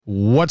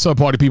What's up,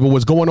 party people?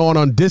 What's going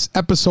on this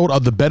episode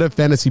of the Better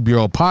Fantasy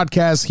Bureau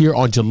podcast here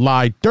on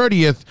July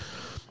 30th?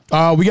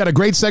 We got a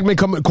great segment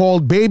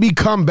called Baby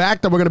Come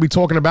Back that we're going to be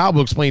talking about.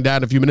 We'll explain that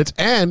in a few minutes.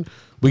 And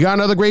we got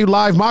another great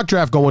live mock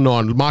draft going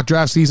on. Mock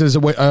draft season is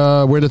we're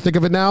in the thick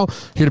of it now.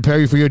 Here to prepare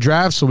you for your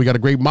draft. So we got a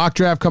great mock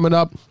draft coming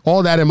up.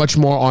 All that and much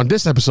more on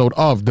this episode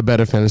of the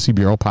Better Fantasy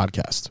Bureau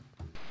podcast.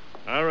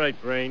 All right,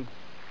 Brain.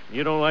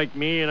 You don't like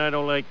me and I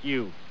don't like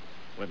you.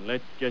 But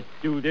let's just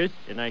do this,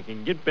 and I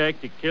can get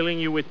back to killing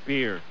you with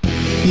beer.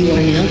 You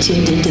are now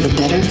tuned into the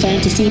Better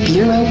Fantasy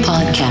Bureau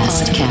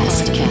podcast.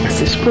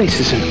 This place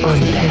is an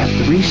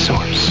untapped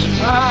resource.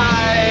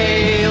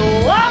 I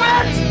love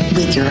it!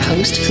 With your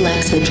host,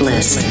 Flaccid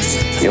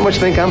Bliss. You must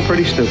think I'm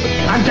pretty stupid.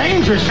 I'm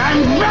dangerous.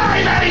 I'm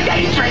very, very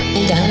dangerous.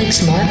 And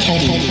Alex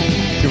Marchetti.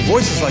 Your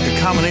voice is like a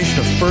combination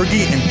of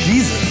Fergie and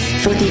Jesus.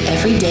 For the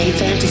everyday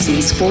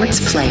fantasy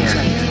sports player.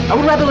 I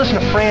would rather listen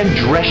to Fran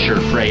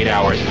Drescher for 8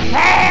 hours.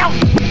 Help!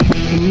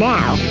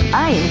 Now,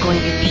 I am going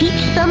to teach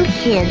some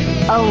kids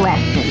a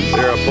lesson.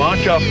 They're a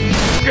bunch of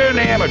f***ing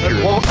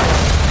amateurs.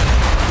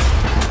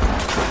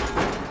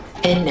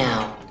 And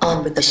now,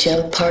 on with the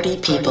show, Party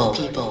People.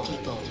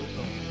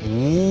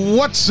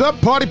 What's up,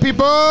 party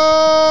people?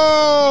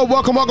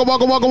 Welcome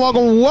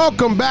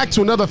back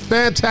to another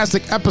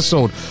fantastic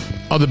episode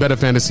of the Better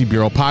Fantasy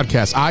Bureau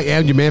podcast. I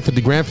am your man for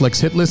the Grand Flex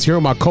hit list. Here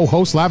are my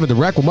co-hosts, live and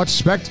direct, with much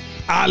respect,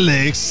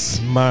 Alex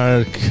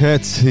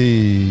Marchetti.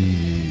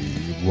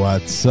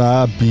 What's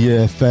up,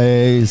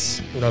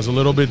 BFAs? That was a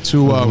little bit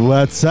too...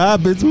 What's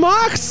up? It's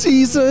mock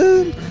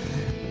season.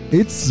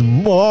 It's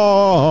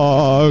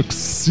mock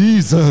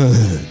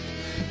season.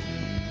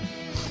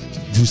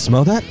 Do you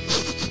smell that?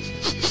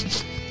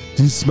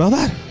 Do you smell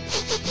that?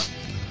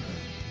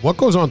 What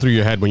goes on through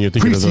your head when you're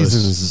thinking of this?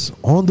 Preseason is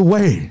on the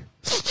way.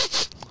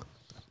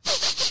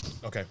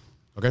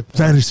 Okay.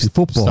 Fantasy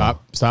football.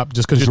 Stop.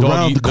 Just because It's you're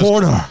doggy, around the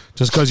corner.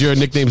 Just because your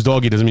nickname's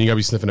doggy doesn't mean you gotta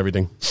be sniffing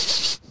everything.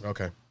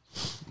 Okay.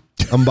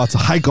 I'm about to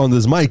hike on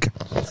this mic.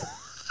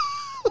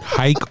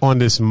 Hike on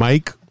this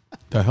mic?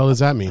 The hell does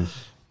that mean?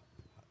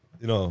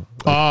 You know.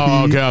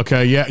 Oh,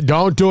 okay. Yeah,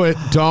 don't do it.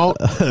 Don't.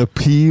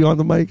 Pee on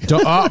the mic.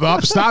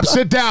 Up. Stop.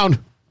 Sit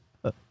down.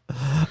 All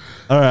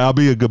right, I'll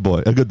be a good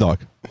boy. A good dog.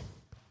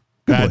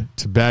 Bad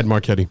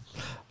Marchetti.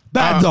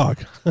 Bad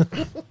dog.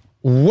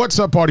 What's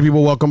up, party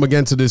people? Welcome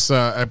again to this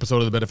episode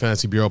of the Better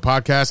Fantasy Bureau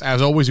podcast.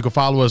 As always, you can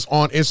follow us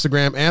on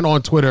Instagram and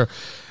on Twitter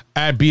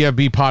at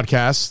BFB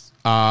Podcast.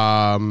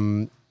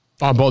 On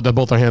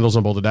both our handles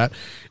on both of that.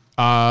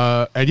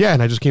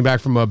 And I just came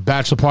back from a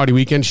bachelor party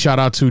weekend. Shout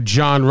out to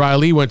John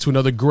Riley. Went to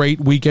another great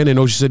weekend in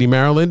Ocean City,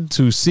 Maryland,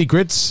 to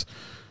Secrets,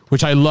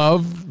 which I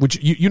love. Which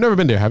you've never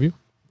been there, have you?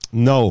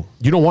 No.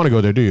 You don't want to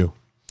go there, do you?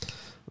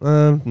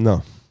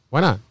 No.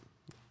 Why not?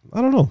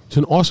 I don't know. It's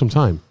an awesome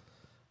time.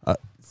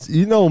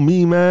 You know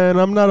me, man.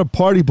 I'm not a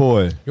party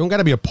boy. You don't got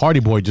to be a party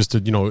boy just to,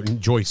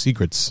 enjoy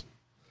Secrets.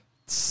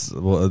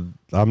 Well,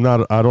 I'm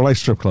not. I don't like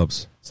strip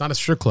clubs. It's not a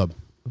strip club.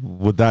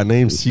 With that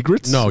name,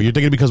 Secrets? No, you're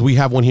thinking because we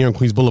have one here on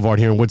Queens Boulevard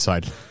here in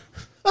Woodside.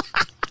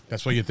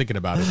 That's what you're thinking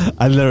about it.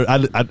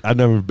 I've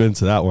never been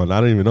to that one. I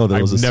don't even know there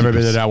was a I've never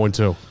Secrets. been to that one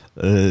too.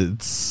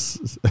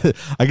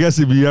 I guess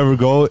if you ever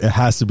go, it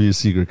has to be a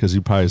secret because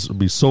you probably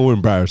be so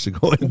embarrassed to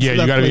go into Yeah,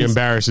 you got to be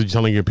embarrassed at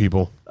telling your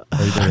people.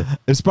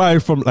 It's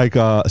probably from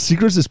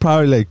Secrets is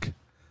probably like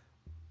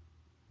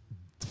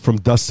from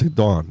dusk to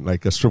dawn,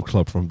 like a strip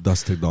club from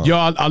dusk to dawn. Yo,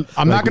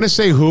 I'm not going to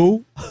say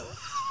who.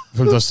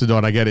 From dusk to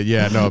dawn, I get it.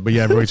 Yeah, no, but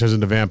yeah, everybody turns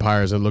into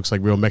vampires and looks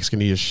like real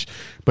Mexican-ish.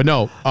 But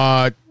no,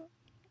 I'm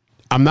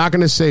not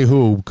going to say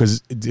who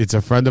because it's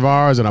a friend of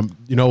ours, and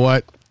you know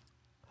what?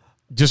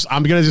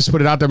 I'm going to just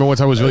put it out there. But one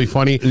time it was really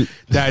funny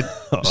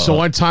so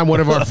one time one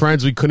of our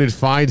friends, we couldn't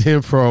find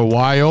him for a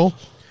while.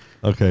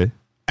 Okay.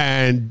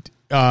 And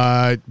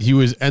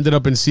he ended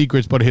up in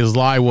Secrets, but his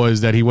lie was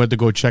that he went to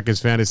go check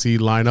his fantasy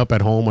lineup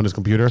at home on his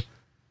computer.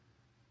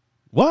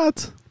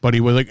 What? But he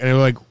was like, and they were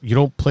like, you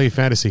don't play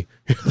fantasy.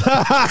 Something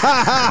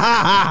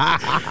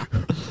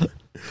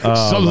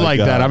like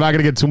that. I'm not going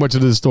to get too much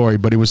into the story,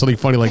 but it was something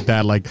funny like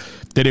that. Like,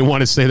 they didn't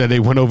want to say that they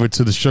went over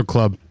to the strip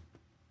club.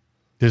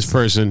 This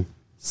person.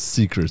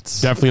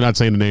 Secrets. Definitely not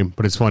saying the name,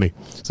 but it's funny.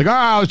 It's like,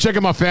 I was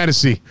checking my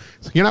fantasy.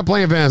 Like, you're not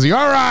playing fantasy.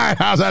 All right.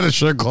 How's that a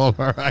strip club?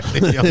 All right.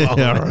 Yeah, all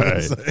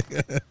right.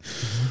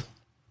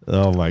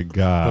 Oh, my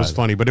God. It was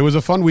funny, but it was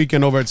a fun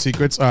weekend over at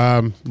Secrets.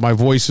 My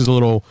voice is a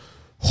little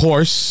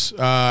hoarse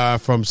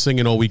from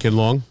singing all weekend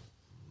long.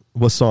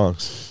 What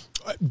songs?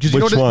 You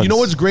know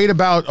what's great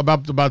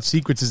about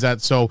Secrets is that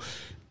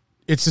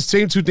it's the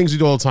same two things we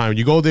do all the time.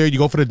 You go there, you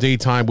go for the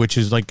daytime, which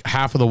is like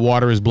half of the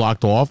water is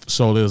blocked off.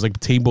 So there's like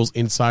tables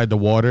inside the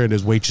water, and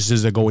there's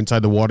waitresses that go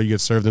inside the water. You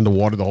get served in the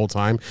water the whole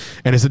time,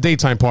 and it's a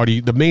daytime party.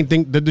 The main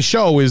thing, the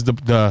show is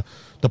the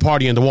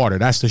party in the water.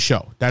 That's the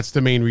show. That's the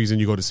main reason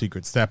you go to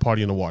Secrets. That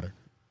party in the water.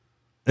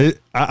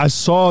 I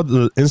saw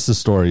the Insta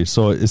story,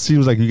 so it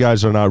seems like you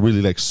guys are not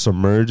really like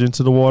submerged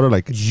into the water,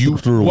 like through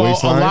the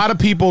waistline. A lot of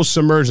people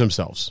submerge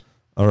themselves.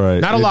 All right.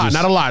 Not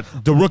a lot.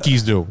 The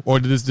rookies do, or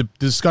the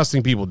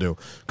disgusting people do,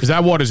 because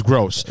that water's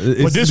gross.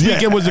 But this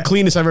weekend was the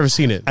cleanest I've ever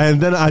seen it. And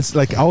then I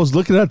was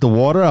looking at the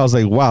water. I was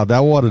like, wow, that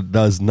water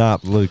does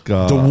not look.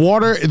 The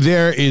water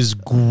there is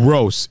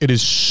gross. It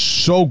is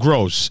so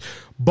gross.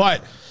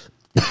 But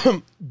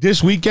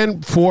this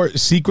weekend, for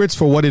Secrets,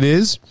 for what it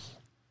is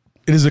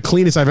the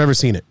cleanest I've ever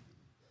seen it.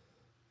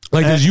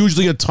 Like, there's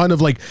usually a ton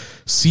of, like,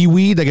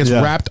 seaweed that gets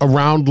wrapped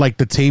around, like,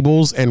 the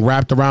tables and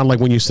wrapped around,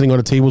 like, when you're sitting on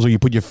the tables where you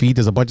put your feet,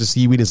 there's a bunch of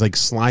seaweed. It's, like,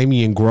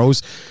 slimy and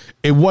gross.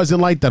 It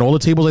wasn't like that. All the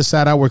tables I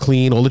sat out were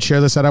clean. All the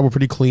chairs I sat out were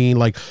pretty clean.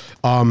 Like,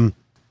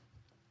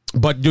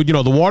 but, you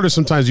know, the water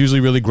sometimes usually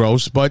really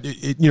gross. But,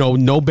 you know,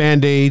 no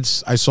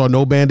Band-Aids. I saw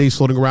no Band-Aids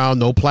floating around.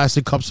 No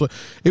plastic cups.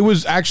 It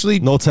was actually...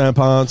 No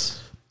tampons.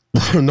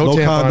 no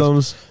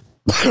condoms.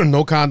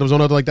 No condoms, no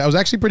nothing like that. It was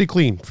actually pretty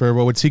clean for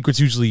what Secrets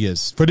usually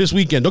is. For this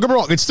weekend, don't get me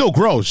wrong, it's still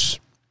gross.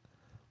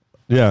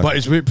 Yeah. But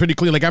it's pretty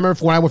clean. Like, I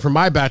remember when I went for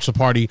my bachelor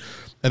party,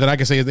 and then I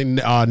can say his name,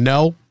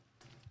 Nell,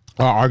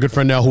 our good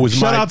friend Nell, who was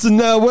Shout out to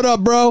Nell. What up,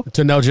 bro?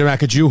 To Nell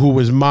Jamakaju, who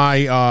was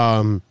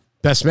my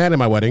best man at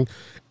my wedding.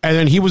 And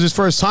then he was his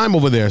first time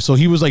over there. So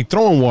he was, like,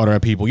 throwing water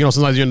at people. You know,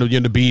 sometimes you're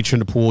in the beach, in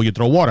the pool, you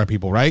throw water at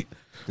people, right?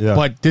 Yeah.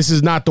 But this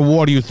is not the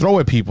water you throw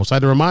at people. So I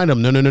had to remind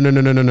him,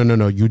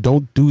 no. You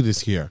don't do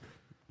this here.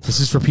 This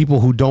is for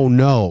people who don't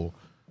know.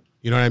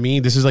 You know what I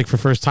mean? This is like for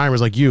first timers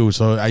like you.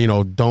 So, you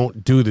know,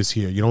 don't do this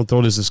here. You don't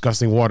throw this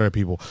disgusting water at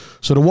people.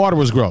 So the water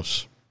was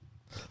gross.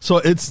 So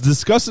it's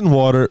disgusting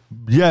water,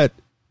 yet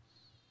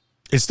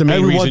it's the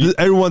main reason.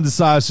 Everyone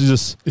decides to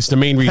just it's the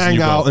main reason hang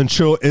you out go. and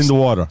chill in the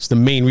water. It's the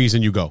main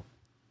reason you go.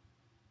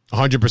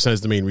 100% is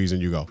the main reason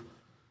you go.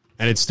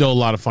 And it's still a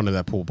lot of fun in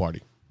that pool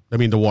party. I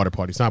mean, the water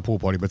party. It's not a pool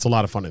party, but it's a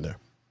lot of fun in there.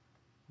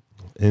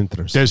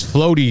 Interesting. There's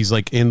floaties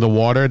like in the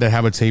water that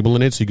have a table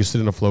in it, so you can sit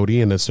in a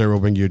floaty and the server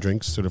will bring you your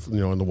drinks to the, you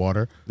know, in the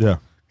water. Yeah.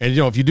 And,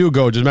 you know, if you do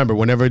go, just remember,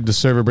 whenever the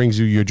server brings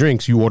you your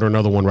drinks, you order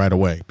another one right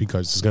away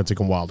because it's going to take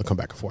them a while to come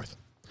back and forth.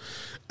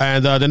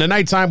 And then the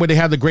nighttime where they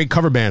have the great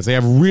cover bands. They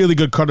have really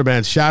good cover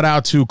bands. Shout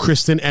out to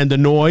Kristen and the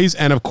Noise.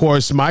 And, of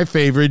course, my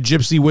favorite,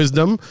 Gypsy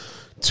Wisdom.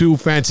 Two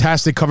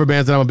fantastic cover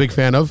bands that I'm a big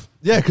fan of.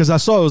 Yeah, because I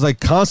saw it was like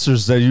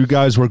concerts that you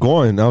guys were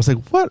going. I was like,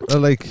 what?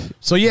 Like,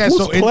 so yeah, who's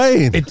so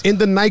playing? In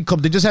the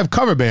nightclub, they just have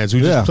cover bands who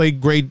just play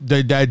great.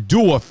 They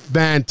do a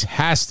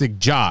fantastic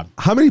job.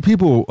 How many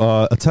people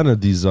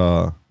attended these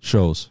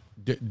shows?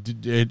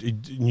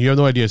 You have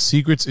no idea.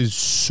 Secrets is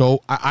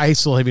so. I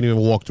still haven't even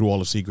walked through all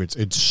the Secrets.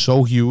 It's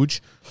so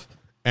huge,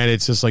 and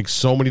it's just like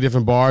so many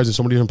different bars and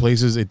so many different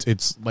places.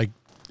 It's like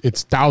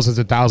it's thousands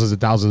and thousands and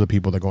thousands of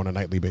people that go on a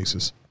nightly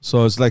basis.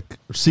 So it's like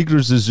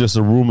Secrets is just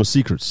a room of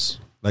secrets,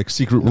 like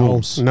secret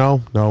rooms.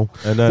 No.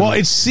 And then, well,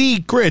 it's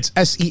Secrets,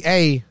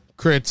 SEA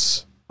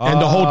crits, and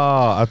the whole.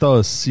 I thought it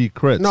was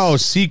Secrets. No,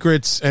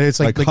 Secrets, and it's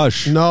like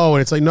Hush. No,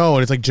 and it's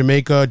like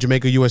Jamaica,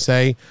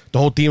 USA. The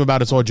whole theme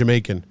about it's all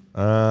Jamaican.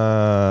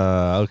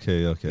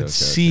 Okay. It's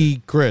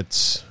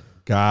Secrets.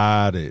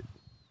 Got it.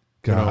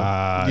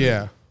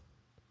 Yeah.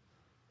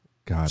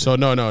 Got it. So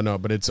no,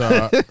 but it's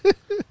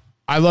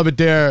I love it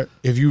there.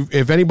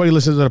 If anybody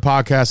listens to the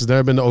podcast has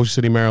never been to Ocean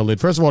City,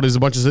 Maryland, first of all, there's a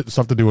bunch of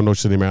stuff to do in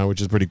Ocean City, Maryland,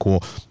 which is pretty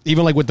cool.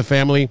 Even like with the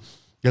family,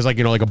 there's like,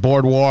 you know, like a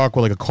boardwalk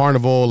or like a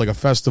carnival, like a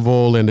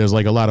festival, and there's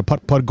like a lot of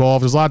putt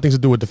golf. There's a lot of things to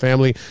do with the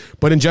family.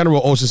 But in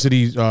general, Ocean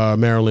City,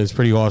 Maryland is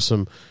pretty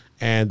awesome.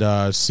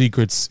 And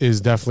Secrets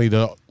is definitely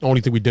the only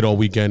thing we did all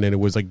weekend, and it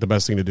was like the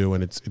best thing to do.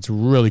 And it's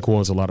really cool.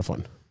 It's a lot of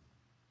fun.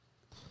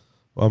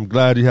 Well, I'm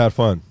glad you had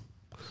fun.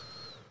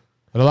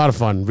 I had a lot of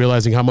fun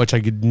realizing how much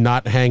I could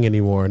not hang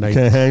anymore. And I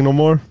can't hang no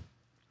more?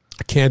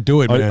 I can't do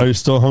it, man. Are you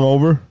still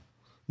hungover?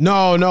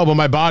 No, but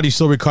my body's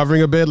still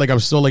recovering a bit. Like I'm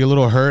still like a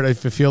little hurt. I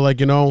feel like,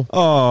 you know.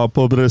 Oh,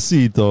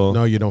 pobrecito.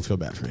 No, you don't feel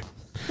bad for me.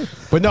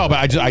 But no, but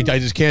I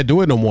just can't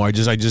do it no more. I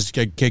just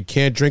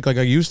can't drink like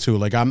I used to.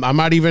 Like I'm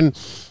not even.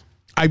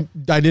 I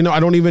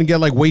don't even get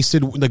like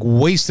wasted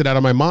out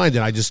of my mind,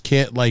 and I just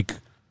can't like,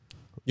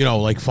 you know,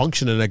 like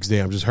function the next day.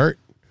 I'm just hurt.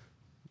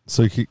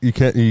 So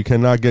you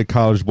cannot get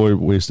college boy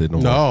wasted no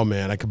more. No,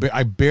 man,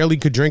 I barely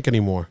could drink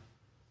anymore.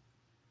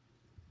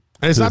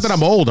 And it's not that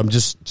I'm old. I'm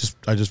just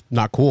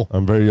not cool.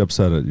 I'm very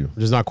upset at you. I'm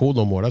just not cool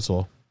no more. That's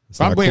all.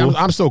 Cool?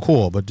 I'm still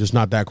cool, but just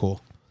not that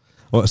cool.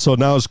 Well, so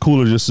now it's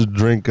cooler just to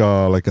drink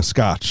like a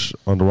scotch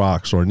on the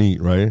rocks or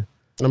neat, right?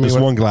 I mean, just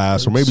one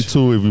glass or maybe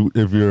two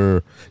if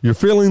you're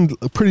feeling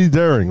pretty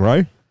daring,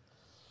 right?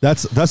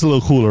 That's a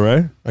little cooler,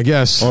 right? I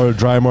guess. Or a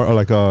dry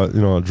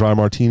a dry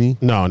martini.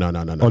 No.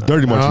 Or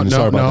dirty martini.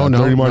 Sorry about that.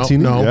 Dirty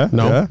martini.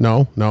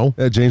 No.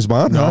 James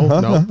Bond.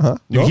 No.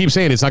 You keep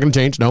saying it's not going to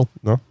change. No.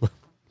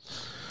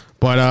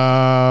 But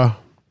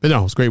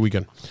no, it's a great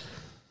weekend.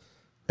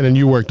 And then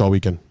you worked all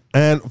weekend.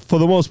 And for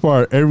the most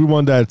part,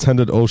 everyone that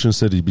attended Ocean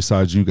City,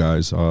 besides you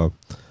guys, what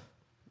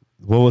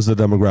was the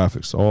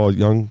demographics? All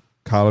young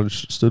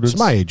college students. It's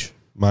my age.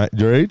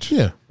 Your age?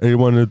 Yeah.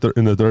 Everyone in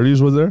the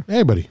 30s was there?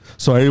 Everybody.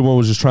 So everyone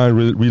was just trying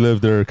to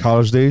relive their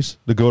college days,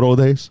 the good old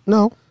days?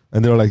 No.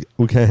 And they were like,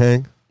 we can't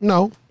hang?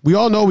 No. We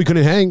all know we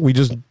couldn't hang. We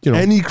just, you know.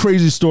 Any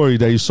crazy story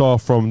that you saw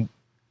from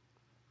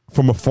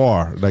from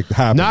afar, like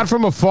happened. Not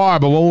from afar,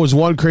 but what was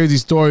one crazy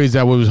story is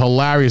that what was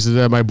hilarious is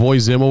that my boy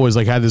Zimmo was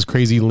like had this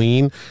crazy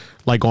lean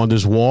like on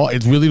this wall.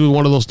 It's really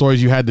one of those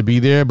stories you had to be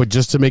there, but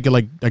just to make it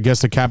like, I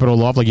guess, the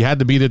capital off, like you had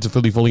to be there to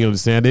fully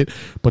understand it.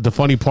 But the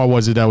funny part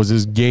was that was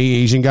this gay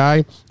Asian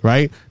guy,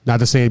 right? Not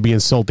to say it'd be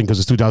insulting because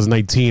it's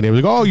 2019. It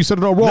was like, oh, you said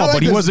it all wrong,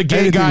 but he was a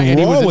gay guy. And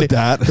he was with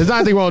that. There's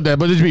nothing wrong with that,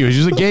 but he was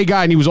just a gay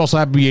guy and he was also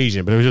happy to be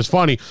Asian. But it was just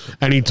funny.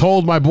 And he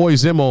told my boy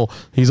Zimmo,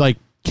 he's like,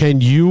 can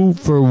you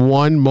for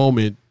one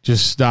moment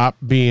just stop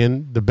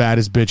being the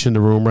baddest bitch in the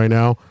room right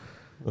now?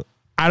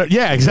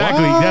 Yeah,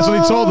 exactly. What? That's what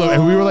he told them.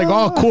 And we were like,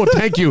 oh, cool,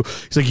 thank you.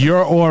 He's like,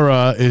 your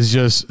aura is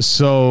just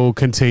so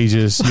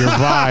contagious. Your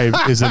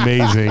vibe is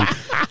amazing.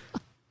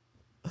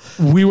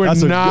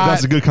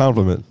 That's a good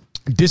compliment.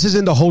 This is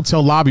in the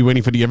hotel lobby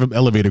waiting for the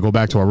elevator to go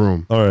back to our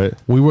room. All right.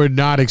 We were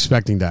not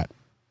expecting that.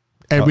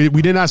 And we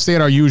did not stay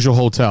at our usual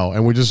hotel.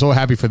 And we're just so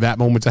happy for that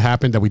moment to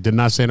happen that we did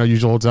not stay in our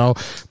usual hotel.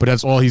 But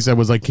that's all he said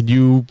was like, can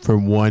you, for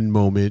one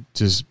moment,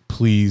 just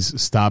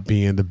please stop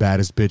being the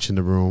baddest bitch in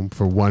the room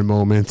for one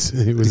moment?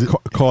 It was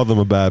call them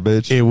a bad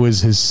bitch. It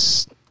was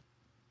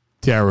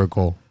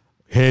hysterical.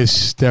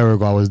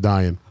 Hysterical. I was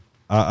dying.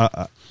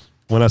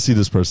 When I see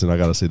this person, I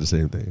got to say the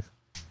same thing.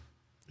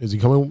 Is he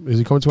coming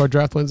to our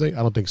draft Wednesday?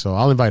 I don't think so.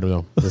 I'll invite him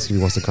though. Let's see if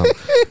he wants to come.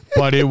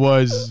 But it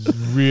was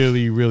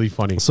really, really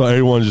funny. So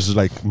everyone just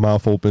like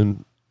mouth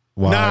open.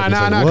 Nah.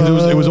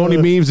 Because it was only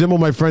me, Zimmo,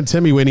 my friend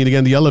Timmy waiting to get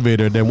in the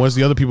elevator. Then once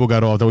the other people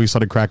got off, then we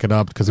started cracking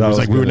up because it was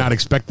like we were not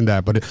expecting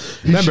that. But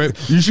remember,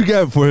 you should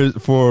get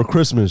for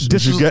Christmas. You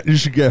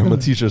should get him a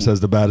T-shirt that says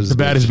the baddest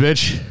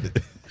bitch.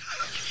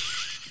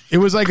 It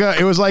was like at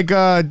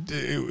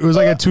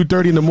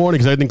 2:30 in the morning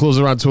because everything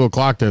closed around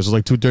 2:00 there. So it was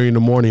like 2:30 in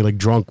the morning, like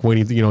drunk,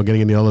 waiting,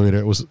 getting in the elevator.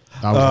 It was.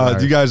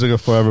 You guys are gonna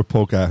forever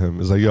poke at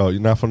him. It's like, yo, you're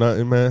not for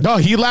nothing, man. No,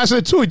 he laughed at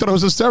it too. He thought it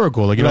was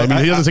hysterical. Like he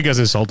doesn't think it's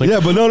insulting. Yeah,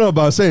 but no.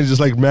 But I'm saying it's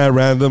just like mad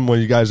random when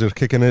you guys are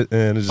kicking it,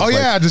 and it's just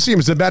I just see him.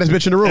 It's the baddest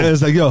bitch in the room. And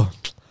it's like, yo.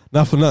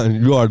 Not for nothing,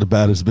 you are the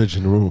baddest bitch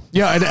in the room.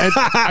 Yeah, and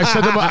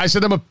I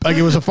sent him like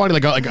it was a funny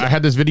like I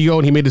had this video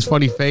and he made this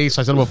funny face.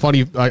 I sent him a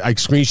funny I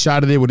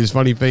screenshotted it with his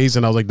funny face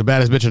and I was like the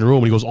baddest bitch in the room.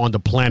 And he goes on the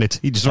planet.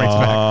 He just writes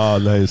back. Oh,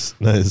 nice.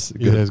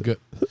 Good. Yeah, that's good.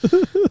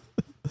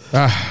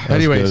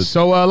 Anyway, good.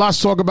 So lots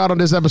to talk about on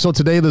this episode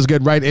today. Let's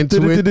get right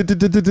into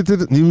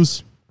it.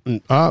 News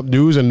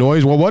and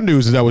noise. Well, one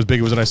news that was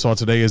big was that I saw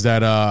today is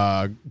that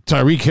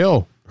Tyreek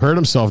Hill hurt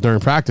himself during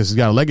practice. He's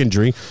got a leg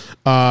injury.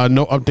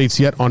 No updates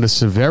yet on the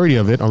severity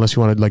of it, unless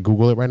you want to like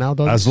Google it right now,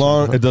 Doug. As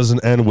long it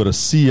doesn't end with a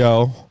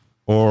CL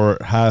or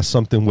has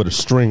something with a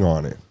string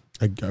on it.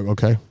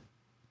 Okay.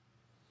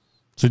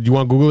 So do you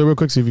want to Google it real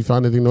quick, see if you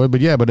found anything?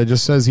 But it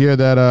just says here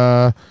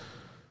that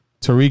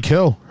Tyreek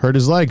Hill hurt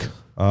his leg.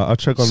 I'll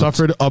check on and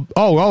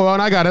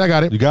I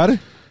got it. You got it?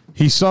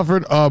 He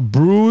suffered a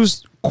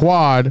bruised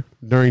quad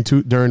during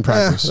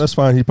practice. That's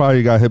fine. He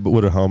probably got hit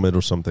with a helmet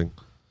or something.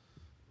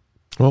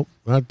 Well,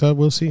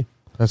 we'll see.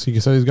 That's what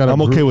you said. He's got.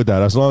 I'm okay with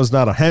that as long as it's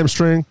not a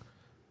hamstring,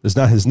 it's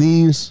not his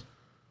knees,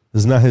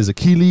 it's not his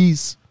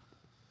Achilles.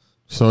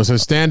 So it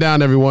says, "Stand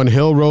down, everyone."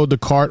 Hill rode the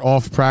cart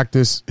off the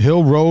practice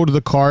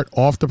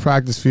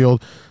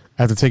field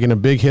after taking a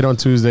big hit on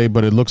Tuesday,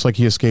 but it looks like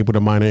he escaped with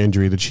a minor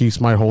injury. The Chiefs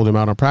might hold him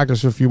out on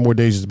practice for a few more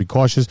days just to be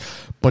cautious,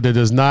 but there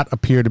does not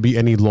appear to be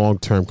any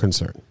long-term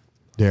concern.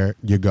 There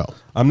you go.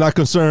 I'm not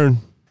concerned.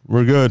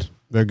 We're good.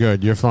 They're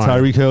good. You're fine.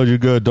 Tyreek Hill, you're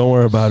good. Don't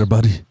worry about it,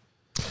 buddy.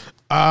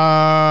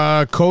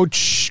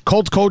 Colts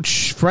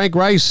coach Frank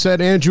Rice said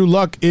Andrew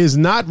Luck is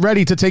not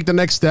ready to take the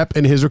next step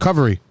in his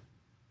recovery.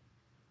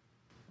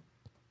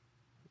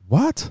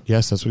 What?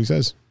 Yes, that's what he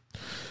says.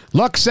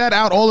 Luck sat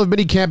out all of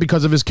minicamp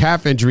because of his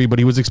calf injury, but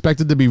he was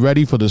expected to be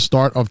ready for the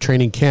start of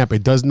training camp.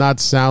 It does not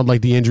sound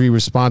like the injury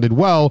responded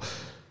well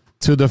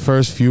to the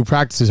first few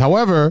practices.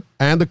 However,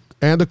 and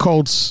the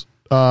Colts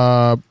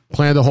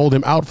plan to hold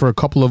him out for a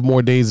couple of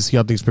more days to see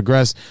how things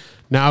progress.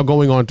 Now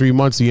going on 3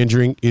 months, the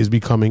injury is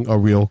becoming a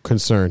real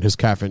concern, his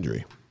calf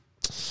injury.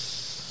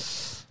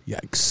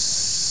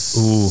 Yikes.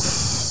 Oof.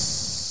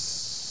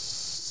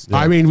 Yeah.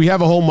 I mean, we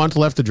have a whole month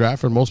left to draft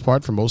for the most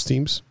part for most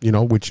teams,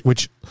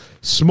 which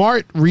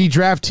smart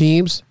redraft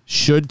teams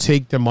should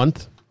take the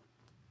month.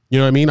 You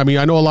know what I mean?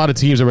 I know a lot of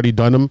teams already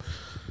done them,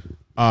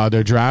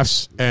 their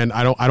drafts, and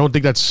I don't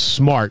think that's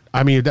smart.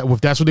 I mean, if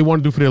that's what they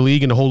want to do for their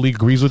league and the whole league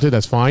agrees with it,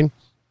 that's fine.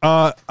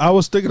 I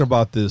was thinking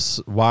about this,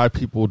 why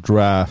people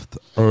draft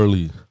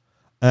early.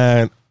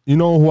 And you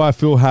know who I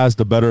feel has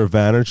the better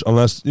advantage?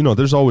 Unless,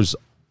 there's always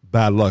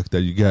bad luck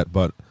that you get.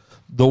 But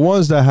the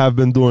ones that have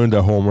been doing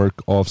their homework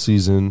off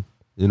season,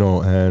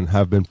 and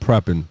have been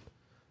prepping.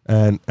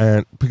 And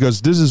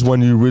because this is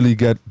when you really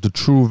get the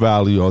true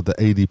value of the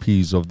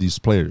ADPs of these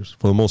players,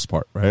 for the most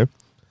part, right?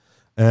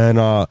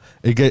 And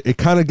it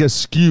kind of gets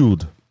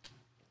skewed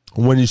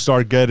when you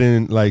start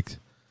getting, like,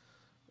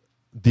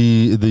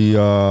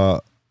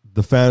 the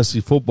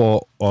fantasy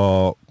football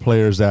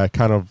players that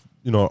kind of,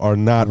 are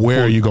not.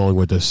 Where are you going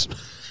with this?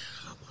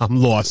 I'm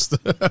lost.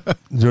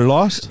 You're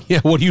lost?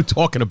 Yeah, what are you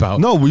talking about?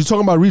 No, we're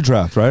talking about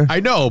redraft, right?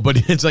 I know,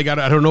 but it's like,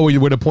 I don't know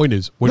where the point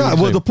is.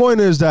 The point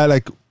is that,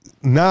 like,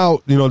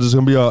 now, there's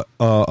going to be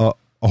a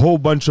whole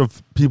bunch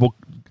of people,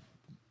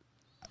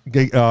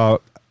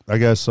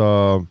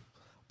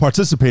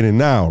 participating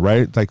now,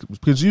 right? Like,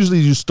 because usually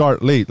you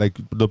start late. Like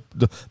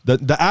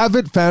the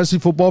avid fantasy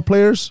football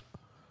players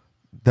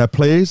that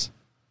plays,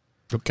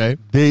 okay,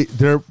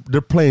 they're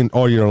playing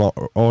all year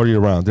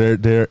round.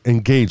 They're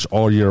engaged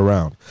all year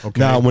round. Okay.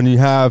 Now, when you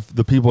have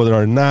the people that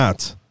are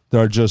not, that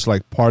are just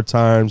like part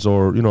times,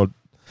 or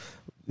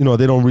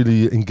they don't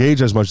really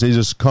engage as much. They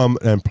just come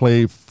and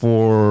play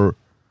for,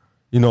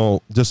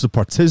 just to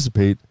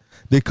participate.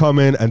 They come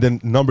in and then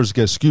numbers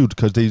get skewed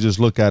because they just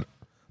look at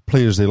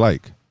players they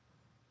like.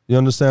 You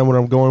understand where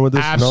I'm going with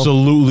this?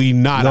 Absolutely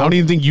not. No? I don't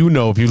even think if you're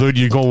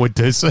going with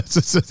this.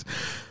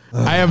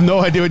 I have no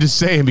idea what you're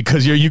saying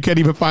because you can't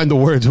even find the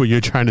words what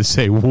you're trying to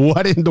say.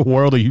 What in the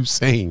world are you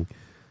saying?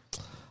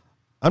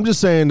 I'm just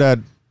saying that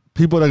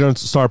people that are going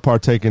to start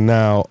partaking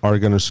now are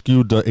going to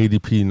skew the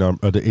ADP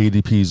number, the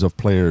ADPs of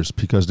players,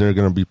 because they're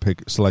going to be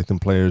selecting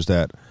players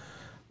that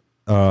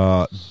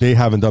they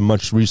haven't done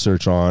much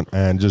research on,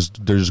 and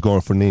they're just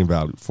going for name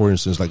value. For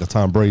instance, like a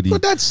Tom Brady.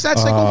 But that's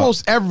like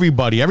almost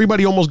everybody.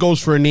 Everybody almost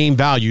goes for a name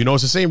value.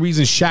 It's the same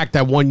reason Shaq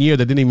that one year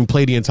that didn't even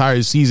play the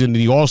entire season in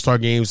the All-Star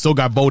game still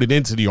got voted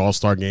into the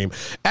All-Star game.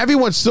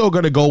 Everyone's still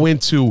going to go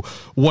into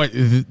what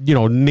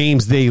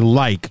names they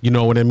like. You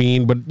know what I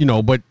mean? But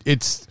but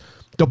it's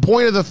the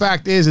point of the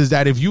fact is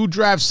that if you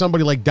draft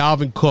somebody like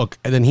Dalvin Cook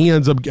and then he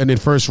ends up in the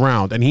first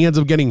round and he ends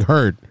up getting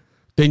hurt,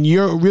 then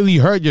you're really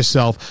hurt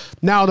yourself.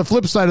 Now, the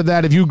flip side of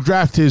that, if you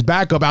draft his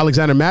backup,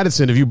 Alexander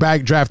Mattison, if you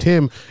draft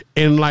him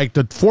in like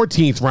the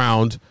 14th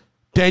round,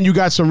 then you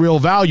got some real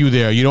value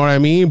there. You know what I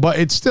mean? But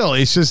it's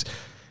just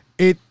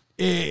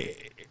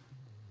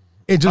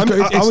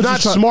not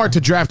smart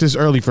to draft this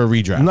early for a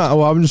redraft. No,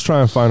 well, I'm just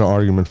trying to find an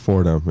argument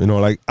for them.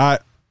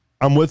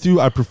 I'm with you.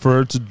 I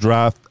prefer to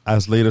draft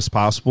as late as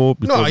possible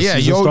before the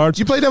season starts.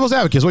 You play devil's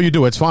advocate. It's what you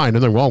do. It's fine.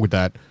 Nothing wrong with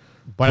that.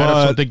 But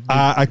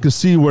I could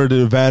see where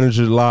the advantage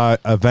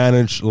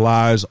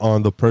lies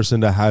on the person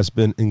that has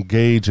been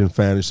engaged in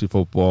fantasy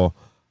football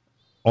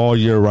all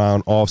year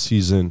round, off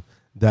season,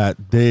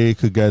 that they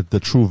could get the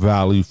true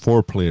value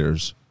for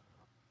players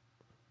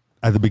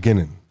at the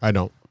beginning. I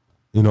don't.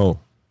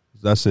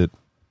 That's it.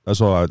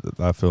 That's all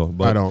I feel.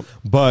 But, I don't.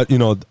 But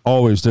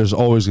there's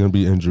always going to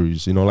be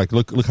injuries. Like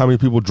look how many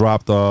people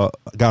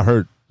got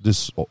hurt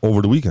this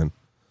over the weekend.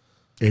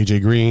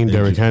 AJ Green,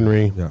 Derrick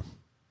Henry. Yeah.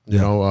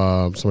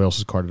 Somebody else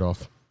has carted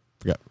off.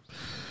 Forget.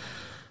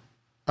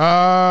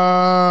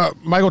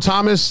 Michael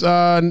Thomas,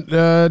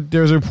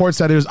 there's reports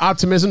that there's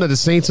optimism that the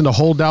Saints and the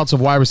holdouts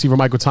of wide receiver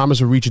Michael Thomas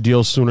will reach a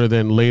deal sooner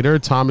than later.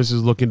 Thomas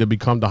is looking to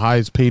become the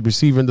highest paid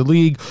receiver in the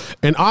league,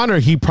 an honor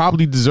he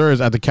probably deserves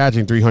after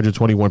catching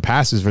 321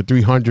 passes for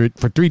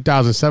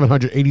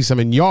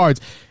 3,787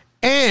 yards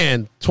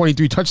and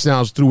 23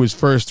 touchdowns through his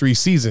first 3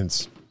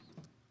 seasons.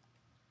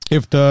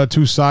 If the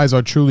two sides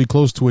are truly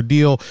close to a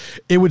deal,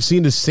 it would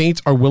seem the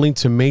Saints are willing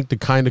to make the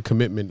kind of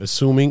commitment.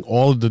 Assuming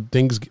all of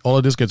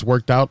this gets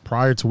worked out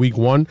prior to week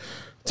 1,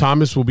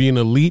 Thomas will be an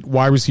elite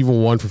wide receiver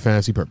 1 for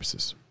fantasy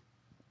purposes.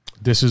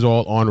 This is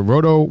all on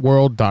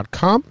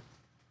rotoworld.com.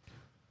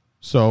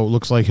 So it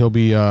looks like he'll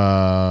be,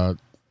 okay.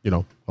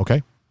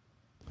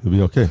 He'll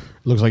be okay.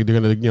 Looks like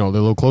they're going to, they're a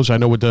little closer. I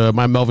know with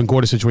my Melvin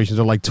Gordon situations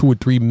are like $2 or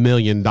 $3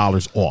 million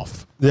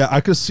off. Yeah, I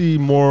could see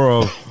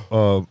more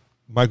of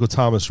Michael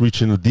Thomas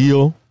reaching a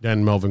deal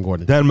than Melvin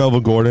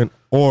Gordon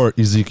or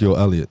Ezekiel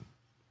Elliott.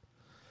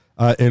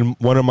 In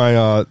one of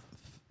my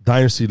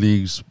dynasty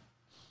leagues,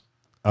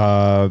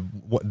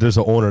 there's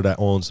an owner that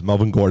owns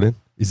Melvin Gordon,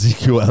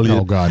 Ezekiel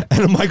Elliott,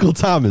 and Michael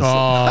Thomas.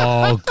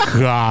 Oh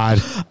God!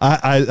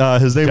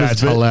 His name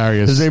is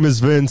hilarious. His name is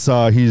Vince.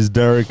 He's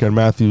Derek and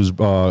Matthew's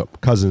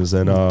cousins,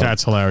 and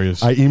that's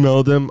hilarious. I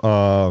emailed him.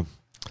 A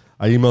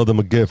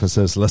GIF and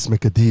says, "Let's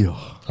make a deal."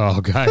 Oh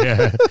God!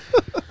 Yeah.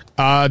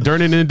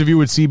 During an interview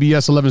with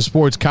CBS 11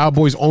 Sports,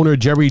 Cowboys owner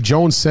Jerry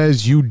Jones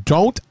says you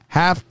don't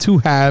have to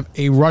have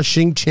a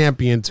rushing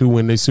champion to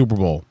win a Super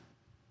Bowl.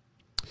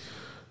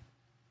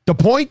 The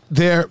point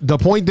there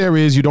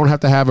is you don't have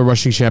to have a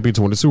rushing champion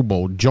to win a Super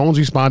Bowl. Jones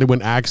responded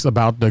when asked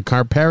about the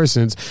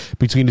comparisons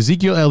between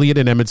Ezekiel Elliott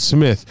and Emmitt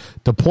Smith.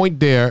 The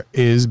point there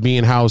is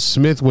being how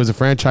Smith was a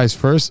franchise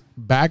first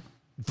back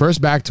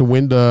to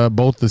win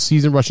both the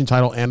season rushing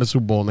title and the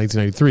Super Bowl in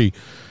 1993.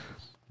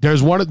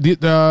 There's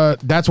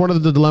that's one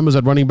of the dilemmas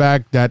at running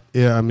back that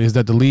is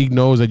that the league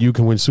knows that you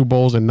can win Super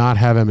Bowls and not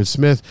have Emmitt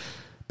Smith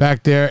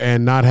back there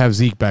and not have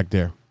Zeke back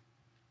there.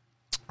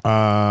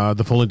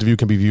 The full interview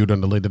can be viewed on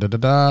the link.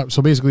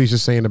 So basically, he's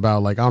just saying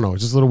about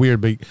it's just a little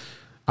weird, but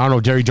I don't know.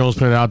 Jerry Jones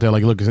put it out there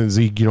look,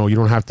 Zeke, you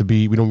don't have to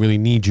be. We don't really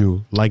need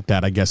you like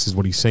that. I guess is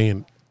what he's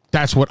saying.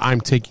 That's what I'm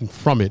taking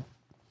from it.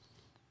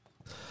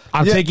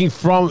 Taking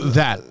from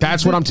that.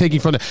 That's what I'm taking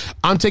from that.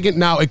 I'm taking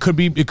now. It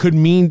could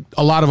mean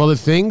a lot of other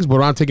things, but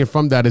what I'm taking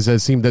from that is that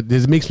it seems that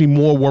this makes me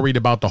more worried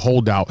about the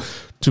holdout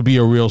to be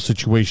a real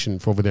situation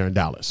for over there in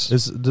Dallas.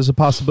 There's a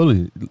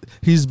possibility.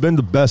 He's been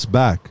the best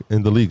back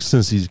in the league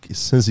since he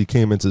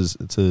came into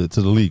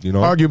the league.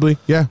 Arguably,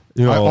 yeah.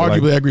 I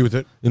arguably agree with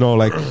it.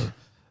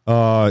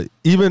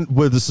 even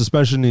with the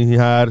suspension he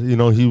had, you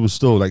know, he was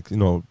still like, you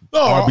know,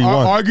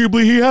 RB1.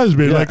 Arguably, he has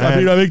been. Yeah, like, I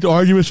think the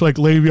arguments like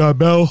Le'Veon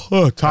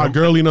Bell, Todd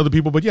Gurley, and other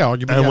people, but yeah,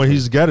 arguably. And what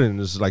he's getting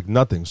is like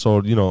nothing.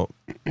 So, you know,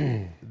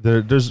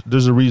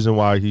 there's a reason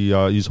why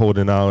he's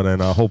holding out,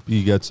 and I hope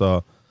he gets,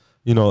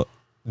 you know,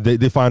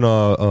 they find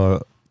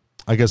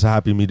I guess a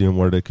happy medium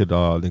where they could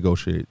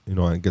negotiate, you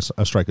know, and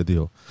strike a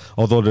deal.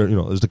 Although they're, you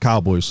know, it's the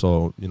Cowboys,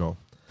 so, you know,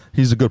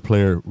 he's a good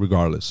player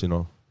regardless, you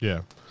know.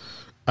 Yeah.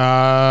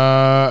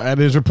 And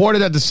it is reported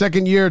that the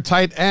second-year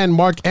tight end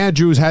Mark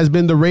Andrews has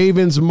been the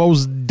Ravens'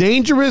 most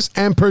dangerous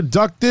and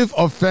productive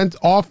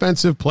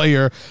offensive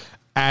player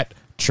at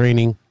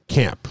training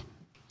camp.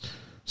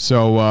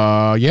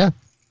 So, yeah.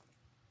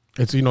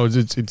 It's, you know,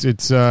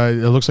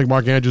 it looks like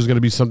Mark Andrews is going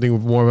to be something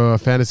with more of a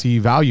fantasy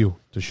value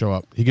to show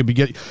up. He could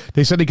be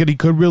they said he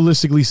could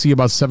realistically see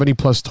about 70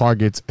 plus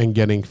targets and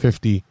getting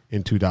 50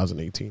 in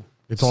 2018.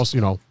 It's also,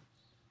 you know.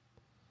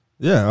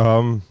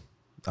 Yeah,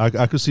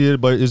 I could see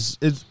it, but it's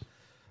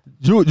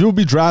you'll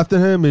be drafting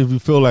him if you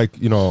feel like,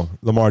 you know,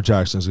 Lamar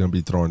Jackson's going to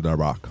be throwing that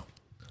rock.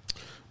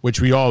 Which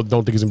we all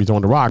don't think he's going to be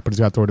throwing the rock, but he's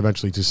got to throw it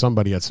eventually to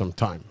somebody at some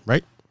time,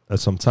 right? At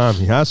some time.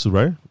 He has to,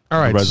 right? All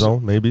right. Red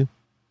zone, maybe.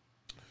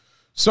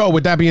 So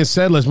with that being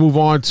said, let's move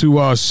on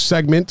to a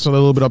segment. So a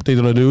little bit update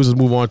on the news. Let's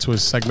move on to a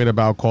segment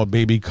called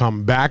Baby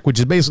Come Back, which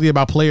is basically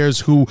about players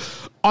who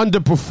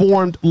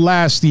underperformed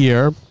last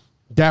year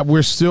that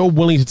we're still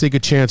willing to take a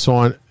chance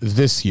on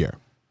this year.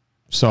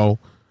 So,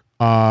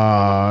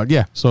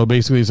 yeah. So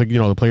basically, it's like, you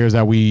know, the players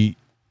that we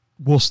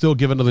will still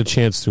give another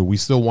chance to. We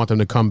still want them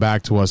to come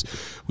back to us.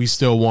 We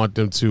still want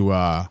them to,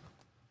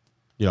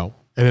 you know.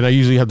 And then I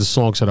usually have the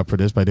song set up for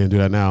this, but I didn't do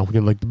that now.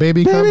 We're like, the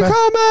baby come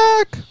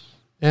back.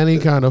 Any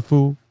kind of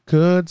fool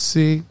could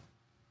see.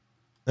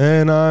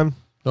 And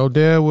oh,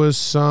 there was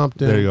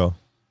something. There you go.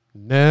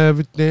 And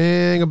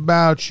everything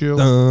about you.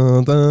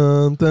 Dun,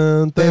 dun,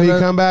 dun, Baby,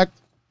 dun. come back.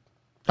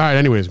 All right,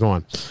 anyways, go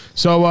on.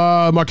 So,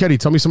 Marchetti,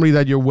 tell me somebody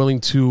that you're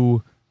willing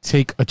to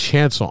take a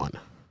chance on.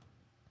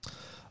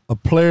 A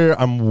player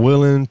I'm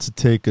willing to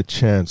take a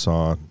chance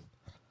on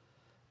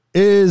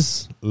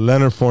is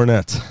Leonard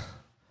Fournette.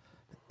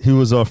 He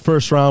was a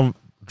first-round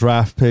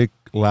draft pick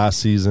last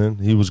season.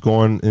 He was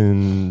going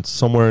in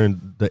somewhere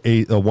in the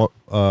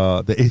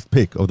eighth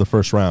pick of the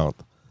first round.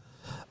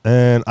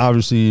 And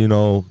obviously, you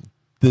know,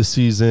 last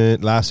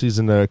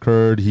season that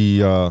occurred, he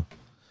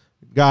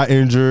got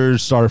injured,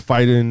 started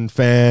fighting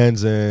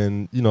fans,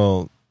 and, you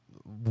know,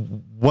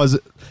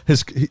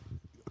 his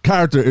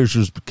character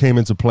issues came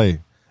into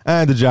play.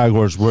 And the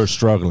Jaguars were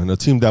struggling, a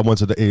team that went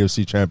to the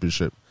AFC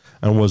Championship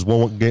and was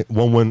one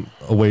win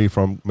away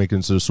from making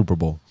it to the Super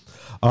Bowl.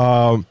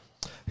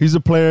 He's a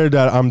player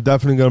that I'm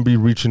definitely going to be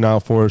reaching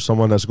out for,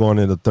 someone that's going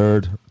in the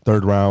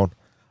third round.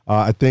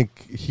 I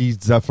think he's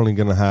definitely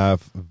going to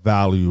have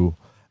value,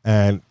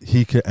 and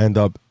he could end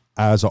up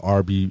as a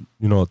RB,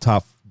 you know,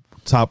 top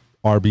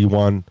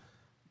RB1.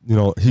 You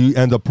know, he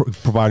end up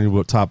providing you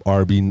with top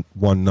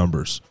RB1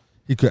 numbers.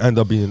 He could end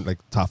up being like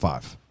top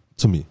 5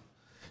 to me.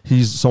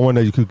 He's someone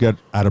that you could get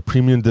at a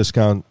premium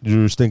discount.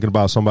 You're just thinking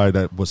about somebody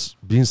that was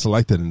being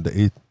selected in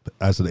the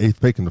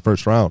eighth pick in the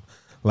first round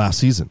last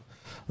season.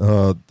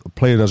 A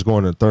player that's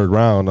going in the third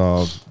round,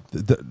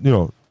 you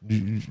know,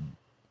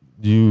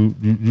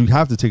 you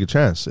have to take a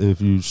chance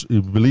if you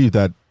believe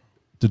that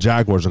the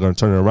Jaguars are going to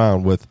turn it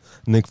around with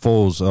Nick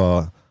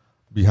Foles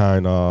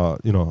behind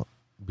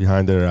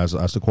there as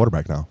the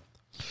quarterback now.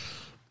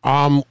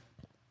 I'm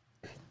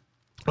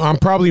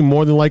probably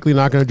more than likely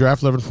not going to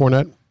draft Leonard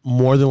Fournette.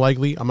 More than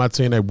likely. I'm not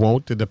saying I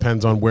won't. It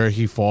depends on where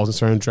he falls in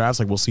certain drafts.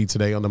 Like we'll see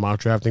today on the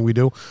mock drafting we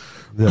do.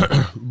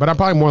 Yeah. But I'm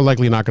probably more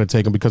likely not going to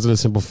take him because of the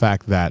simple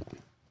fact that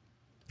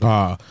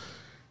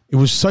it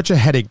was such a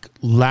headache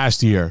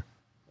last year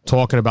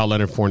talking about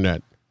Leonard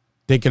Fournette,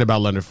 thinking about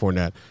Leonard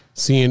Fournette,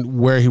 seeing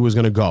where he was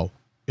going to go.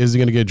 Is he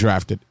going to get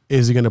drafted?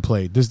 Is he going to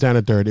play? This, down,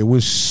 and third. It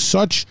was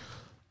such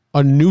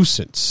a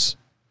nuisance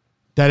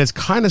that it's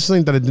kind of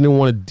something that I didn't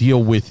want to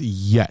deal with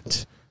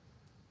yet.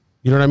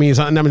 You know what I mean? It's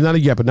not a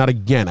yet, but not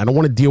again. I don't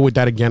want to deal with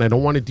that again. I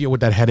don't want to deal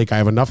with that headache. I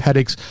have enough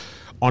headaches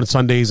on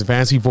Sundays in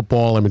fantasy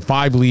football. I'm in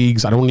 5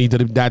 leagues. I don't need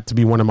that to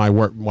be one of my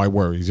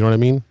worries. You know what I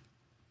mean?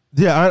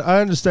 Yeah,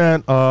 I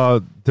understand.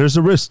 There's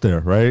a risk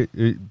there, right?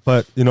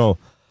 But, you know,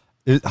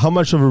 how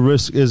much of a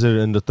risk is it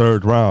in the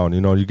third round?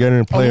 You know, you're getting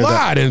a player. A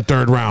lot in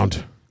third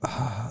round.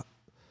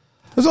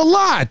 There's a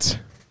lot.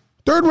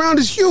 Third round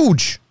is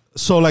huge.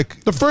 So,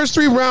 like, the first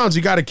 3 rounds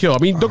you got to kill. I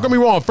mean, don't get me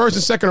wrong. First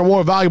and second are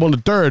more valuable than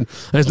the third,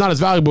 and it's not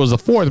as valuable as the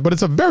fourth, but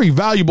it's a very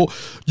valuable.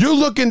 You're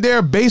looking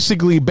there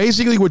basically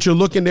what you're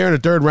looking there in the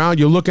third round.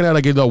 You're looking at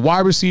like the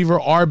wide receiver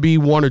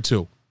RB1 or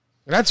 2.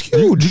 That's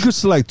huge. You could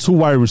select 2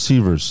 wide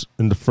receivers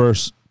in the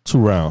first 2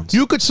 rounds.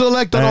 You could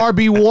select an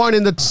RB1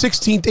 in the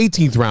 16th,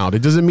 18th round.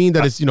 It doesn't mean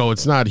that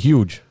it's not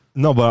huge.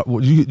 No, but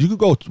you could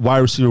go wide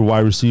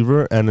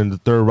receiver, and in the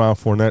third round,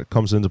 Fournette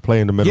comes into play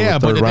in the middle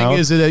of the third round. Yeah, but the thing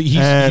is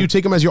that you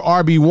take him as your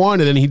RB1,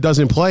 and then he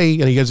doesn't play,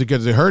 and he gets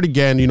hurt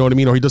again, you know what I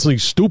mean? Or he does something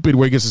stupid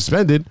where he gets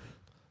suspended.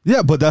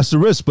 Yeah, but that's the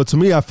risk. But to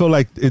me, I feel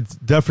like it's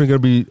definitely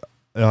going to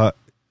be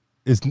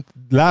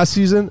last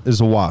season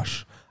is a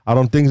wash. I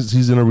don't think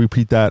he's going to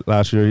repeat that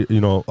last year.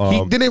 You know,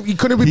 he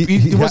couldn't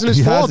repeat. It wasn't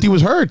his fault. He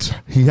was hurt.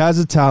 He has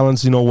the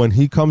talents. You know, when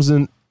he comes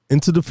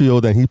into the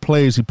field and he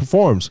plays, he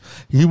performs.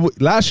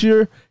 Last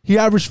year he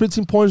averaged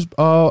 15 points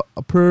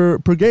per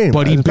game,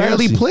 but he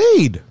barely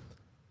played.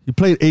 He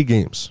played 8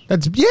 games.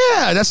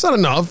 That's not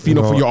enough. You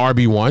know, for your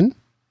RB1.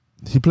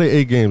 He played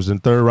 8 games in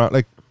third round.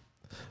 Like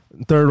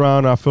third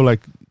round, I feel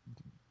like,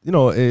 you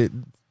know,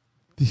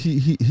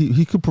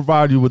 he could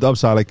provide you with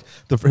upside. Like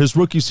his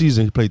rookie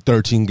season, he played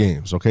 13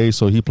 games. Okay,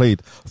 so he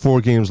played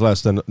 4 games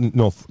less than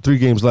 3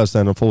 games less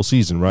than a full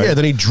season, right? Yeah,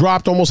 then he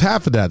dropped almost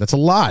half of that. That's a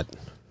lot.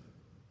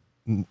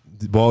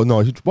 Well, no,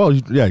 he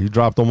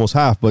dropped almost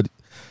half. But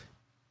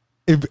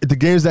if the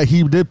games that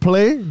he did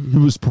play, he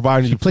was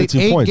providing you 15 played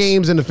 8 points.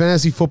 games in a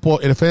fantasy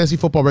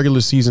football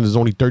regular season. There's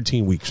only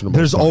 13 weeks.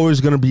 There's always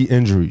going to be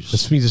injuries.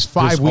 This means it's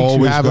 5 weeks. There's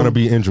always going to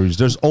be injuries.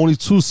 There's only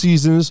 2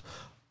 seasons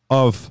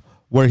of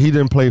where he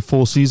didn't play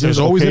full season. There's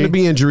always going to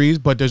be injuries,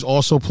 but there's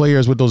also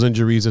players with those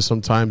injuries that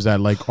sometimes that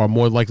like are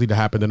more likely to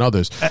happen than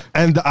others.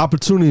 And the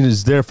opportunity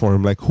is there for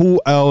him. Like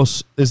who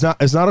else is not?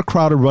 It's not a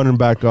crowded running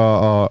back.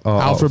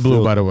 Alfred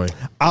Blue, by the way.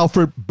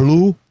 Alfred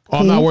Blue. Oh,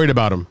 I'm not worried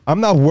about him.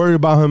 I'm not worried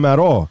about him at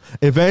all.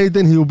 If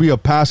anything, he will be a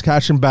pass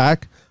catching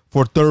back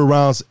for third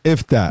rounds,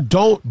 if that.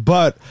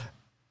 But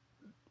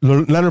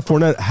Leonard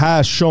Fournette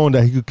has shown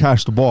that he could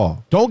catch the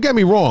ball. Don't get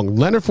me wrong.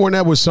 Leonard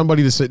Fournette was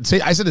somebody to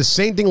say. I said the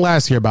same thing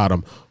last year about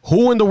him.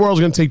 Who in the world is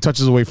going to take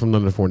touches away from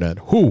Leonard Fournette?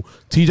 Who?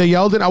 TJ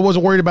Yeldon? I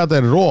wasn't worried about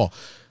that at all.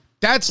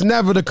 That's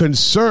never the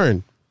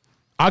concern.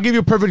 I'll give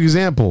you a perfect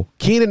example.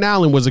 Keenan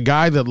Allen was a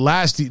guy that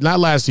not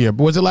last year,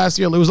 but was it last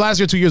year? It was last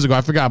year, 2 years ago. I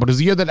forgot. But it was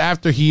the year that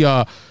after he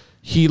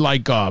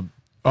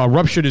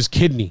ruptured his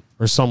kidney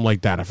or something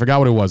like that. I forgot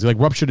what it was. He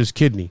ruptured his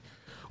kidney.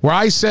 Where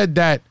I said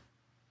that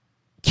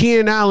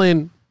Keenan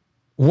Allen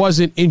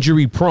wasn't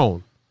injury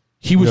prone.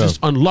 He was just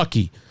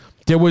unlucky.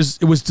 It was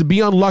to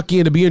be unlucky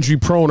and to be injury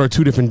prone are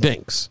 2 different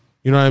things.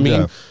 You know what I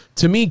mean? Yeah.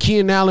 To me,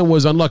 Keenan Allen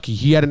was unlucky.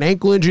 He had an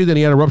ankle injury, then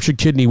he had a ruptured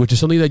kidney, which is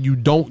something that you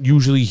don't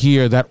usually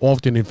hear that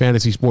often in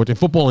fantasy sports and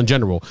football in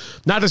general.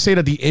 Not to say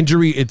that the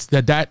injury, it's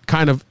that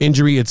kind of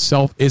injury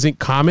itself isn't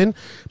common,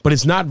 but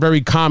it's not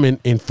very common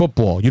in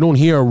football. You don't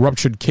hear a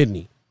ruptured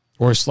kidney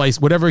or a slice,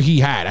 whatever he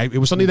had. It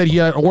was something that he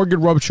had, organ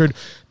ruptured.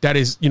 That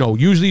is,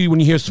 usually when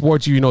you hear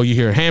sports, you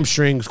hear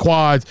hamstrings,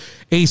 quads,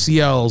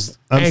 ACLs,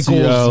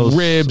 ankles,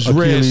 ribs,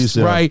 Achilles, wrists,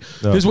 right?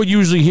 Yeah. This is what you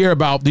usually hear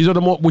about. These are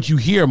what you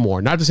hear more.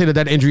 Not to say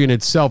that injury in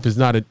itself is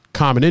not a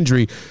common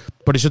injury,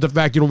 but it's just the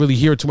fact you don't really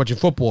hear it too much in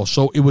football.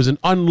 So it was an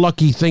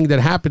unlucky thing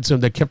that happened to him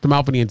that kept him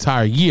out for the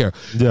entire year.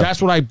 Yeah.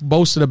 That's what I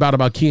boasted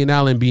about Keenan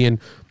Allen being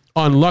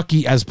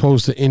unlucky as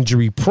opposed to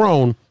injury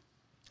prone.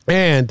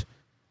 And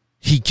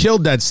he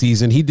killed that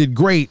season. He did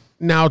great.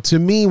 Now, to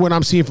me, what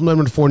I'm seeing from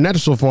Leonard Fournette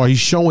so far, he's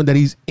showing that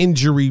he's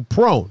injury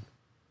prone,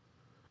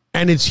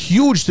 and it's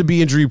huge to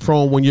be injury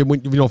prone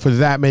when for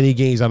that many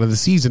games out of the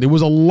season. It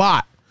was a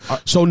lot.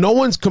 So no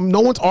one's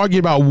arguing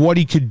about what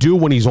he could do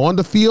when he's on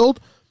the field.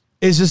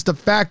 It's just the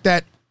fact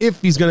that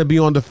if he's going to be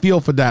on the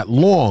field for that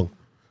long,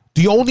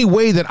 the only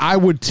way that I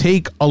would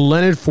take a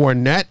Leonard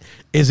Fournette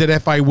is that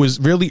if I was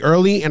really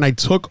early and I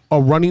took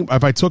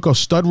a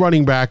stud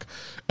running back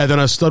and then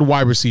a stud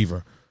wide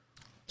receiver.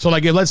 So,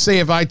 let's say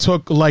if I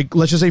took, let's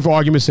just say for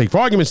argument's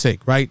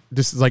sake, right?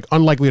 This is,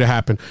 unlikely to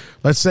happen.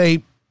 Let's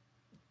say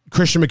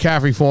Christian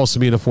McCaffrey falls to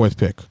me in the 4th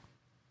pick.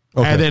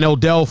 Okay. And then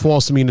Odell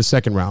falls to me in the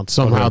 2nd round,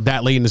 somehow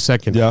that late in the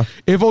 2nd. Yeah.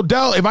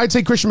 If I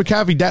take Christian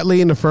McCaffrey that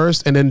late in the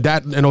 1st and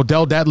then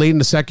Odell that late in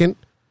the 2nd,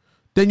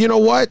 then you know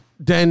what?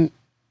 Then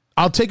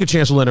I'll take a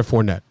chance with Leonard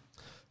Fournette.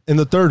 In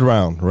the 3rd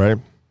round, right?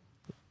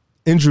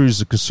 Injury is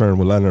a concern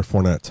with Leonard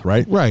Fournette,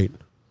 right? Right.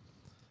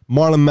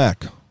 Marlon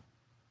Mack,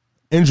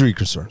 injury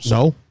concerns.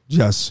 No.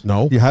 Yes.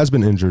 No. He has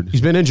been injured.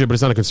 He's been injured, but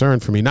it's not a concern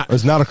for me.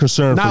 It's not a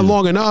concern. Not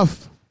long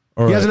enough.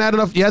 He hasn't had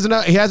enough. He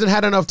hasn't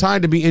had enough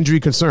time to be injury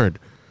concerned.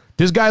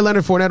 This guy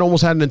Leonard Fournette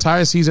almost had an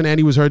entire season, and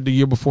he was hurt the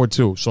year before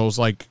too. So it's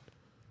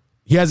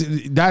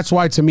that's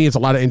why to me it's a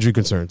lot of injury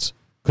concerns.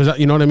 Because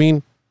you know what I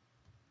mean.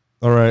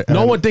 All right.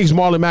 No one thinks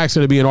Marlon Mack's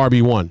going to be an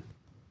RB1.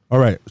 All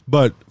right,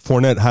 but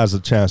Fournette has a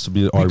chance to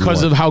be an RB1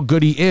 because of how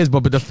good he is.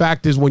 But the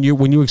fact is, when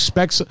you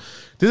expect, this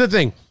is the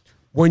thing.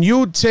 When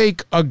you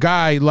take a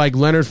guy like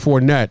Leonard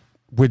Fournette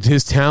with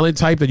his talent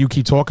type that you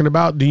keep talking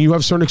about, then you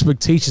have certain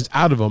expectations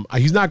out of him.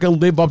 He's not going to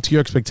live up to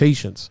your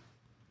expectations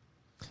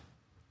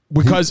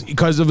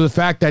because of the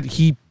fact that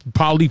he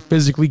probably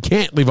physically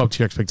can't live up to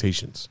your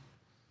expectations.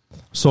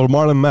 So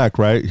Marlon Mack,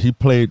 right? He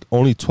played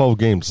only 12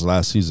 games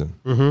last season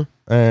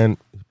and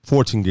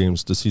 14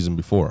 games the season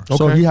before. Okay.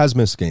 So he has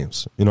missed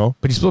games, But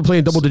he's still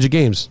playing double-digit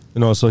games.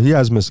 So he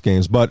has missed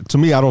games. But to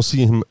me, I don't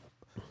see him,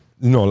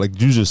 like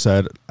you just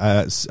said,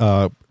 as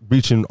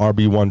reaching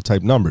RB1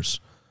 type numbers,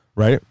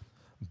 right?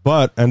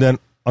 And then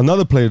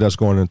another player that's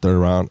going in the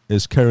 3rd round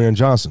is Kerryon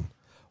Johnson.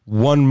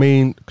 One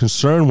main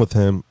concern with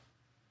him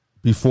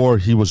before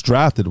he was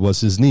drafted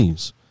was his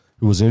knees.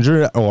 He was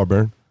injured at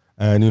Auburn,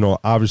 and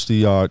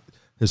obviously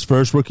his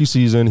first rookie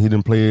season he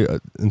didn't play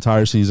an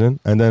entire season,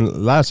 and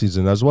then last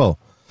season as well.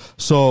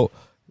 So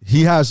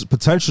he has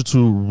potential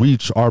to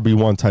reach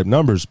RB1 type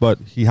numbers, but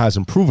he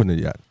hasn't proven it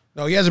yet.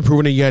 No, he hasn't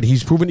proven it yet.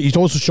 He's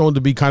also shown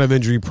to be kind of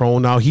injury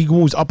prone. Now, he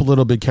moves up a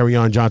little bit,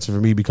 Kerryon Johnson,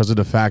 for me because of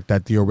the fact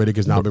that Theo Riddick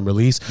has now been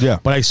released. Yeah.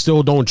 But I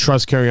still don't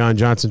trust Kerryon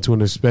Johnson to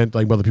an extent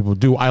like other people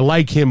do. I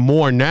like him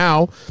more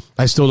now.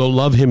 I still don't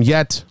love him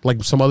yet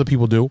like some other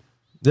people do.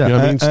 Yeah, you know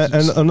what I mean?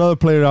 And another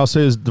player I'll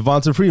say is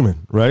Devonta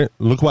Freeman, right?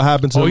 Look what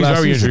happened to him he's last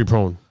very season. injury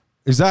prone.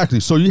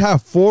 Exactly. So you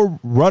have 4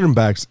 running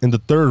backs in the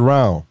 3rd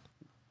round.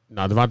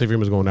 No, Devonta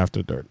Freeman's going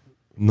after the 3rd.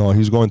 No,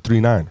 he's going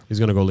 3-9. He's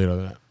going to go later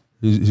than that.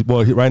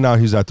 Right now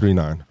he's at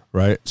 3-9,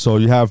 right? So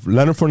you have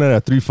Leonard Fournette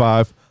at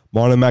 3-5,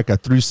 Marlon Mack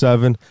at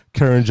 3-7,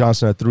 Kerryon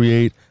Johnson at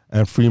 3-8,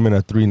 and Freeman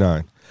at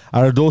 3-9.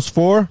 Out of those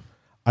 4,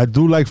 I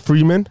do like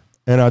Freeman,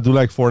 and I do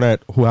like Fournette,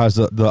 who has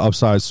the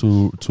upsides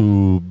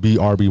to be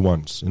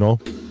RB1s, you know?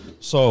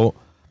 So,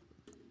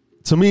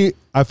 to me,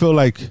 I feel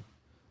like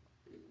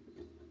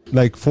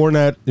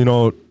Fournette, you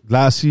know,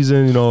 last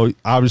season, you know,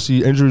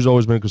 obviously injuries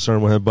always been a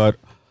concern with him, but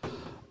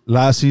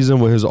last season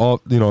with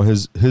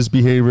his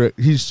behavior,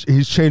 he's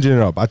changing it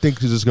up. I think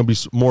there's going to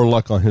be more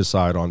luck on his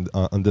side on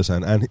this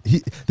end. And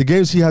the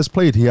games he has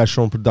played, he has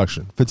shown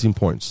production, 15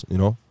 points, you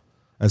know,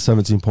 and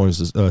 17 points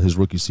his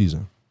rookie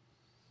season.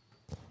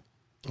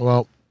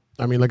 Well,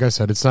 I mean, like I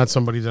said, it's not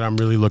somebody that I'm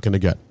really looking to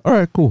get. All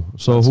right, cool.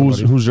 So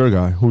who's your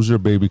guy? Who's your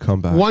baby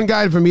comeback? One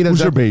guy for me that's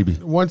who's your baby?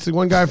 One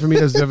guy for me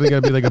that's definitely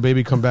going to be like a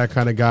baby comeback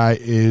kind of guy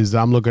is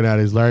I'm looking at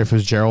is Larry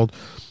Fitzgerald.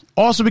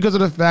 Also because of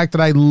the fact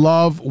that I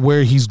love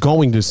where he's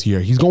going this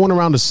year. He's going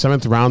around the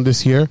 7th round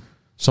this year,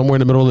 somewhere in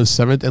the middle of the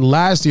 7th. And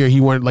last year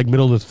he went like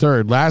middle of the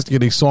 3rd. Last year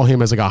they saw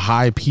him as like a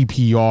high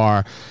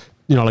PPR,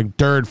 you know, like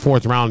 3rd,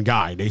 4th round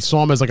guy. They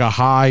saw him as like a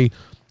high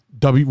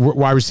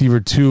wide receiver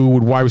 2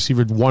 with wide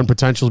receiver 1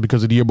 potentials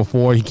because of the year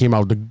before he came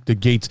out the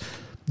gates,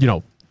 you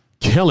know,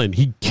 killing.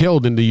 He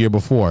killed in the year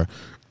before.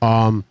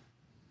 But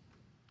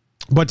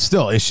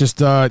still, it's just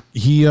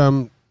he's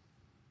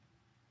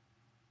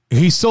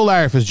still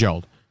Larry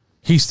Fitzgerald.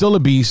 He's still a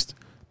beast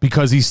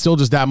because he's still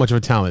just that much of a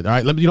talent. All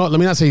right, let me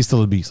not say he's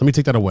still a beast. Let me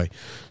take that away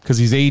because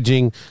he's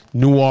aging,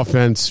 new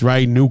offense,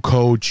 right? New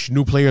coach,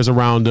 new players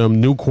around him,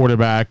 new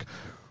quarterback.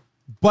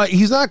 But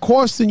he's not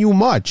costing you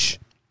much.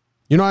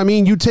 You know what I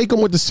mean? You take him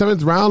with the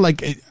 7th round,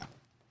 like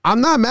I'm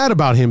not mad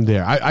about him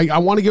there. I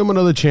want to give him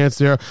another chance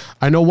there.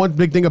 I know one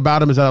big thing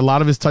about him is that a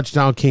lot of his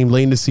touchdown came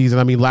late in the season.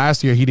 I mean,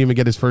 last year he didn't even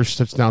get his first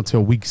touchdown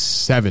till week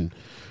 7.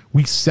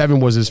 Week 7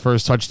 was his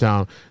first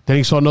touchdown. Then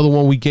he saw another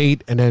one week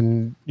 8, and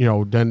then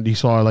then he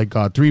saw like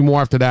 3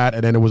 more after that,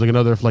 and then it was like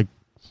another like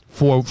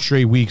 4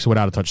 straight weeks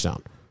without a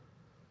touchdown.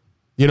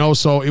 You know,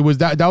 so it was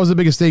that was the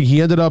biggest thing. He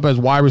ended up as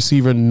wide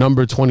receiver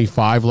number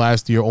 25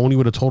 last year, only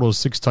with a total of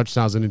 6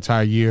 touchdowns in the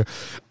entire year.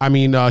 I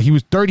mean, he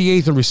was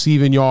 38th in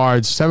receiving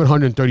yards,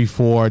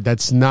 734.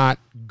 That's not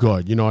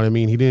good. You know what I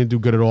mean? He didn't do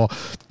good at all.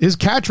 His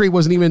catch rate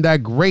wasn't even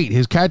that great.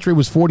 His catch rate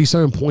was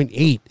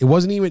 47.8. It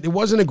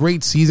wasn't a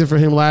great season for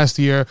him last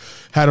year.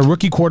 Had a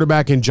rookie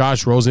quarterback in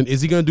Josh Rosen.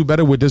 Is he going to do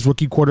better with this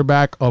rookie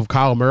quarterback of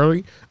Kyle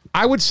Murray?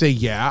 I would say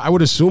yeah. I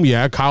would assume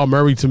yeah. Kyle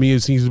Murray to me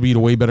seems to be the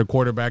way better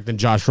quarterback than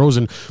Josh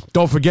Rosen.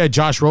 Don't forget,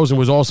 Josh Rosen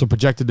was also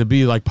projected to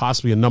be like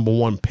possibly a number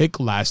 1 pick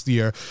last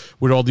year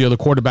with all the other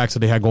quarterbacks that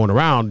they had going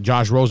around.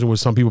 Josh Rosen was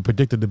some people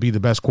predicted to be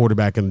the best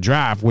quarterback in the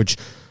draft, which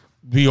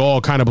we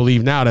all kind of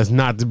believe now that's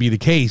not to be the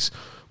case.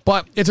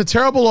 But it's a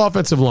terrible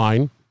offensive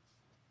line.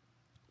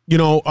 You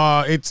know,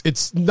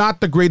 it's not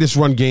the greatest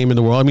run game in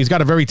the world. I mean, he's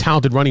got a very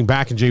talented running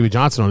back in J.B.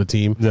 Johnson on the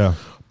team. Yeah.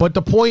 But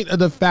the point of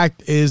the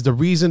fact is the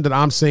reason that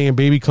I'm saying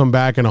baby come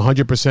back and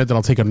 100% that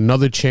I'll take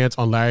another chance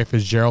on Larry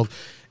Fitzgerald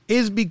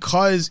is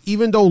because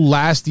even though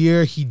last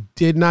year he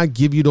did not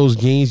give you those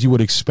gains you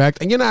would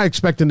expect, and you're not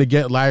expecting to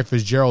get Larry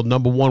Fitzgerald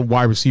number 1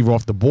 wide receiver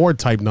off the board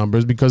type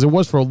numbers because it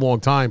was for a long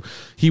time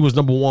he was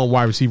number 1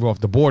 wide receiver off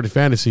the board in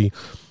fantasy.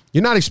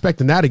 You're not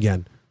expecting that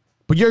again,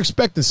 but you're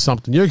expecting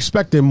something. You're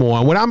expecting more.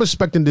 And what I'm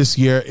expecting this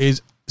year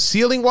is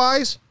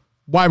ceiling-wise,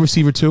 wide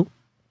receiver 2.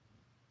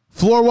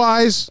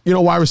 Floor-wise,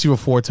 wide receiver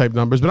 4 type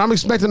numbers, but I'm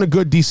expecting a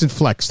good, decent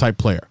flex type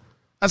player.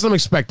 That's what I'm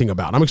expecting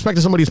about. I'm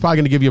expecting somebody who's probably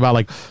going to give you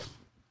about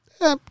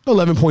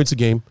 11 points a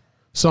game,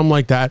 something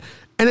like that.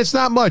 And it's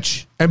not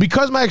much. And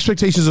because my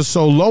expectations are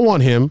so low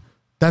on him,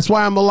 that's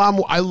why I'm a lot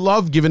more. I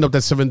love giving up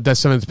that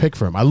 7th pick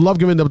for him. I love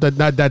giving up that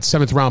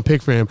 7th round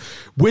pick for him.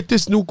 With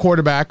this new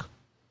quarterback,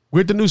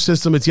 with the new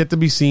system, it's yet to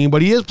be seen,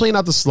 but he is playing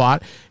out the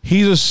slot.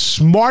 He's as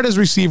smart as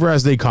receiver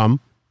as they come.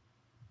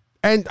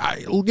 And,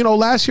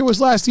 last year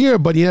was last year,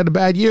 but he had a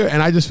bad year.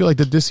 And I just feel like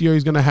that this year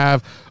he's going to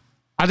have,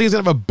 I think he's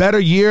going to have a better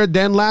year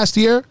than last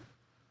year.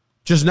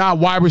 Just not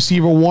wide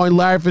receiver 1,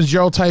 Larry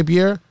Fitzgerald type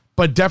year.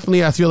 But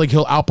definitely I feel like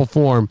he'll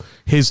outperform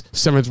his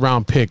 7th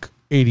round pick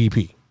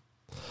ADP.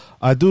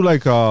 I do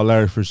like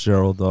Larry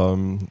Fitzgerald.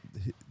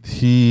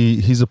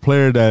 He's a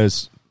player that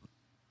is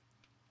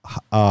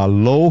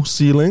low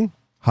ceiling,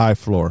 high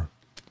floor.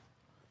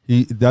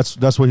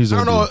 That's what he's.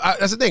 I don't know.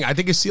 That's the thing. I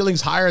think his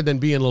ceiling's higher than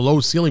being a low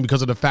ceiling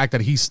because of the fact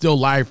that he's still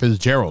Larry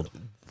Fitzgerald.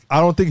 I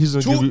don't think he's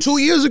going to give you. 2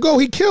 years ago,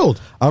 he killed.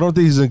 I don't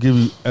think he's going to give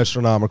you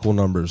astronomical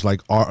numbers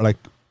like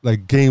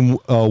game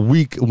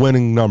week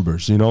winning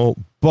numbers, you know.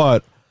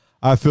 But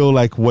I feel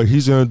like what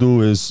he's gonna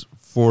do is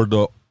for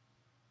the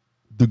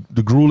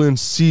grueling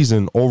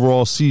season,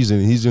 overall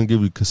season, he's gonna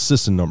give you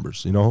consistent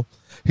numbers. You know,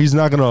 he's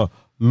not gonna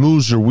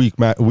lose your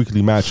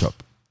weekly matchup,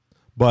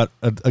 but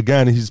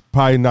again, he's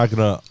probably not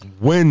gonna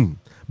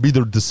be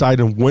the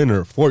deciding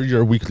winner for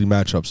your weekly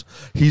matchups.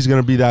 He's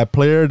going to be that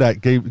player that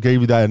gave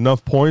you that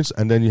enough points,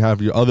 and then you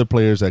have your other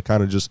players that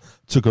kind of just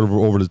took it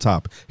over the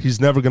top.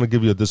 He's never going to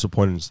give you a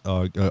disappointing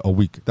a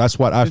week. That's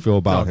what I feel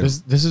about him.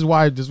 This is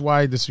why I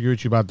disagree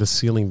with you about the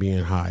ceiling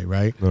being high,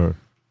 right? All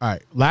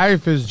right. Larry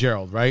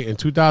Fitzgerald, right, in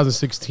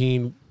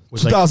 2016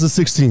 was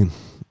 2016.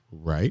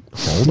 Right.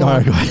 Hold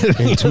on.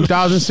 In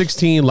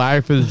 2016,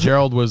 Larry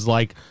Fitzgerald was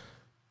like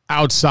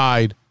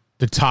outside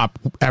the top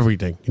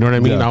everything. You know what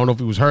I mean? Yeah. I don't know if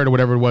he was hurt or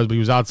whatever it was, but he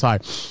was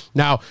outside.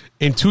 Now,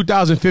 in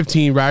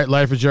 2015, right,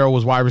 Larry Fitzgerald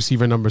was wide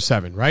receiver number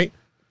 7, right?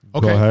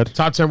 Okay. Go ahead.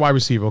 Top 10 wide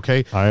receiver,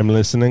 okay? I am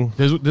listening.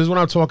 This is what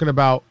I'm talking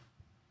about.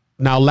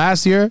 Now,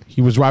 last year,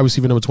 he was wide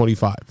receiver number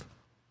 25.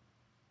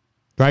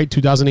 Right?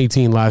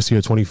 2018, last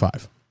year,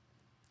 25.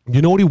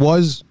 You know what he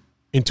was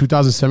in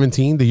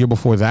 2017, the year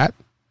before that?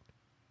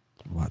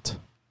 What?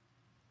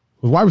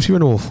 He was wide receiver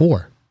number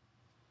 4.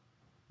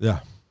 Yeah.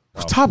 He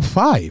was top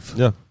 5.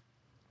 Yeah.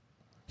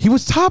 He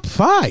was top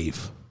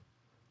 5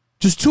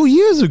 just 2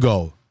 years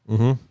ago.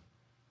 Mm-hmm.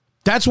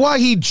 That's why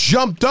he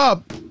jumped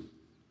up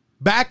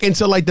back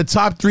into like the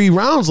top 3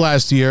 rounds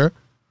last year,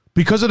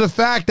 because of the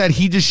fact that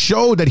he just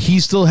showed that he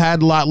still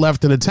had a lot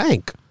left in the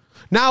tank.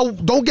 Now,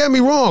 don't get me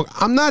wrong.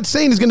 I'm not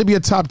saying he's going to be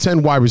a top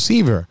 10 wide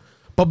receiver,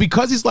 but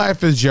because he's Larry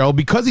Fitzgerald,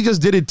 because he just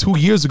did it 2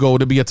 years ago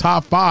to be a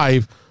top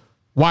 5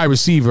 wide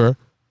receiver,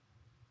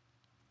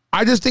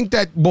 I just think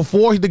that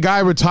before the guy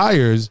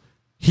retires,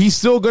 he's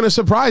still going to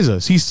surprise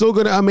us. He's still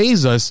going to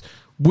amaze us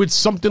with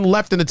something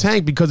left in the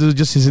tank because of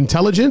just his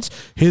intelligence,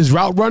 his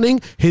route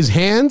running, his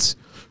hands.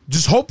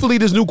 Just hopefully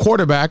this new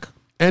quarterback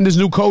and this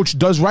new coach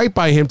does right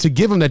by him to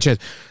give him that chance.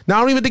 Now,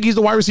 I don't even think he's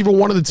the wide receiver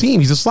 1 of the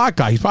team. He's a slot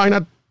guy. He's probably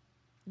not.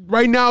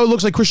 Right now, it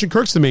looks like Christian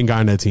Kirk's the main guy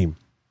on that team.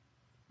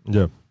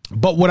 Yeah.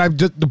 But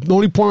the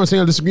only point I'm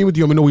saying I disagree with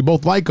you, I know we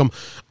both like him.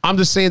 I'm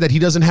just saying that he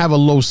doesn't have a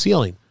low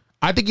ceiling.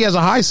 I think he has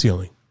a high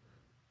ceiling.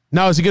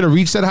 Now, is he going to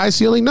reach that high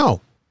ceiling?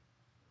 No.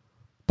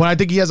 But I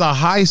think he has a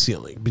high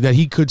ceiling that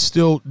he could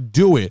still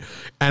do it.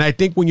 And I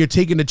think when you're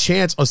taking a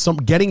chance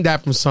of getting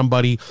that from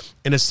somebody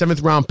in a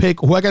 7th round pick,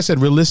 who, like I said,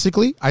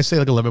 realistically, I say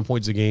like 11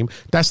 points a game.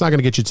 That's not going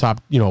to get you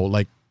top,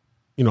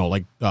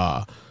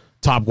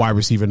 top wide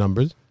receiver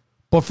numbers.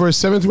 But for a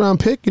 7th round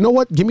pick, you know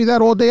what? Give me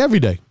that all day, every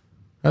day.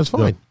 That's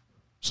fine. Yeah.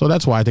 So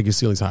that's why I think his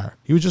ceiling's higher.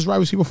 He was just wide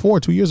receiver 4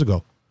 2 years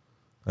ago.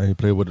 And he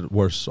played with the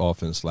worst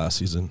offense last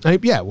season.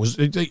 Don't get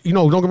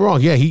me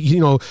wrong. Yeah,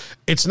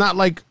 it's not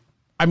like,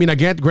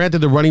 granted,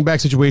 the running back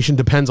situation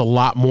depends a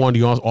lot more on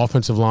the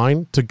offensive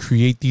line to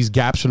create these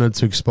gaps for them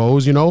to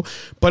expose,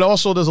 But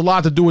also, there's a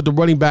lot to do with the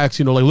running backs,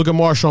 like look at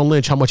Marshawn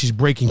Lynch, how much he's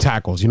breaking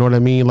tackles. You know what I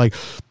mean? Like,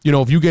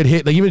 if you get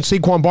hit, like even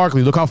Saquon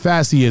Barkley, look how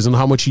fast he is and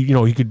how much he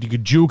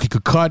could juke, he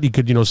could cut, he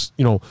could,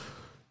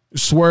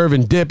 swerve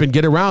and dip and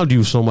get around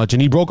you so much.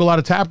 And he broke a lot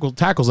of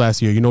tackles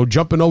last year,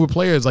 jumping over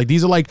players. Like,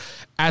 these are like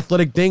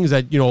athletic things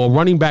that, a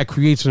running back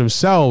creates for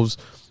themselves.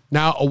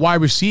 Now, a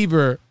wide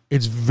receiver,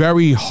 it's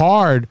very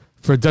hard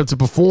for them to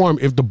perform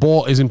if the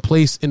ball isn't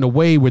placed in a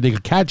way where they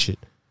could catch it.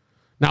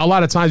 Now, a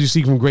lot of times you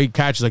see from great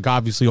catches, like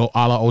obviously a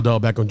la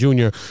Odell Beckham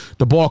Jr.,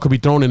 the ball could be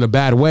thrown in a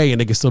bad way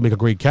and they can still make a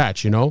great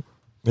catch, Yeah.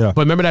 But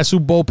remember that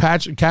Super Bowl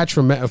catch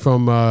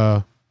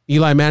from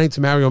Eli Manning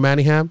to Mario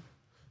Manningham?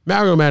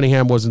 Mario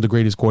Manningham wasn't the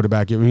greatest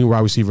quarterback, wide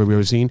receiver we've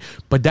ever seen,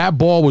 but that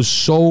ball was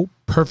so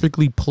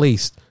perfectly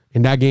placed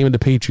in that game of the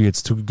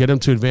Patriots to get them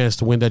to advance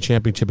to win that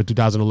championship in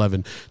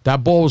 2011.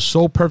 That ball was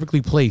so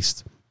perfectly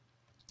placed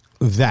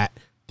that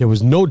there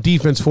was no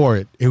defense for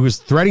it. It was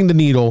threading the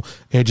needle,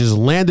 and it just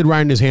landed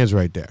right in his hands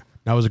right there.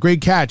 Now, it was a great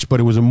catch, but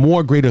it was a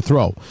more greater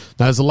throw.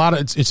 Now, there's a lot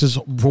of, it's just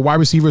for wide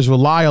receivers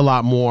rely a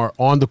lot more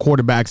on the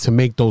quarterbacks to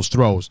make those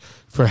throws,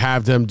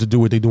 have them to do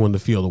what they do on the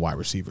field, the wide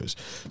receivers.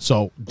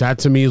 So that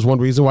to me is one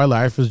reason why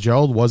Larry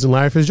Fitzgerald wasn't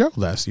Larry Fitzgerald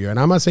last year. And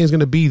I'm not saying he's going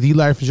to be the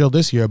Larry Fitzgerald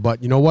this year,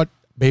 but you know what?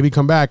 Baby,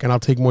 come back and I'll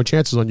take more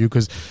chances on you,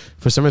 because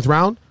for 7th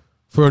round,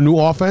 for a new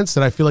offense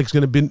that I feel like is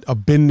going to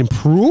have been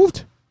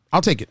improved,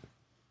 I'll take it.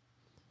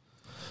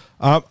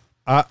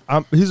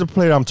 He's a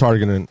player I'm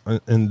targeting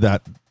in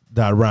that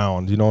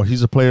round.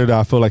 He's a player that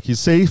I feel like he's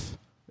safe,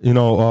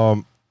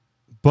 but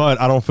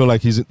I don't feel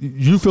like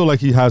you feel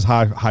like he has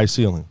high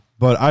ceiling.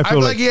 But I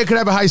feel like he could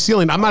have a high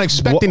ceiling. I'm not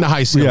expecting the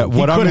high ceiling. Yeah,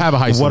 he could have a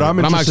high ceiling. What I'm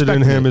interested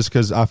in him is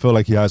because I feel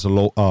like he has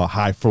a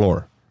high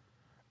floor.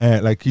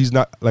 And like he's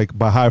not, like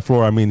by high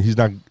floor, I mean he's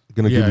not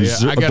going to give you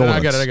donuts. I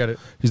get it.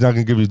 He's not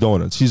going to give you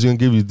donuts. He's going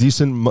to give you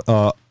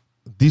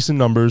decent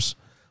numbers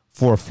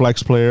for a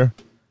flex player.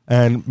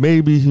 And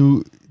maybe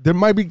there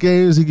might be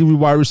games he give you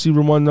wide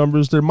receiver 1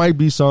 numbers. There might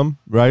be some,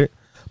 right?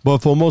 But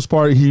for the most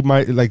part, he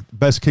might, like,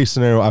 best case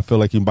scenario, I feel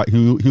like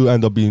he'll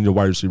end up being your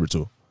wide receiver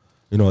 2.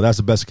 That's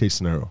the best case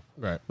scenario.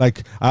 Right.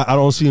 Like, I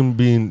don't see him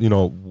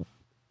being,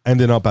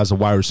 ending up as a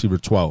wide receiver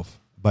 12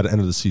 by the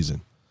end of the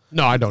season.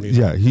 No, I don't either.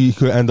 Yeah, he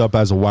could end up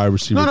as a wide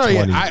receiver. No,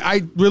 20, yeah.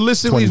 I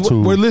realistically,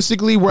 22, where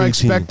 18. I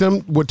expect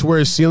him to where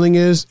his ceiling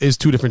is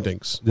two different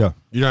things. Yeah.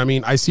 You know what I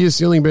mean? I see his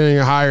ceiling being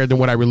higher than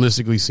what I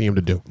realistically see him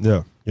to do.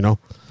 Yeah. You know?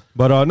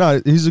 But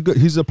no,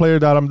 he's a player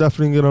that I'm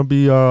definitely gonna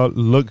be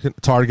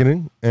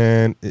targeting,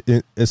 and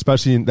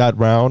especially in that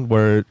round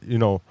where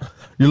you're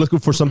looking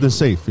for something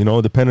safe.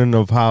 Depending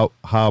of how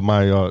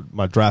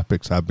my draft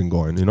picks have been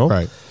going.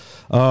 Right.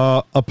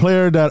 A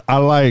player that I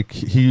like,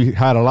 he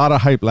had a lot of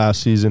hype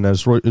last season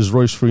is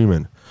Royce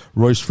Freeman.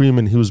 Royce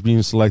Freeman, he was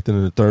being selected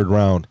in the 3rd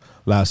round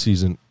last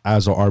season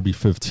as a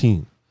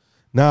RB15.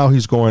 Now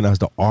he's going as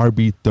the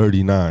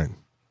RB39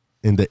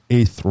 in the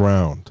 8th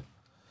round.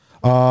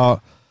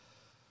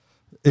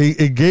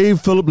 It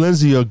gave Philip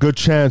Lindsay a good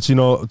chance,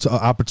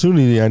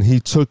 opportunity, and he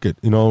took it,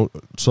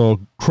 So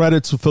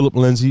credit to Philip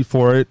Lindsay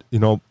for it.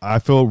 I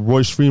feel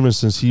Royce Freeman,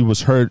 since he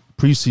was hurt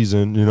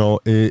preseason,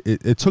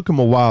 it took him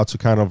a while to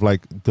kind of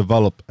like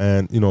develop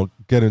and,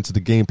 get into the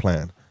game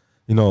plan.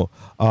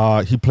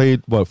 He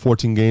played,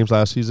 14 games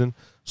last season.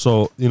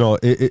 So,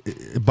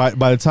 by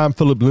the time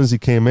Philip Lindsay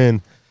came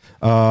in,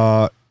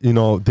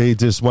 they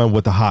just went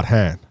with the hot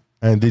hand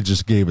and they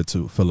just gave it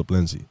to Philip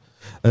Lindsay.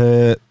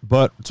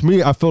 But to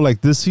me, I feel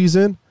like this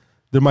season,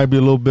 there might be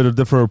a little bit of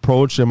different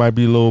approach. There might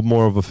be a little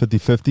more of a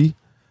 50-50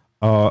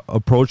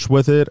 approach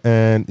with it.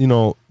 And,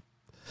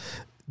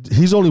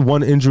 he's only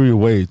one injury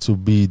away to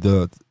be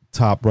the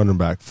top running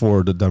back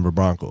for the Denver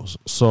Broncos.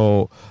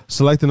 So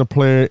selecting a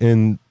player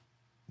in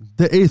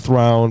the 8th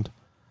round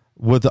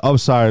with the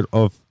upside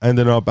of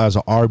ending up as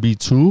an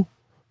RB2,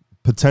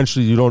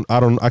 potentially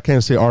I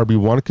can't say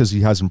RB1 because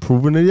he hasn't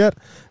proven it yet.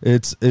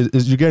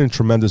 You're getting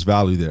tremendous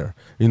value there.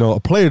 A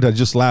player that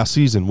just last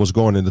season was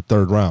going in the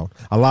 3rd round.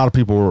 A lot of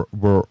people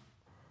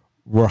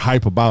were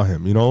hype about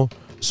him,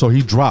 so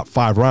he dropped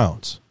 5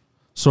 rounds.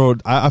 So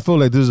I feel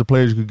like this is a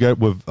player you could get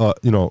with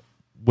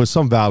with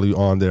some value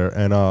on there.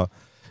 And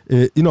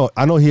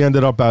I know he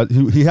ended up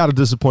he had a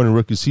disappointing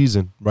rookie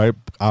season, right?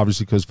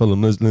 Obviously because Philip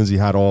Lindsay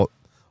had all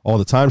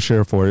the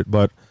timeshare for it,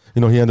 but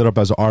he ended up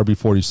as an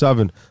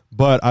RB47.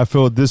 But I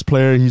feel this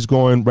player, he's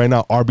going right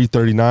now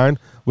RB39,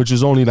 which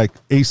is only like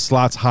 8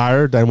 slots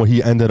higher than what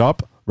he ended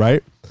up,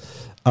 right?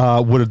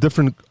 With a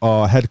different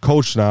head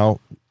coach now,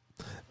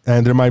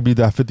 and there might be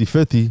that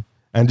 50-50,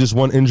 and just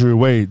one injury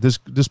away, this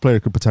player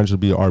could potentially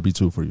be an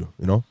RB2 for you,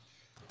 a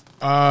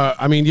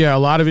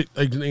lot of it,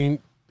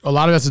 a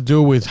lot of it has to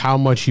do with how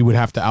much he would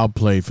have to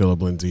outplay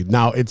Philip Lindsay.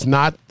 Now, it's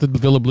not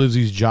Philip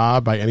Lindsay's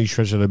job by any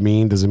stretch of the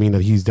mean. Doesn't mean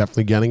that he's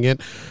definitely getting it.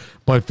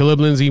 But Philip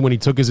Lindsay, when he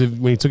took his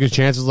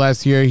chances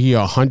last year, he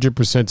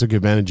 100% took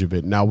advantage of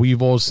it. Now,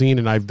 we've all seen,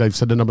 and I've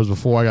said the numbers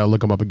before, I got to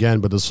look them up again,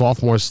 but the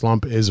sophomore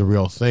slump is a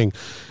real thing.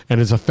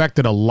 And it's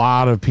affected a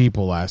lot of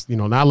people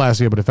not last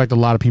year, but affected a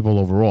lot of people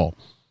overall.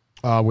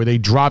 Where they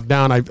dropped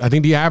down, I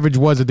think the average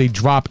was that they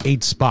dropped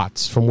 8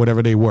 spots from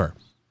whatever they were.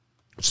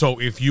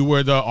 So if you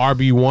were the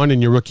RB1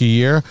 in your rookie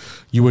year,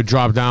 you would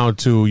drop down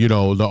to, the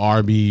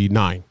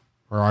RB9.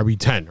 Or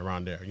RB10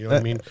 around there. You know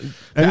what I mean?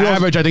 The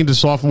average, I think, the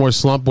sophomore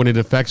slump when it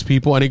affects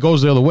people, and it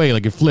goes the other way.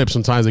 Like it flips.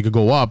 Sometimes they could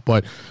go up,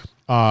 but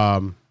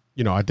I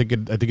think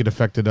it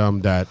affected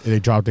them that they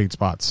dropped 8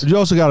 spots. You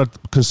also got to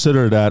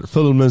consider that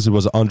Philip Lindsay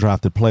was an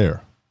undrafted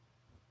player.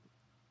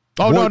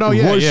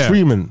 Royce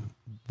Freeman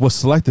was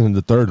selected in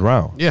the 3rd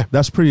round. Yeah,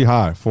 that's pretty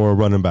high for a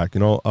running back.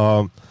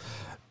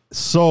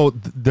 So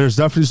there's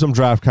definitely some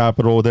draft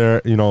capital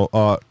there.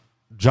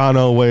 John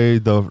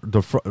Elway,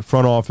 the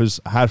front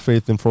office had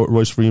faith in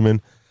Royce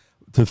Freeman.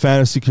 The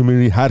fantasy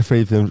community had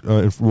faith in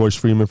Royce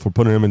Freeman for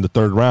putting him in the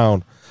 3rd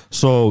round.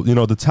 So,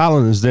 the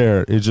talent is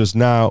there. It's just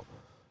now,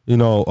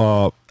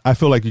 I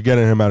feel like you're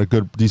getting him at a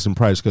good, decent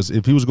price because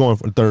if he was going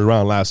for the 3rd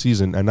round last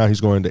season and now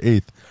he's going to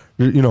 8th,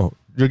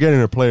 you're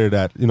getting a player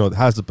that,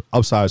 has the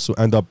upside to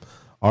end up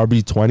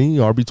RB20,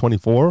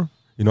 RB24,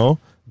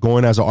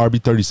 going as an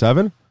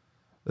RB37.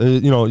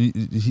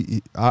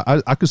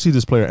 I could see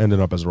this player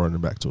ending up as a running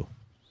back too.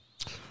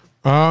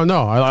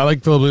 No, I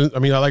like Philip. I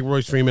like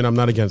Royce Freeman. I'm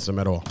not against him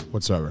at all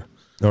whatsoever.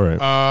 All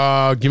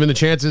right. Given the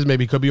chances,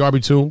 maybe he could be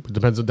RB2. It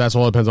depends. That's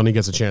all. Depends on he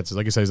gets the chances.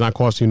 Like I said, it's not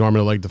costing you an arm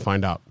and a leg to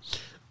find out.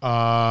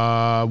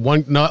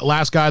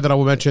 Last guy that I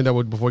will mention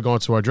before we go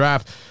into our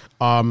draft.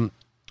 One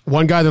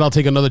guy that I'll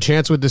take another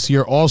chance with this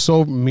year.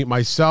 Also,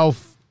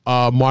 myself,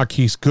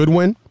 Marquise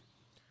Goodwin.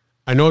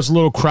 I know it's a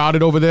little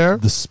crowded over there.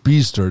 The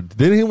speedster.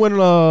 Didn't he win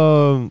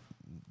a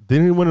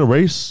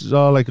race,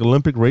 like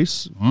Olympic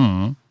race?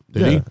 Mm-hmm.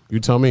 Did he? You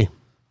tell me.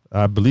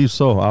 I believe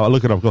so. I'll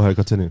look it up. Go ahead.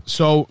 Continue.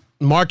 So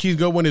Marquise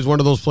Goodwin is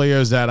one of those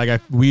players that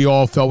we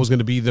all felt was going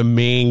to be the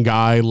main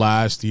guy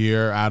last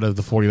year out of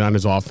the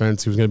 49ers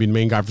offense. He was going to be the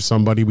main guy for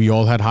somebody. We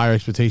all had higher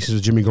expectations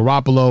of Jimmy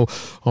Garoppolo.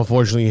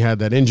 Unfortunately, he had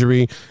that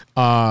injury.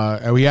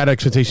 And we had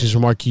expectations for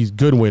Marquise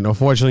Goodwin.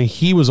 Unfortunately,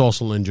 he was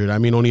also injured.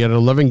 Only had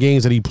 11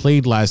 games that he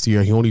played last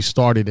year. He only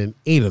started in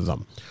 8 of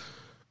them.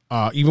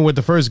 Even with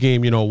the first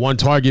game, 1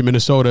 target,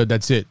 Minnesota,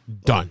 that's it.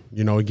 Done.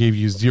 It gave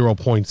you 0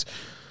 points.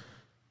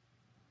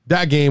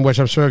 That game, which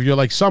I'm sure if you're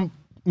like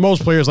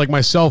most players like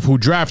myself who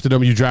drafted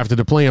him, you drafted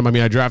to play him.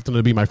 I drafted him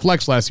to be my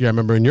flex last year. I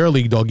remember in your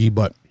league, Doggy,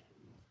 but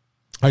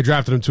I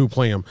drafted him to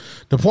play him.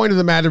 The point of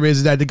the matter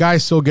is that the guy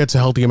still gets a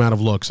healthy amount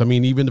of looks. I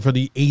mean, even for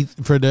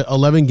the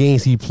 11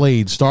 games he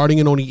played, starting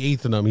in only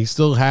 8th of them, he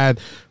still had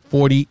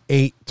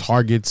 48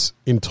 targets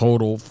in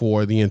total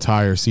for the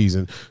entire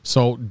season.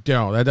 So,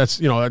 that's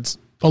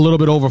a little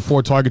bit over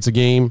 4 targets a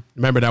game.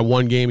 Remember that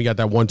one game he got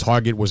that one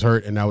target, was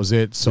hurt, and that was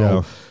it.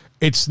 So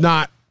it's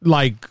not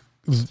like,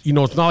 it's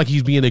not like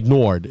he's being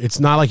ignored. It's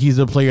not like he's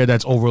a player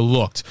that's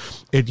overlooked.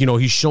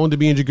 He's shown to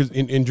be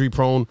injury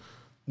prone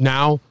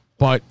now,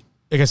 but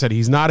like I said,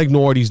 he's not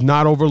ignored. He's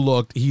not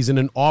overlooked. He's in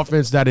an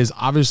offense that is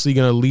obviously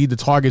going to lead the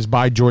targets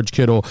by George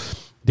Kittle.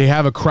 They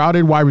have a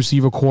crowded wide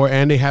receiver core,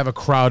 and they have a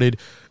crowded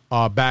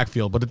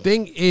backfield. But the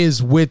thing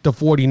is with the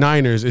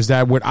 49ers is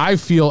that what I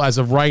feel as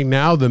of right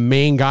now, the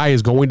main guy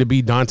is going to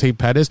be Dante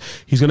Pettis.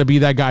 He's going to be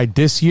that guy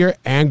this year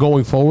and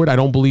going forward. I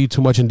don't believe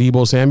too much in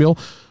Deebo Samuel.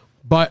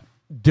 But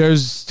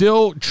there's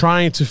still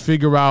trying to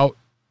figure out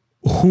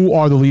who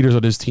are the leaders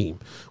of this team.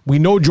 We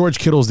know George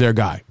Kittle's their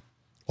guy.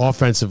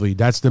 Offensively,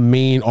 that's the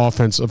main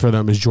offense for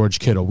them is George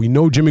Kittle. We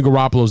know Jimmy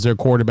Garoppolo is their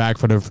quarterback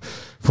for the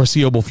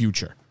foreseeable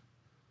future.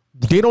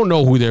 They don't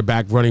know who their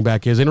running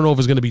back is. They don't know if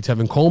it's going to be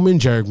Tevin Coleman,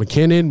 Jerick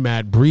McKinnon,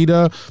 Matt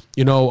Breida,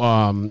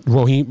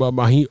 Raheem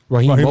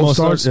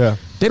Mostert. Yeah.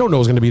 They don't know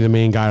who's going to be the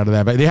main guy out of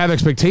that. But they have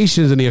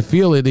expectations and they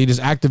feel it. They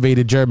just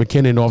activated Jerick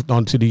McKinnon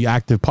onto the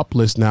active PUP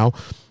list now,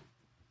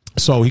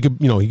 so he could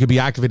be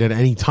activated at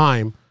any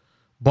time.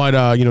 But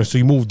so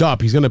he moved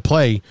up. He's going to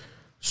play.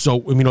 So,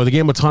 they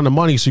gave him a ton of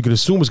money, so you could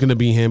assume it's going to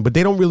be him, but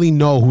they don't really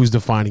know who's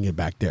defining it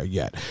back there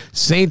yet.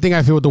 Same thing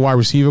I feel with the wide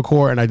receiver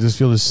core, and I just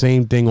feel the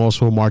same thing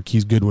also with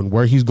Marquise Goodwin.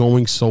 Where he's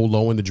going so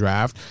low in the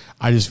draft,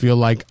 I just feel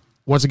like,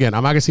 once again,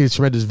 I'm not going to say it's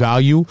tremendous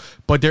value,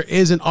 but there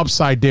is an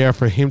upside there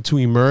for him to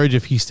emerge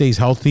if he stays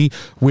healthy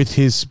with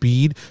his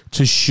speed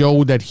to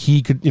show that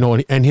he could,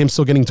 and him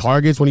still getting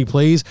targets when he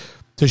plays,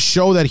 to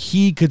show that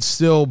he could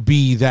still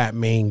be that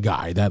main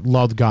guy, that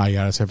loved guy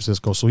out of San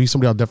Francisco. So he's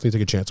somebody I'll definitely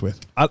take a chance with.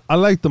 I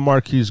like the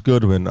Marquise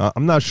Goodwin.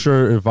 I'm not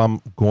sure if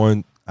I'm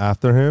going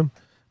after him,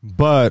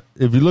 but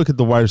if you look at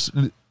the wide,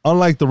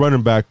 unlike the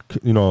running back,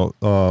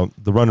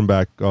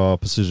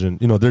 position,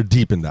 they're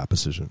deep in that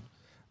position.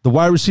 The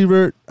wide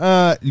receiver,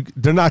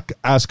 they're not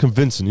as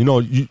convincing.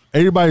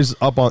 Everybody's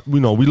up on, we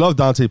love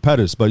Dante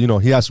Pettis, but,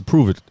 he has to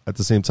prove it at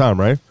the same time,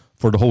 right?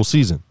 For the whole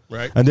season.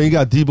 Right. And then you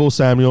got Deebo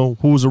Samuel,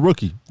 who was a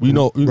rookie. We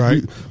know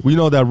we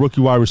know that rookie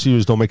wide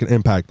receivers don't make an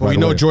impact. But we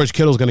know George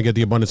Kittle's going to get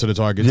the abundance of the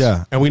targets.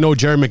 Yeah. And we know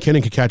Jerick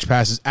McKinnon can catch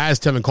passes as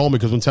Tevin Coleman,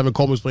 because when Tevin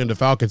Coleman was playing the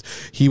Falcons,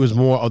 he was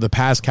more of the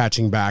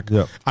pass-catching back.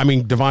 Yeah. I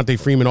mean, Devontae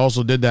Freeman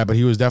also did that, but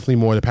he was definitely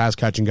more the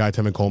pass-catching guy,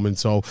 Tevin Coleman.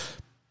 So,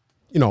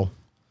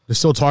 there's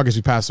still targets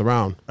we pass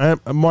around.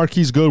 And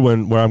Marquise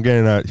Goodwin, where I'm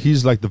getting at,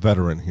 he's like the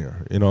veteran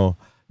here.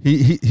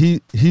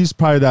 He's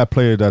probably that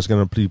player that's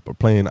going to be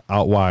playing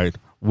out wide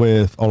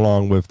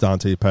along with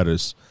Dante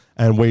Pettis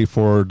and wait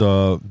for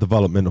the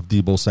development of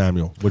Deebo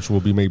Samuel, which will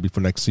be maybe for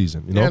next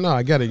season. Yeah, no,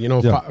 I get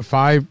it.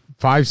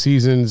 Five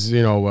seasons,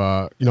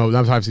 not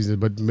 5 seasons,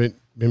 but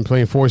been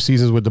playing 4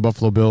 seasons with the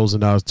Buffalo Bills and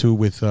now 2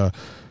 with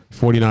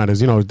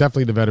 49ers.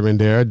 Definitely the veteran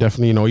there.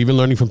 Definitely, even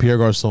learning from Pierre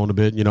Garçon a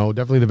bit,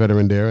 definitely the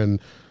veteran there. And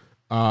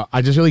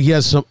I just feel like he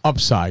has some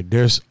upside.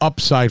 There's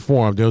upside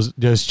for him.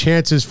 There's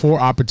chances for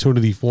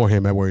opportunity for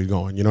him at where he's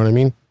going. You know what I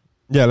mean?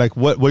 Yeah, like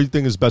what do you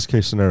think is best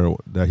case scenario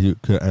that he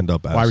could end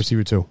up as? Wide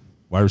receiver 2.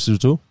 Wide receiver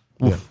 2?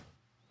 Yeah.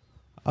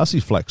 I'll see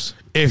flex.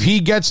 If he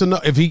gets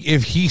enough, if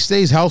he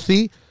stays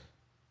healthy,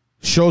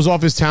 shows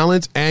off his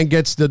talents, and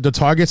gets the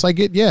targets I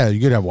get, you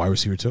could have wide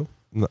receiver 2.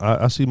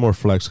 I see more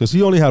flex because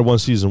he only had one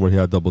season where he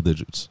had double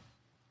digits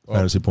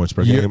fantasy points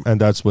per game, and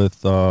that's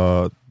with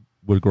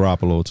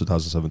Garoppolo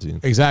 2017.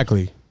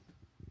 Exactly.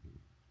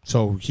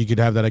 So he could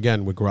have that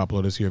again with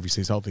Garoppolo this year if he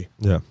stays healthy.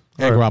 Yeah.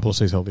 And Garoppolo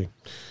stays healthy.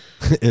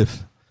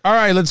 If. All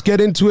right, let's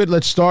get into it.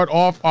 Let's start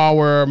off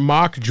our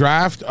mock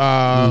draft.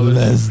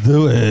 Let's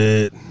do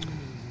it.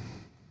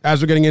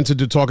 As we're getting into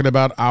talking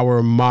about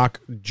our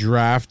mock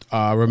draft,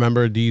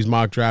 remember these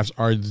mock drafts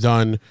are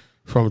done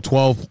from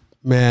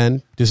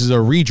 12-man. This is a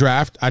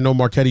redraft. I know,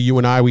 Marquetti, you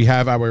and I, we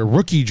have our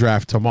rookie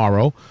draft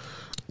tomorrow.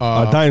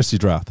 Dynasty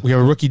draft. We have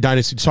a rookie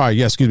dynasty. Sorry,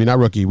 not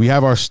rookie. We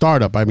have our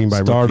startup. I mean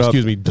by rookie.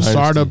 Excuse me. The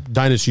startup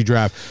dynasty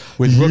draft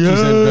with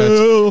rookies and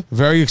vets.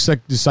 Very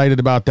excited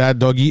about that,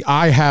 Dougie.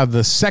 I have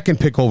the 2nd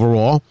pick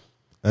overall,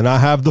 and I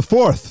have the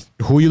 4th.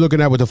 Who are you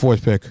looking at with the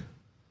 4th pick?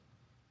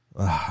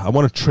 I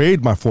want to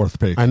trade my 4th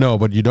pick. I know,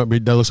 but you don't.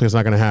 That looks like it's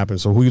not going to happen.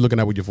 So who are you looking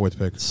at with your 4th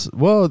pick?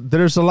 Well,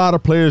 there's a lot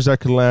of players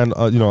that could land.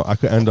 I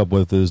could end up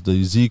with is the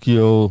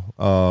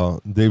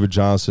Ezekiel, David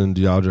Johnson,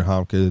 DeAndre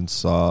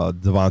Hopkins,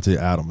 Devontae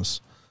Adams.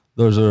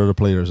 Those are the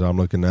players I'm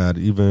looking at.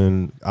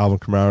 Even Alvin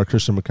Kamara,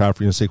 Christian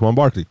McCaffrey, and Saquon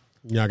Barkley.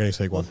 You're not going to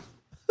Saquon.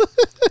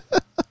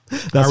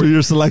 That's who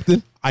you're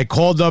selecting? I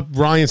called up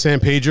Ryan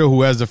Sanpedro,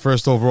 who has the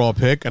 1st overall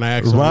pick, and I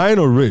asked Ryan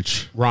or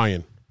Rich?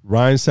 Ryan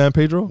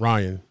Sanpedro?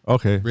 Ryan.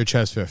 Okay. Rich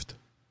has 5th.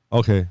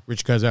 Okay.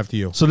 Rich goes after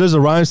you. So there's a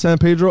Ryan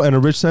Sanpedro and a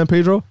Rich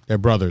Sanpedro? They're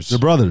brothers. They're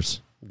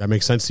brothers. That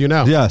makes sense to you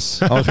now?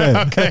 Yes. Okay.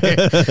 Okay.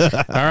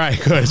 All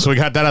right, good. So we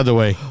got that out of the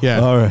way.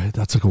 Yeah. All right.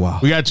 That took a while.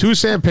 We got 2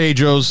 San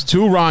Pedros,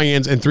 2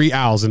 Ryans, and 3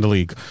 Als in the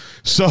league.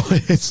 So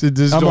it's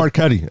I'm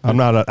Marchetti. I'm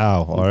not an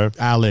Al. All right.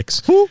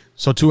 Alex. Who?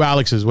 So 2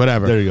 Alexes,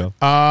 whatever. There you go.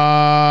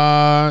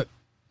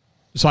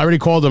 So I already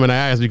called him and I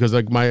asked because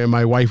like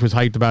my wife was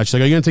hyped about it. She's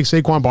like, are you going to take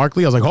Saquon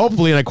Barkley? I was like,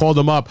 hopefully. And I called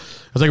him up.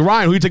 I was like,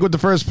 Ryan, who you take with the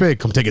first pick?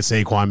 Come take it,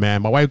 Saquon,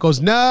 man. My wife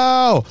goes,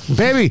 no.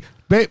 Baby,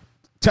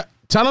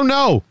 tell him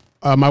no.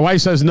 My wife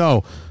says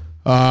no.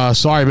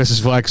 Sorry,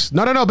 Mrs. Flex.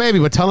 No, baby,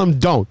 but tell him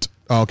don't.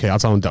 Oh, okay, I'll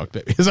tell him don't,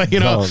 baby. It's like,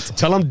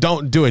 tell him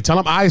don't do it. Tell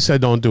him I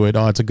said don't do it.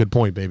 Oh, that's a good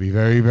point, baby.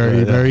 Very,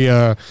 very,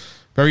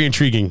 very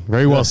intriguing.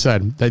 Very well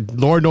said. That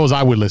Lord knows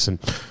I would listen.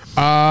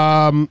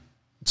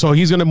 So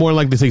he's going to more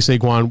likely take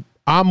Saquon.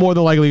 I'm more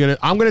than likely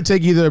I'm going to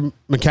take either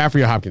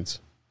McCaffrey or Hopkins.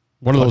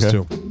 One of those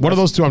two. One of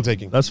those two I'm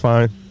taking. That's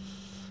fine.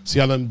 See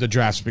how the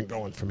draft's been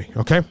going for me.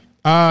 Okay.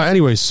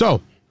 Anyways,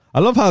 so I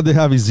love how they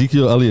have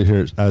Ezekiel Elliott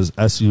here as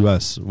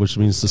SUS, which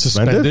means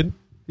suspended.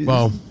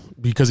 Well,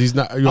 because he's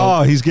not.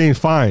 He's getting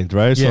fined,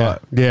 right? Yeah.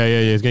 So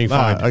He's getting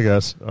fined. I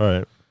guess. All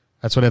right.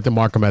 That's what they have to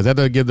mark him as. They have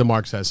to give the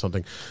marks as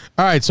something.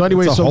 All right. So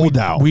anyway,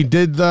 we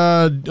did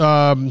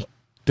the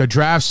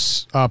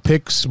drafts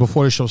picks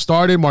before the show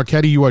started.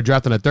 Marchetti, you are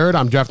drafting at 3rd.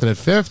 I'm drafting at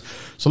 5th.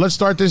 So let's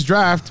start this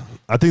draft.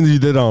 I think that you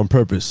did it on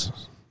purpose.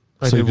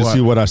 So you can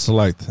see what I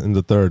select in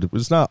the 3rd.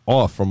 It's not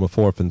off from a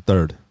 4th and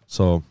 3rd.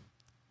 So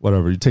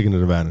whatever, you're taking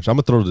an advantage. I'm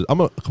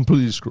gonna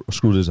completely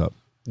screw this up.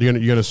 You're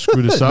gonna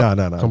screw this up?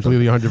 No.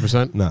 Completely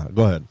 100%? Nah,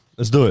 go ahead.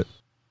 Let's do it.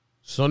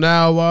 So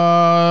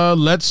now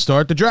let's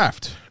start the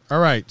draft. All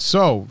right.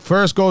 So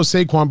first goes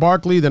Saquon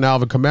Barkley, then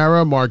Alvin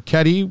Kamara,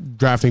 Marchetti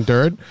drafting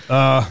 3rd.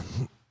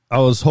 I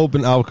was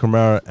hoping Alvin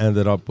Kamara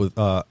ended up with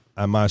at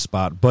my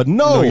spot, but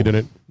no, you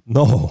didn't.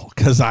 No,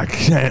 because I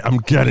can't. I'm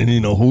getting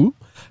who?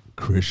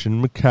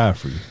 Christian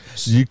McCaffrey.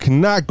 You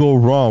cannot go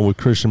wrong with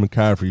Christian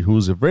McCaffrey,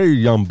 who's a very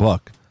young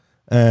buck.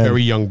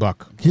 Very young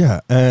buck.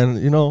 Yeah, and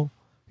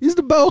he's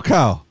the bell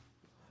cow.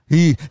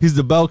 He's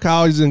the bell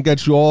cow. He's gonna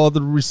get you all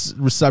the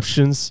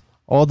receptions,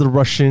 all the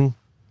rushing.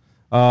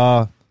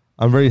 I'm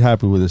very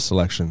happy with his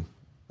selection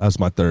as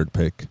my 3rd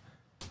pick.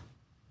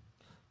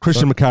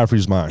 Christian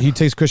McCaffrey's mine. He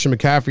takes Christian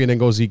McCaffrey and then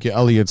goes Ezekiel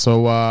Elliott.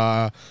 So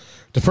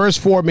the first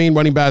 4 main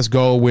running backs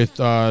go with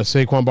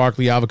Saquon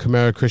Barkley, Alvin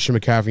Kamara, Christian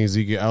McCaffrey, and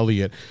Ezekiel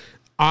Elliott.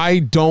 I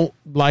don't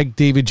like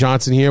David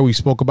Johnson here. We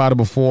spoke about it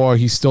before.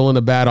 He's still in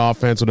a bad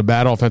offense with a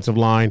bad offensive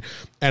line.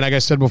 And like I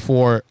said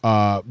before,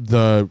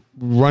 the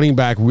running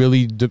back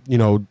really,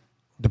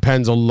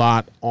 depends a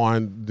lot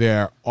on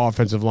their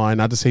offensive line.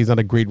 Not to say he's not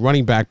a great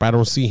running back, but I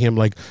don't see him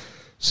like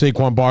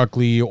Saquon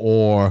Barkley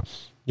or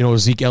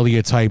Zeke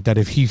Elliott type, that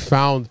if he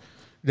found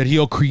that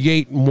he'll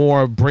create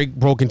more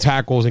broken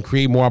tackles and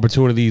create more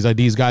opportunities like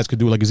these guys could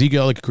do. Like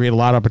Ezekiel Elliott could create a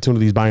lot of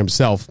opportunities by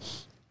himself.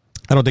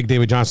 I don't think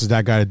David Johnson's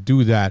that guy to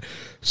do that.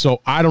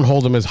 So I don't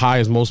hold him as high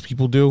as most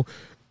people do.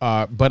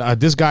 But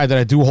this guy that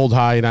I do hold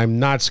high, and I'm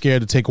not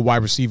scared to take a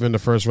wide receiver in the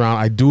first round.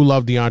 I do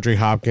love DeAndre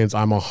Hopkins.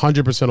 I'm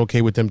 100%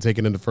 okay with them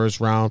taking in the first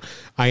round.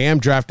 I am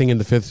drafting in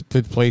the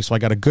fifth place, so I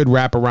got a good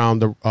wrap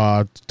around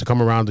to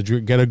come around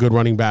to get a good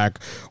running back,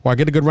 or I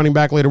get a good running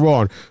back later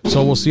on.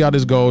 So we'll see how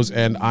this goes,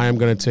 and I am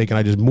going to take, and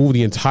I just move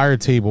the entire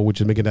table,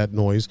 which is making that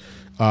noise.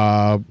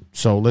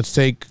 So let's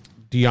take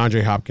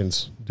DeAndre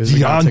Hopkins.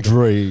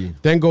 DeAndre.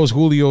 Then goes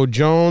Julio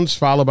Jones,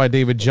 followed by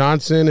David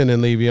Johnson, and then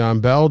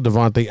Le'Veon Bell,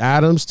 Devontae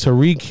Adams,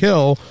 Tyreek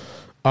Hill,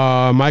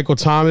 Michael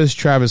Thomas,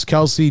 Travis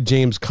Kelce,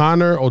 James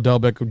Conner,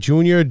 Odell Beckham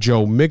Jr.,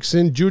 Joe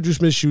Mixon, Juju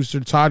Smith-Schuster,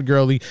 Todd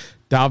Gurley,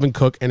 Dalvin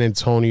Cook, and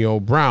Antonio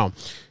Brown.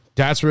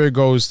 That's where it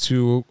goes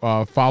to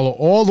follow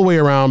all the way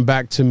around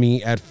back to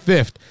me at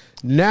 5th.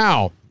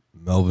 Now,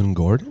 Melvin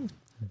Gordon?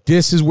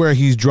 This is where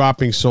he's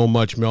dropping so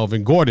much,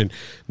 Melvin Gordon.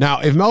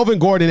 Now, if Melvin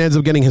Gordon ends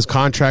up getting his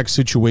contract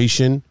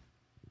situation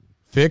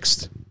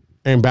fixed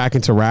and back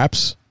into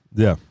wraps,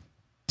 yeah,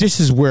 this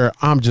is where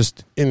I'm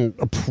just in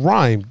a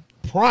prime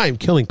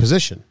killing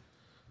position.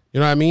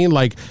 You know what I mean?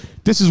 Like,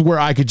 this is where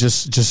I could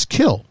just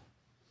kill.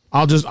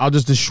 I'll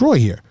just destroy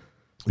here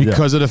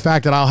because of the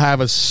fact that I'll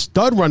have a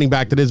stud running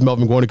back that is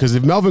Melvin Gordon. Because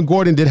if Melvin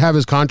Gordon did have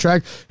his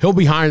contract, he'll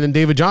be higher than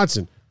David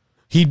Johnson.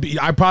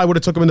 I probably would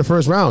have took him in the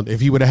first round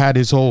if he would have had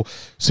his whole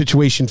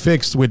situation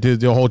fixed with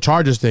the whole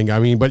Chargers thing. I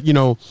mean, but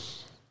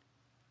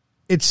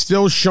it's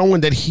still showing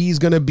that he's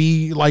going to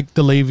be like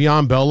the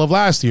Le'Veon Bell of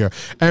last year.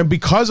 And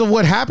because of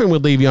what happened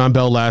with Le'Veon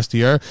Bell last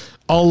year,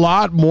 a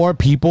lot more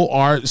people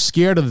are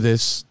scared of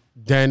this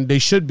than they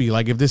should be.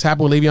 Like, if this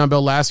happened with Le'Veon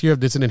Bell last year, if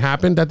this didn't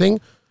happen, that thing,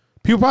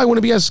 people probably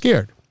wouldn't be as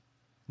scared.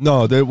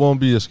 No, they won't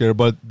be as scared,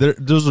 but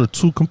those are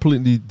two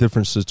completely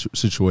different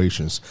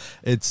situations.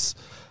 It's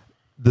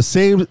the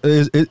same.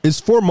 It's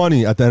for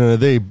money at the end of the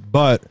day,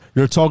 but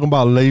you're talking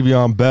about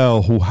Le'Veon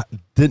Bell, who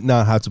did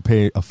not have to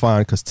pay a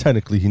fine because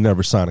technically he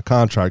never signed a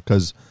contract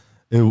because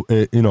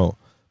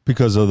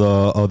because of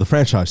the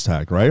franchise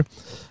tag, right?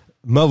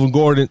 Melvin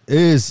Gordon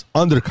is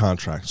under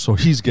contract, so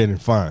he's getting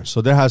fined.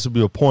 So there has to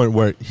be a point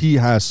where he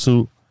has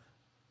to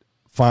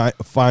find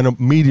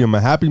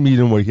a happy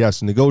medium where he has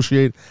to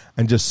negotiate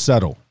and just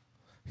settle.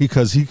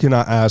 because he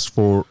cannot ask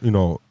for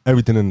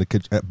everything in the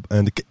kitchen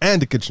and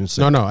the kitchen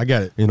sink. No, I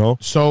get it.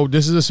 So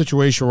this is a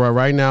situation where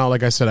right now,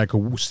 like I said, I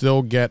could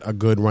still get a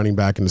good running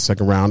back in the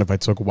second round if I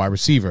took a wide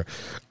receiver.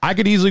 I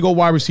could easily go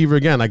wide receiver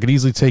again. I could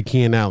easily take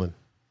Keenan Allen,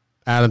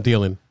 Adam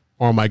Thielen,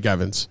 or Mike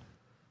Evans.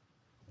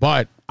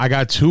 But I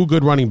got two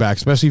good running backs,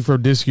 especially for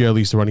this year, at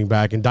least a running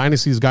back. In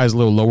Dynasty, this guy's a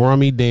little lower on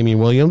me, Damian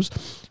Williams.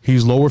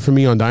 He's lower for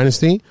me on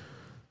Dynasty.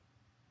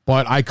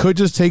 But I could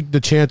just take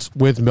the chance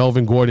with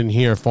Melvin Gordon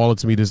here, fall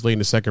to me this late in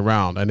the second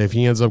round. And if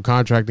he ends up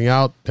contracting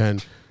out, then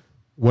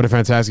what a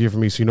fantastic year for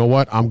me. So you know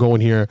what? I'm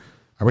going here.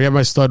 I already have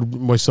my stud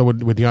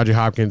with DeAndre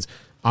Hopkins.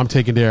 I'm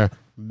taking there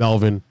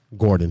Melvin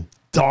Gordon.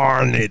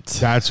 Darn it.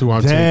 That's who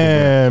I'm taking.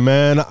 Damn,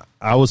 man.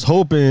 I was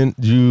hoping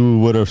you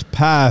would have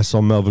passed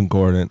on Melvin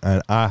Gordon,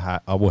 and I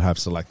would have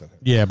selected him.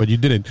 Yeah, but you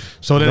didn't.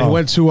 So then he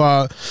went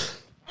to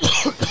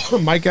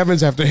Mike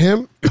Evans after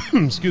him.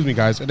 Excuse me,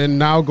 guys. And then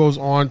now goes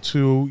on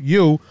to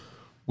you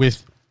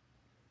with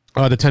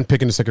the 10th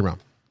pick in the second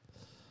round.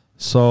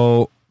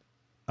 So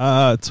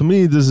to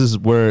me, this is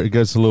where it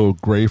gets a little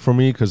gray for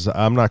me because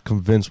I'm not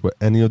convinced with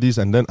any of these.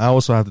 And then I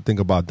also have to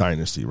think about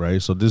Dynasty,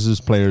 right? So this is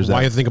players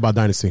Why you think about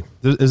Dynasty?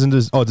 Isn't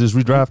this? Oh, this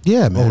redraft?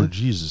 Yeah, man. Oh,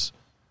 Jesus.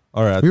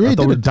 All right. We already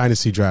did a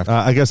Dynasty draft.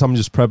 I guess I'm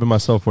just prepping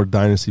myself for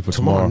Dynasty for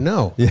tomorrow.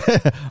 No. Yeah.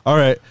 All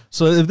right.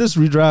 So if this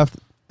redraft,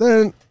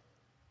 then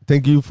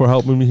thank you for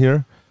helping me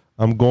here.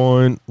 I'm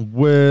going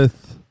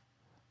with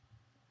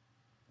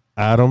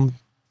Adam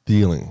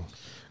Thielen.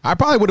 I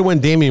probably would have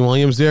went Damian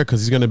Williams there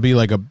because he's going to be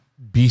like a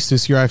beast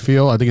this year, I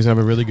feel. I think he's going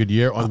to have a really good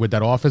year with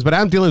that offense. But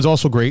Adam Thielen is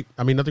also great.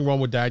 I mean, nothing wrong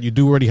with that. You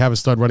do already have a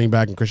stud running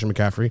back in Christian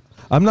McCaffrey.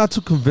 I'm not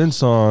too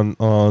convinced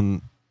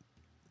on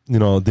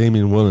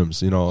Damian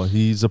Williams.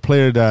 He's a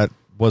player that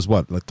was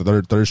like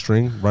the third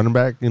string running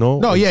back.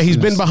 No, yeah, he's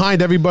been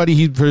behind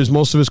everybody for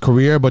most of his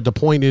career. But the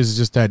point is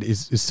just that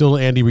it's still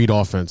an Andy Reid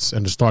offense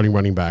and the starting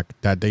running back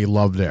that they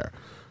love there.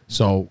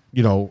 So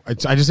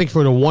I just think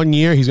for the 1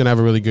 year he's going to have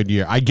a really good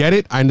year. I get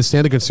it, I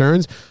understand the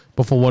concerns,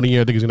 but for 1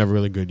 year I think he's going to have a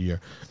really good year.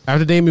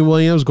 After Damian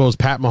Williams goes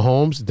Pat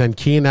Mahomes, then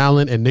Keenan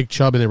Allen and Nick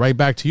Chubb, and then right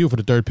back to you for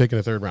the third pick in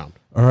the third round.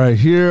 All right,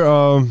 here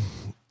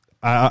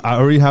I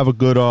already have a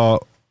good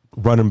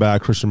running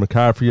back, Christian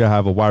McCaffrey. I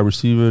have a wide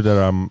receiver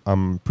that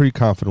I'm pretty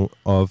confident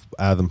of,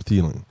 Adam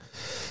Thielen.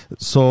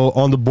 So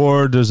on the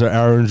board, there's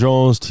Aaron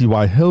Jones,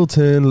 T.Y.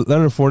 Hilton,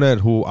 Leonard Fournette,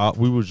 who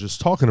we were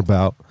just talking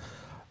about,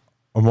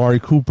 Amari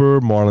Cooper,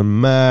 Marlon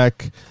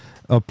Mack,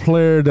 a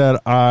player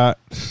that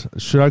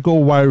should I go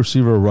wide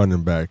receiver or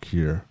running back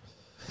here?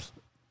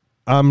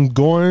 I'm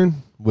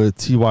going with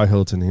T.Y.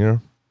 Hilton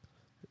here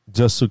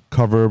just to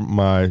cover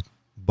my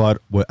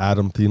butt with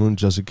Adam Thielen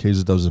just in case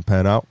it doesn't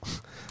pan out.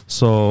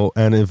 So,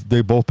 and if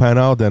they both pan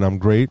out, then I'm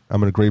great.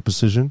 I'm in a great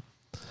position.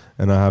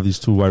 And I have these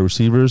two wide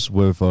receivers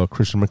with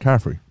Christian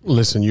McCaffrey.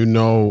 Listen,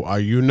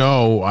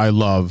 I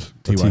love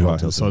T.Y.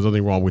 Hilton, so there's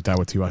nothing wrong with that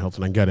with T.Y.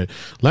 Hilton. I get it.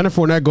 Leonard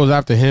Fournette goes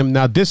after him.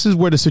 Now, this is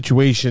where the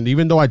situation,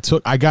 even though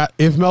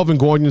if Melvin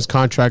Gordon's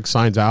contract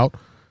signs out,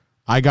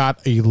 I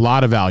got a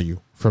lot of value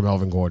for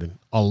Melvin Gordon.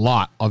 A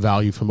lot of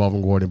value for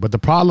Melvin Gordon. But the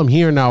problem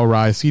here now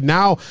arises. See,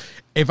 now,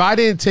 if I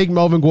didn't take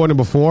Melvin Gordon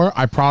before,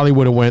 I probably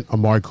would have went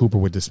Amari Cooper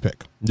with this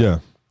pick. Yeah.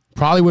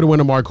 Probably would have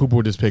went Amari Cooper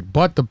with this pick.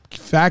 But the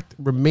fact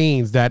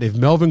remains that if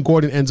Melvin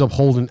Gordon ends up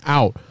holding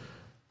out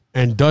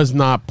and does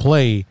not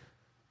play,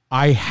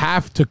 I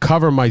have to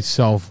cover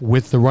myself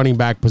with the running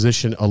back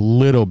position a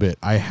little bit.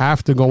 I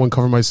have to go and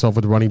cover myself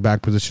with the running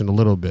back position a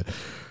little bit.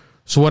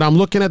 So when I'm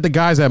looking at the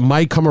guys that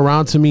might come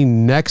around to me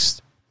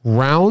next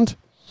round,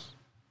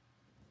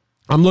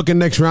 I'm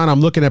looking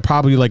at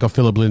probably like a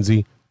Phillip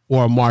Lindsay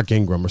or a Mark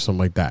Ingram or something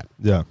like that.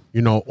 Yeah.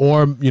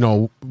 Somebody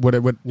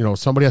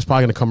that's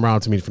probably going to come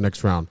around to me for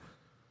next round.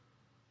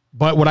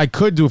 But what I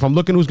could do, if I'm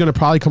looking who's going to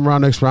probably come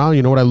around next round,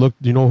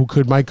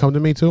 who might come to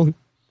me too?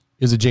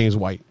 Is a James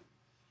White.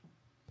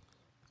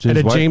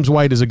 James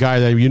White is a guy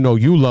that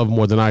you love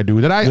more than I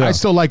do. That I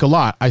still like a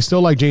lot. I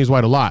still like James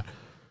White a lot.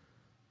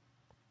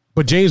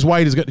 But James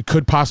White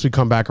could possibly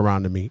come back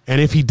around to me. And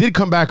if he did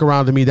come back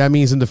around to me, that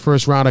means in the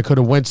first round I could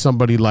have went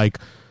somebody like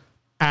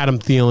Adam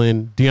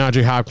Thielen,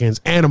 DeAndre Hopkins,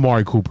 and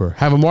Amari Cooper.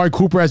 Have Amari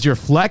Cooper as your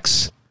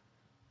flex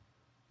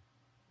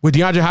with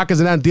DeAndre Hopkins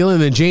and Adam Thielen,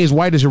 and then James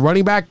White as your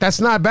running back.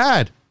 That's not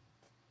bad.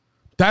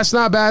 That's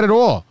not bad at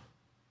all.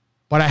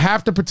 But I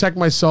have to protect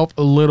myself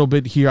a little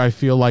bit here, I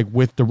feel like,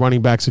 with the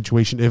running back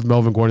situation if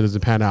Melvin Gordon doesn't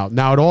pan out.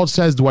 Now, it all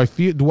says, do I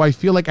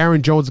feel like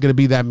Aaron Jones is going to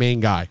be that main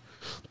guy?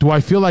 Do I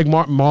feel like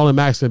Marlon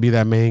Mack's going to be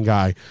that main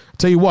guy? I'll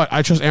tell you what,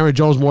 I trust Aaron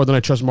Jones more than I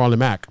trust Marlon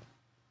Mack.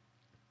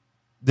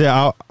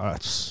 Yeah,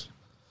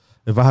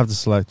 if I have to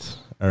select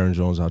Aaron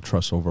Jones, I'll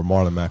trust over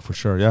Marlon Mack for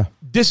sure, yeah.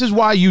 This is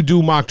why you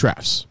do mock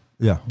drafts.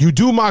 Yeah. You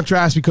do mock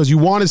drafts because you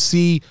want to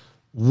see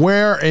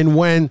where and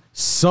when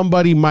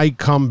somebody might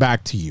come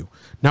back to you.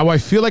 Now, I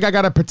feel like I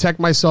got to protect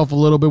myself a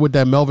little bit with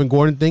that Melvin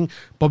Gordon thing,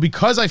 but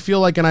because I feel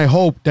like and I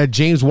hope that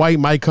James White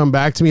might come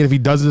back to me, and if he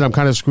doesn't, I'm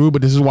kind of screwed,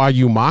 but this is why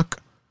you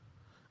mock.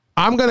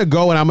 I'm going to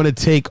go and I'm going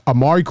to take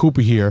Amari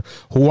Cooper here,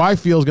 who I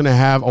feel is going to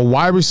have a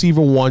wide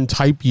receiver 1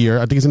 type year.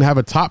 I think he's going to have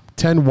a top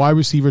 10 wide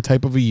receiver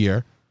type of a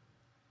year.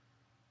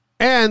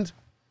 And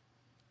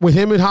with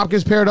him and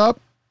Hopkins paired up,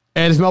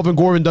 and if Melvin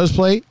Gordon does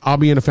play, I'll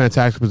be in a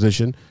fantastic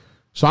position.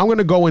 So I'm going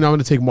to go in. I'm going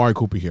to take Amari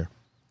Cooper here.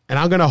 And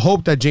I'm going to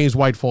hope that James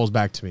White falls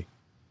back to me.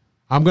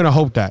 I'm going to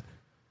hope that.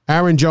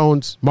 Aaron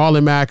Jones,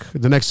 Marlon Mack,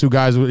 the next two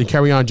guys, and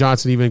Kerryon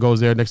Johnson even goes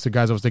there, next to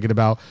guys I was thinking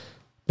about.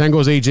 Then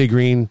goes A.J.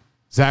 Green,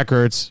 Zach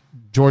Ertz,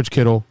 George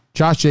Kittle,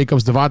 Josh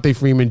Jacobs, Devontae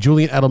Freeman,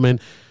 Julian Edelman,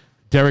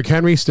 Derrick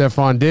Henry,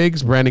 Stephon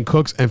Diggs, Brandon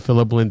Cooks, and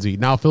Phillip Lindsay.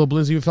 Now, if Phillip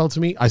Lindsay fell to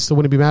me, I still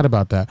wouldn't be mad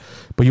about that.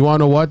 But you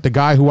want to know what? The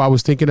guy who I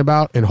was thinking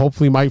about and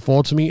hopefully might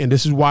fall to me, and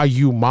this is why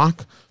you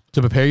mock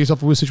to prepare yourself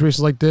for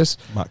situations like this,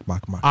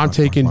 I'm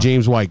taking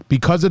James White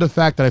because of the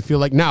fact that I feel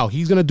like now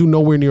he's going to do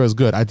nowhere near as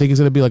good. I think he's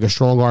going to be like a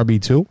strong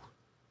RB2.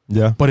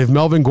 Yeah. But if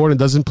Melvin Gordon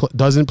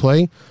doesn't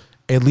play,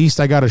 at least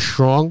I got a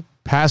strong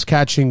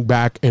pass-catching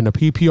back in a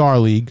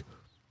PPR league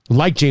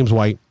like James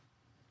White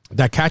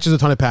that catches a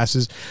ton of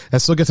passes,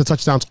 that still gets the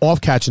touchdowns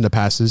off catching the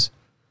passes,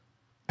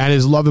 and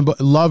is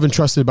loved and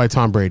trusted by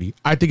Tom Brady.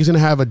 I think he's going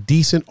to have a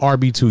decent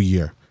RB2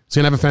 year. He's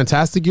going to have a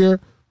fantastic year.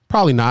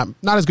 Probably not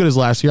as good as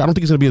last year. I don't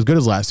think he's going to be as good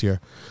as last year,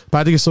 but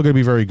I think he's still going to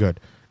be very good.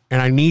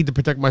 And I need to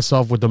protect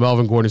myself with the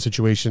Melvin Gordon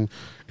situation.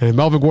 And if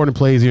Melvin Gordon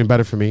plays, even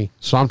better for me.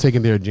 So I'm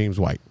taking there James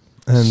White.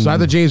 And so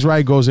either James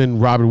White goes in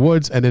Robert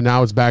Woods, and then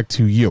now it's back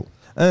to you.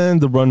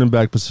 And the running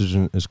back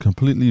position is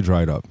completely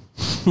dried up.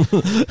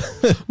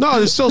 No,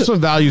 there's still some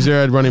values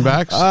there at running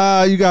backs.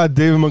 You got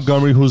David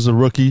Montgomery, who's a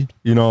rookie.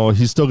 You know,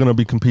 he's still going to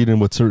be competing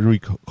with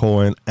Tariq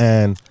Cohen.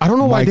 And I don't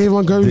know why David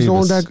Montgomery's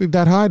going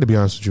that high, to be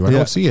honest with you. I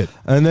don't see it.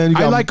 And then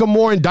I like him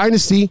more in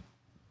Dynasty.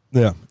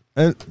 Yeah.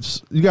 And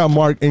you got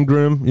Mark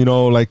Ingram, you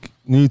know, like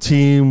new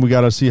team. We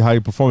got to see how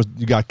he performs.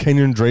 You got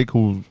Kenyon Drake,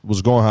 who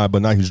was going high,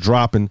 but now he's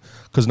dropping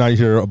because now you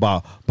hear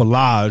about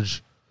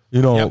Balaj.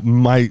 You know,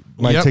 might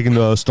taking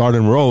the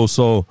starting role.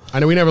 So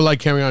I know we never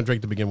liked Kerryon Drake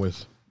to begin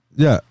with.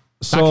 Yeah,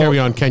 so not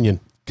Kerryon, Kenyon.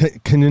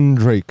 Kenyon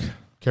Drake.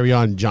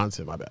 Kerryon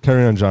Johnson, my bad.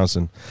 Kerryon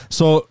Johnson.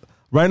 So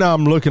right now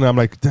I'm looking. I'm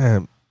like,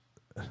 damn,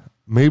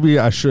 maybe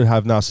I should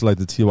have not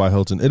selected T.Y.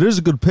 Hilton. It is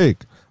a good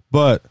pick,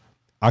 but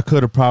I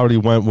could have probably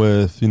went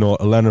with, you know,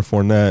 a Leonard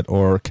Fournette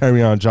or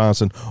Kerryon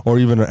Johnson or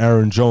even an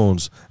Aaron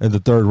Jones in the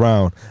third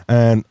round.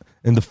 And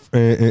in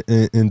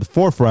the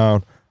fourth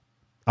round,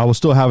 I will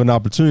still have an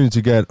opportunity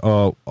to get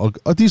a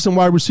decent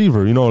wide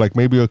receiver, you know, like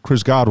maybe a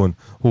Chris Godwin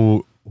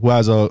who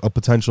has a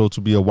potential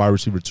to be a wide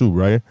receiver too,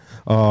 right?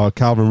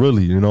 Calvin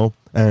Ridley, you know,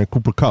 and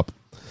Cooper Kupp.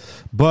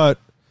 But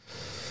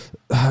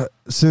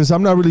since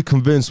I'm not really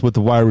convinced with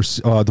the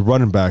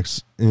running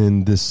backs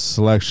in this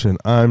selection,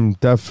 I'm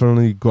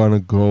definitely going to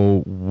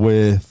go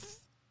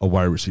with a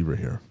wide receiver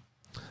here.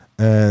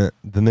 And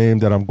the name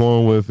that I'm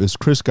going with is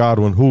Chris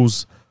Godwin,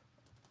 who's,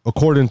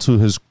 according to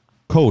his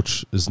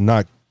coach, is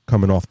not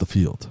coming off the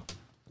field.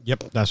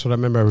 Yep, that's what I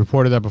remember. I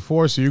reported that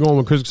before. So you're going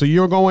with Chris. So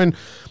you went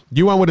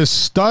with a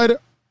stud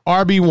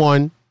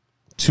RB1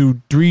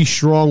 to three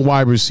strong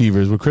wide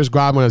receivers with Chris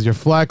Godwin as your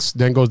flex.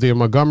 Then goes David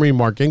Montgomery,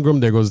 Mark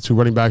Ingram. There goes the two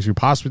running backs you're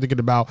possibly thinking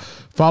about,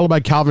 followed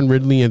by Calvin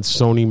Ridley and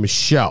Sony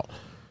Michel.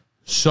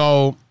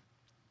 So,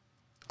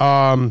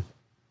 yeah,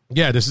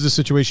 this is the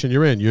situation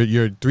you're in.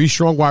 You're three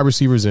strong wide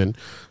receivers in.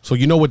 So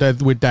you know with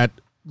that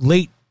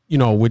late. You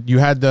know, you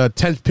had the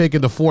 10th pick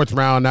in the fourth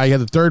round. Now you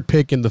had the third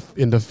pick in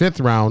the fifth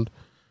round.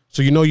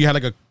 So you know you had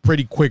like a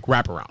pretty quick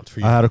wraparound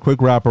for you. I had a quick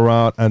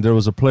wraparound, and there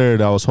was a player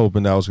that I was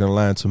hoping that was going to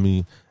land to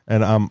me,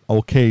 and I'm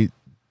okay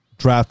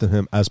drafting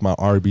him as my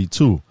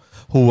RB2,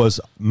 who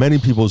was many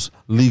people's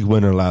league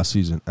winner last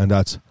season, and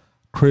that's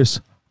Chris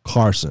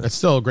Carson. It's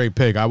still a great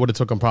pick. I would have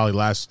took him probably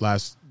last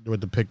with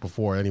the pick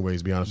before anyways,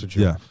 to be honest with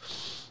you. Yeah.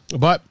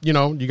 But, you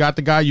know, you got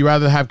the guy. You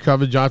rather have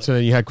Calvin Johnson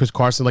and you had Chris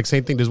Carson. Like,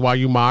 same thing. This is why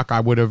you mock. I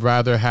would have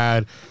rather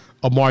had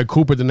Amari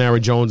Cooper than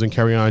Aaron Jones and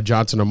Kerryon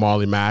Johnson or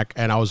Marlon Mack.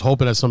 And I was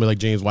hoping that somebody like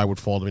James White would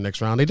fall to me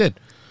next round. They did.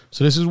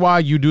 So this is why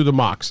you do the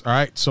mocks. All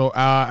right. So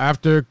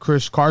after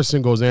Chris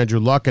Carson goes Andrew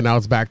Luck, and now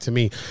it's back to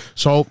me.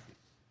 So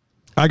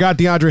I got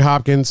DeAndre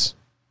Hopkins.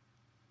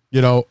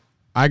 You know,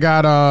 I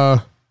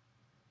got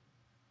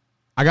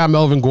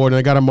Melvin Gordon.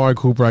 I got Amari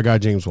Cooper. I got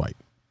James White.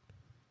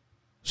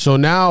 So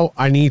now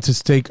I need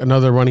to take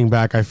another running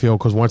back, I feel,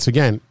 because once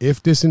again,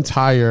 if this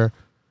entire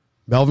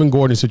Melvin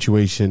Gordon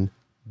situation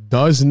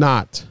does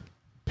not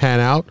pan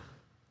out,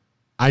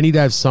 I need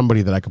to have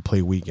somebody that I could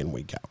play week in,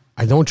 week out.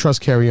 I don't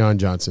trust Kerryon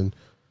Johnson.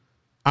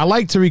 I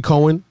like Tariq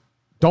Cohen.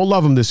 Don't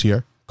love him this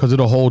year because of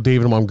the whole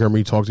David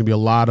Montgomery talk. There's going to be a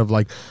lot of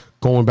like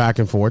going back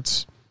and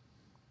forths.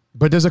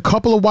 But there's a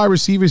couple of wide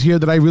receivers here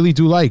that I really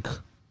do like.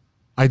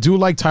 I do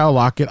like Tyler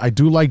Lockett. I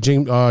do like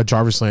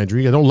Jarvis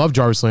Landry. I don't love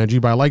Jarvis Landry,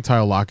 but I like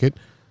Tyler Lockett.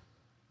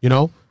 You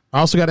know, I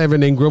also got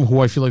Evan Ingram, who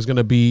I feel like is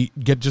going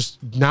to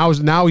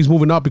now he's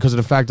moving up because of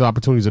the fact that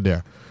opportunities are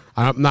there.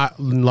 I'm not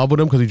in love with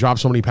him because he drops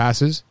so many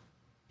passes.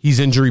 He's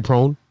injury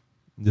prone.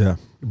 Yeah.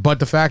 But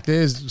the fact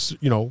is,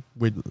 you know,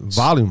 with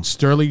volume,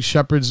 Sterling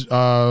Shepard's,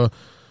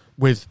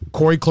 with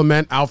Corey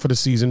Clement out for the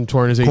season,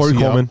 tearing his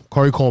ACL.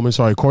 Corey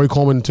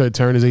Coleman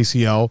tearing his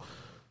ACL.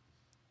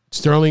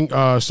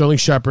 Sterling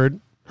Shepard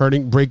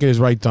breaking his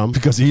right thumb.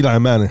 Because Eli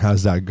Manning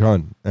has that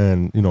gun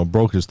and,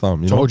 broke his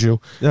thumb. Told you.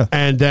 Yeah.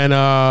 And then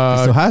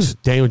He still has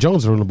it. Daniel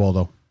Jones throwing the ball,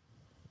 though.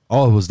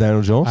 Oh, it was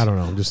Daniel Jones? I don't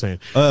know. I'm just saying.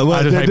 Well,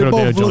 they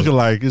both look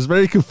alike. It's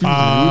very confusing.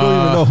 We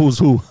don't even know who's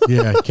who.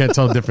 Yeah, can't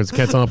tell the difference.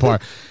 Can't tell them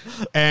apart.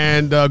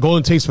 And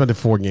Golden Tate spent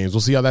 4 games.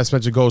 We'll see how that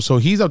Spencer goes. So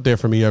he's up there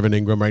for me, Evan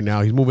Ingram, right now.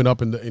 He's moving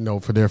up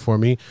for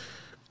me.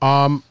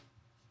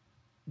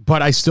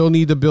 But I still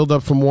need to build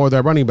up for more of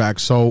that running back.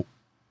 So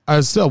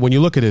still, when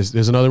you look at this,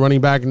 there's another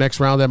running back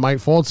next round that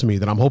might fall to me,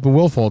 that I'm hoping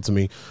will fall to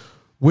me,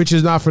 which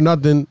is not for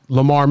nothing.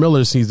 Lamar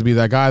Miller seems to be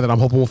that guy that I'm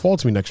hoping will fall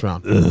to me next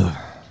round.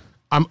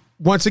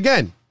 Once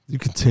again. You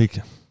can take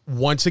him.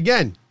 Once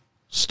again,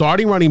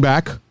 starting running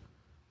back,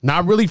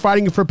 not really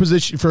fighting for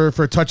position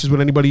for touches with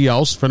anybody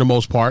else for the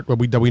most part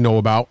that we know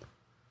about.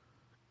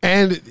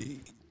 And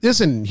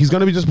listen, he's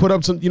going to be just put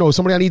up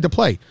somebody I need to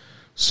play.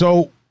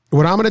 So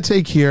what I'm going to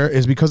take here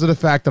is because of the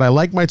fact that I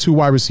like my 2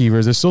 wide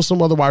receivers. There's still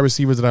some other wide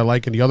receivers that I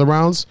like in the other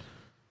rounds.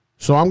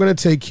 So I'm going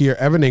to take here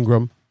Evan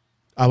Ingram.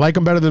 I like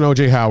him better than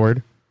O.J.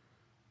 Howard.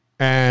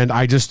 And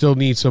I just still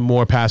need some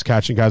more pass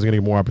catching guys are going to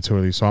get more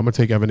opportunities. So I'm going to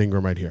take Evan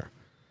Ingram right here.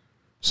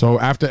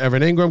 So after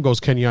Evan Ingram goes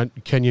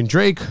Kenyon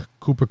Drake,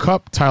 Cooper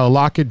Kupp, Tyler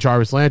Lockett,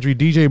 Jarvis Landry,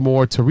 DJ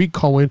Moore, Tariq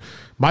Cohen,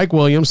 Mike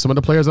Williams. Some of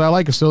the players that I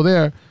like are still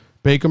there.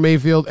 Baker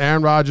Mayfield,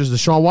 Aaron Rodgers,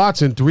 Deshaun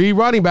Watson. 3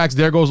 running backs.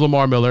 There goes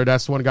Lamar Miller.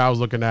 That's the one guy I was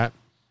looking at.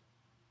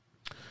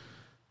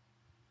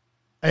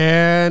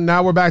 And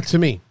now we're back to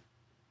me.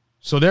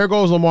 So there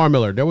goes Lamar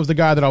Miller. That was the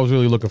guy that I was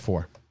really looking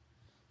for.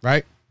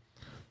 Right?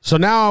 So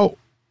now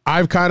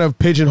I've kind of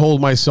pigeonholed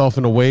myself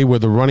in a way where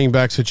the running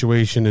back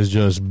situation is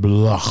just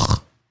blah.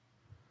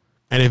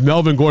 And if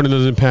Melvin Gordon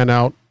doesn't pan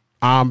out,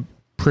 I'm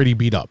pretty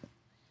beat up.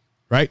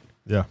 Right?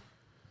 Yeah.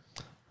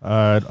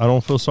 I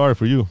don't feel sorry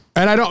for you.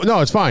 And I don't.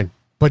 No, it's fine.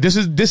 But this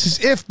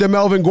is if the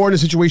Melvin Gordon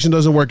situation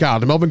doesn't work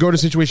out. The Melvin Gordon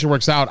situation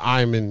works out,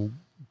 I'm in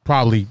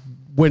probably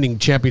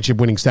championship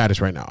winning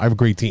status right now. I have a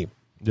great team.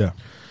 Yeah.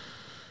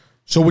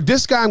 So with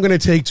this guy, I'm going to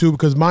take 2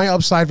 because my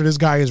upside for this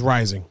guy is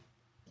rising.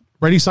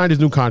 Brady signed his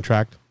new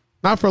contract,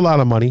 not for a lot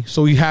of money,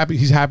 so he's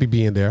happy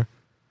being there.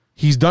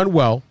 He's done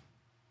well.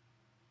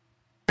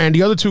 And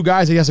the other 2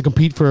 guys that he has to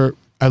compete for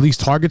at least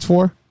targets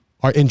for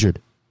are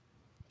injured.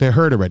 They're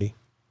hurt already.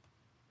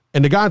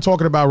 And the guy I'm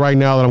talking about right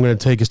now that I'm going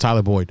to take is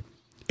Tyler Boyd.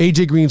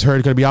 AJ Green's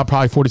hurt, going to be out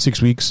probably 4 to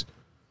 6 weeks.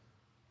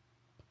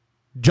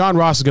 John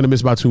Ross is going to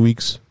miss about 2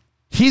 weeks.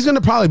 He's going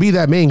to probably be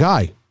that main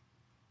guy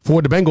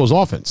for the Bengals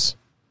offense.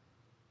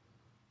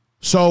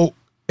 So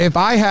if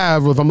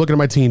I'm looking at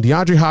my team,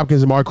 DeAndre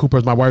Hopkins and Mark Cooper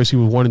as my wide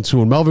receivers 1 and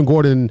 2, and Melvin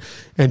Gordon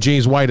and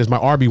James White as my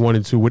RB 1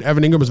 and 2, with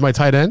Evan Ingram as my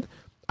tight end,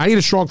 I need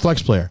a strong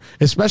flex player,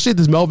 especially if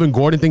this Melvin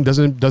Gordon thing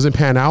doesn't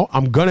pan out.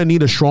 I'm going to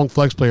need a strong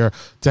flex player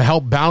to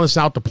help balance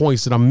out the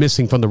points that I'm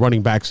missing from the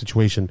running back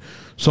situation.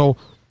 So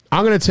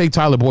I'm going to take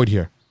Tyler Boyd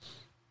here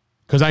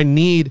because I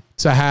need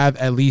to have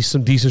at least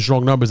some decent,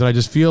 strong numbers. And I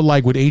just feel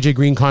like with A.J.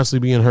 Green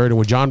constantly being hurt and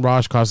with John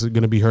Ross constantly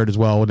going to be hurt as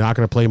well, not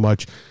going to play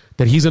much,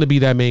 that he's going to be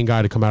that main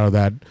guy to come out of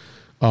that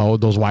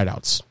those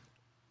wideouts.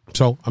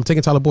 So I'm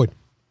taking Tyler Boyd.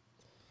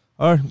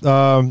 All right.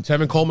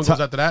 Tevin Coleman goes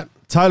after that.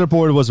 Tyler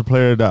Boyd was a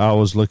player that I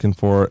was looking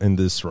for in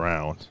this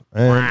round.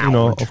 And,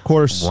 of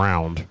course,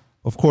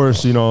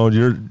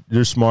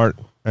 you're smart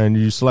and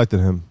you selected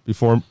him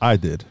before I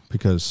did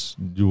because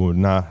you would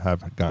not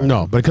have gotten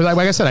No, because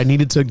like I said, I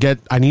needed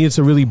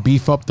to really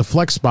beef up the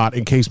flex spot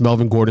in case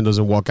Melvin Gordon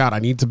doesn't walk out. I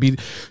need to be,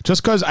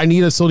 just because I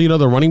still need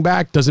another running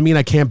back doesn't mean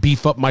I can't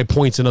beef up my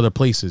points in other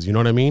places. You know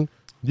what I mean?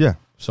 Yeah.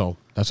 So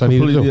that's what I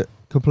need to do.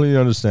 Completely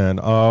understand.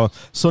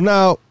 So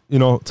now,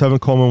 Tevin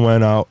Coleman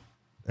went out.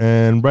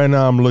 And right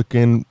now I'm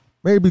looking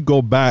maybe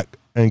go back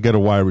and get a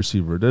wide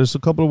receiver. There's a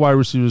couple of wide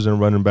receivers and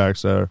running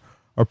backs that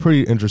are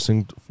pretty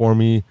interesting for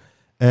me.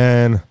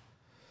 And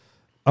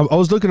I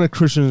was looking at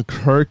Christian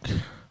Kirk,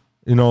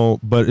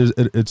 but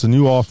it's a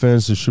new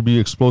offense. It should be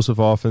explosive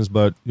offense.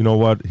 But you know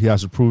what? He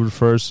has to prove it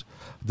first.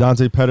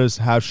 Dante Pettis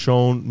has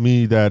shown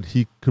me that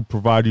he could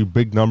provide you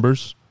big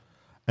numbers.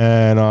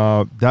 And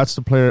that's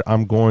the player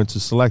I'm going to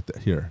select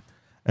here.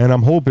 And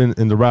I'm hoping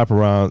in the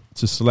wraparound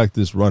to select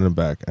this running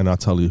back. And I'll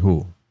tell you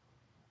who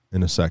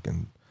in a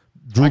second.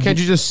 Why can't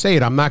you just say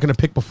it? I'm not going to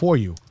pick before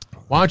you.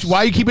 Why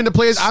are you keeping the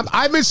players?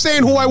 I've been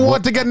saying who I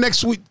want to get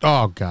next week.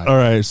 Oh, God. All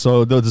right,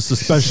 so the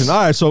suspension.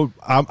 All right, so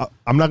I'm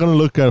not going to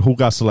look at who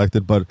got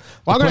selected, but...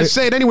 Well, I'm going to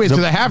say it anyways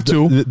because I have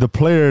to. The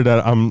player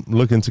that I'm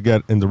looking to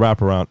get in the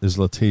wraparound is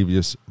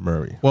Latavius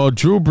Murray. Well,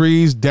 Drew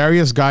Brees,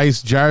 Darius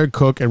Geis, Jared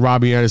Cook, and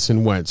Robbie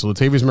Anderson went. So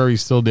Latavius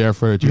Murray's still there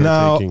for it.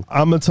 Now,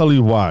 I'm going to tell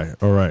you why.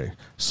 All right.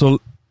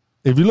 So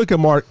if you look at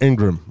Mark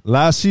Ingram,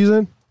 last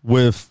season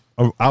with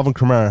Alvin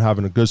Kamara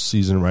having a good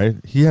season, right?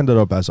 He ended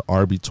up as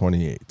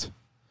RB28.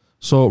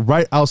 So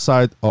right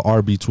outside of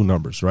RB2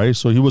 numbers, right?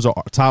 So he was a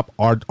top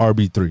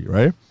RB3,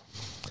 right?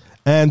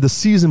 And the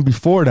season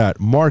before that,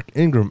 Mark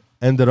Ingram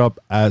ended up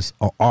as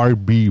a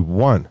RB1.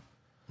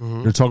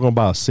 Mm-hmm. You're talking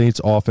about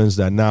Saints offense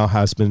that now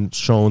has been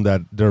shown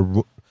that they're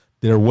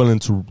willing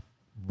to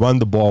run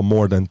the ball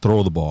more than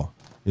throw the ball.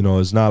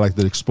 It's not like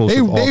the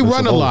explosive. They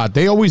run a lot.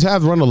 They always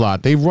have run a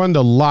lot. They've run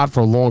a lot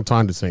for a long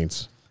time, the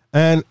Saints.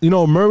 And,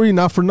 Murray,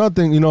 not for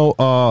nothing,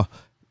 2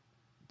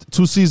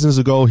 seasons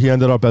ago, he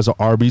ended up as an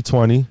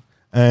RB20.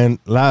 And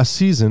last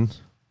season,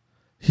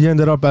 he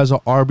ended up as an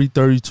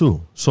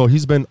RB32. So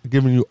he's been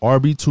giving you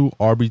RB2,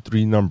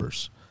 RB3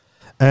 numbers.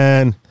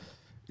 And,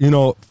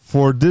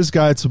 for this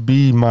guy to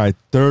be my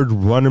third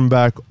running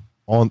back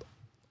on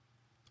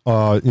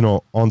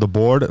the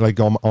board, like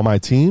on my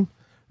team,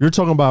 you're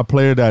talking about a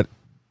player that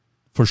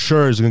for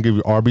sure is going to give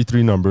you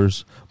RB3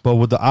 numbers, but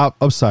with the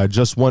upside,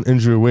 just one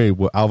injury away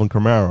with Alvin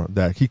Kamara,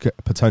 that he could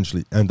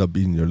potentially end up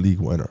being your league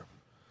winner.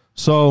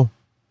 So,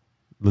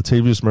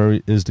 Latavius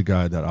Murray is the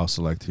guy that I'll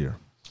select here.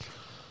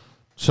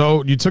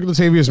 So you took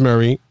Latavius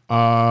Murray,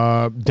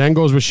 then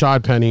goes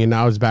Rashad Penny, and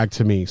now it's back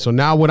to me. So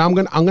now what I'm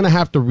gonna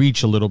have to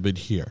reach a little bit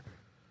here.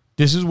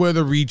 This is where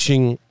the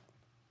reaching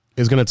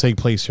is gonna take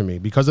place for me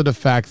because of the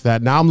fact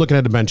that now I'm looking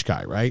at the bench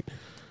guy, right?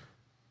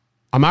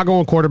 I'm not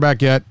going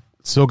quarterback yet.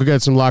 Still could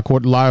get some lots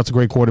of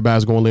great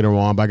quarterbacks going later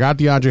on. But I got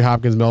DeAndre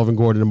Hopkins, Melvin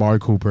Gordon, Amari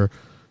Cooper,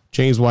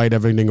 James White,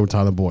 Evan Ingram,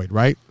 Tyler Boyd,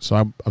 right? So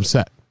I'm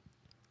set.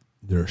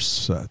 You're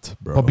set,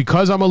 bro. But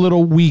because I'm a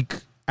little weak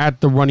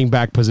at the running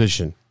back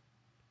position,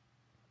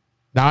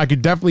 now I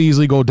could definitely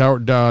easily go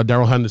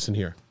Darrell Henderson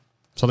here.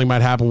 Something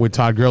might happen with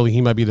Todd Gurley.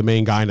 He might be the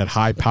main guy in that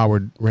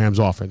high-powered Rams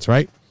offense,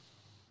 right?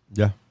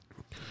 Yeah.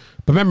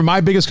 But remember,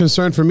 my biggest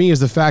concern for me is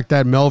the fact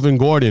that Melvin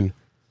Gordon,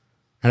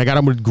 and I got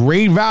him with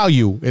great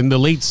value in the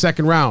late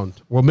second round,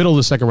 or middle of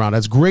the second round.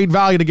 That's great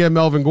value to get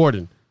Melvin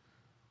Gordon.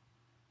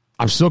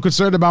 I'm still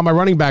concerned about my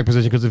running back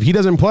position because if he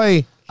doesn't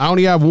play, I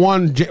only have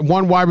one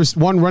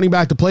running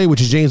back to play, which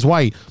is James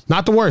White.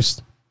 Not the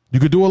worst. You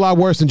could do a lot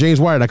worse than James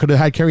White. I could have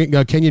had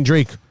Kenyon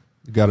Drake.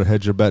 You got to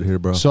hedge your bet here,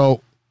 bro.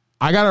 So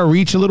I got to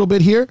reach a little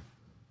bit here.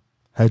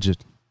 Hedge it.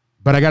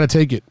 But I got to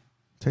take it.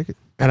 Take it.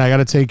 And I got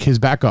to take his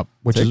backup,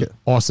 which is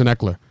Austin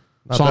Eckler.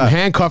 So I'm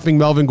handcuffing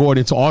Melvin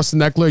Gordon to Austin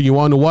Eckler. You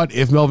want to know what?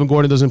 If Melvin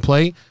Gordon doesn't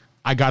play,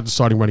 I got the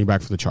starting running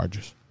back for the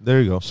Chargers.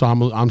 There you go. So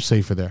I'm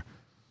safer there.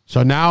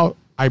 So now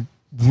I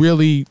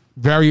really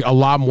a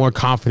lot more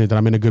confident that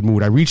I'm in a good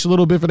mood. I reached a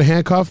little bit for the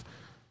handcuff,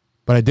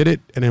 but I did it,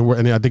 and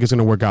I think it's going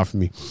to work out for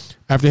me.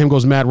 After him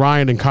goes Matt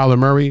Ryan and Kyler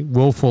Murray,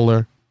 Will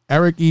Fuller,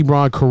 Eric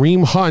Ebron,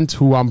 Kareem Hunt,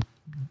 who I'm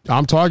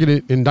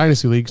targeted in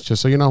Dynasty Leagues,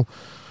 just so you know.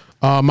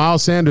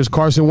 Miles Sanders,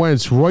 Carson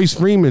Wentz, Royce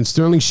Freeman,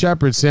 Sterling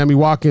Shepard, Sammy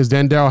Watkins,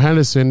 then Darrell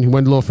Henderson. He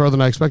went a little further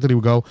than I expected he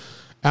would go.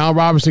 Allen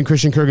Robinson,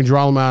 Christian Kirk, and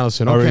Geraldo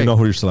Allison. Okay. I already know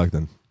who you're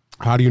selecting.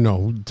 How do you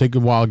know? Take a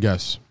wild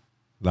guess.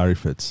 Larry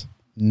Fitz.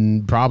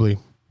 Probably.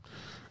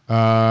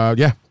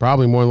 Yeah,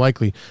 probably more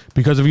likely.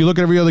 Because if you look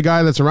at every other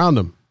guy that's around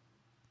him,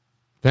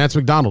 Vance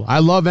McDonald. I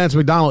love Vance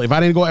McDonald. If I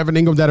didn't go Evan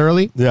Ingram that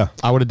early,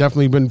 I would have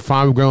definitely been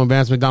fine with going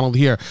Vance McDonald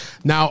here.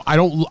 Now,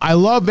 I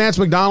love Vance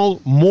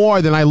McDonald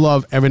more than I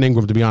love Evan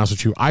Ingram, to be honest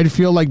with you. I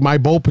feel like my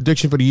bold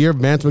prediction for the year,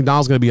 Vance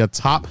McDonald's going to be a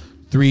top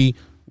 3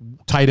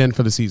 tight end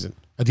for the season.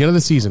 At the end of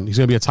the season, he's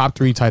going to be a top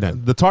 3 tight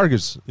end. The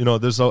targets,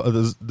 there's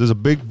a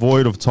big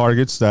void of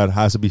targets that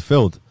has to be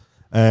filled.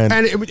 And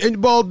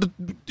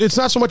it's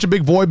not so much a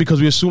big void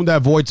because we assume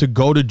that void to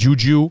go to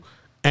Juju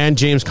and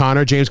James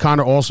Conner. James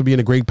Conner also being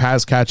a great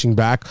pass-catching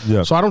back.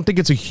 Yeah. So I don't think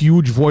it's a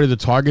huge void of the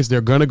targets.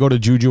 They're going to go to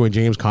Juju and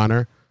James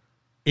Conner.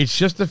 It's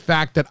just the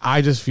fact that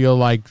I just feel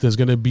like there's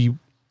going to be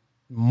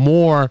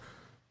more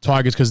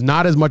targets because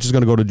not as much is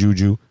going to go to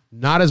Juju.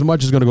 Not as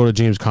much is going to go to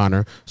James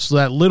Conner. So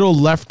that little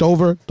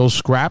leftover, those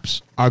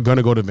scraps, are going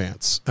to go to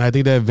Vance. And I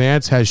think that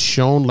Vance has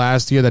shown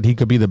last year that he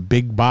could be the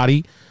big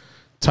body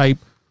type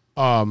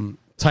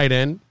tight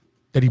end,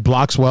 that he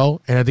blocks well,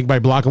 and I think by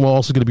blocking well,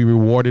 also going to be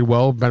rewarded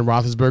well. Ben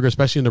Roethlisberger,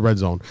 especially in the red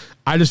zone.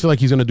 I just feel like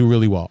he's going to do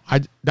really well.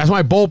 That's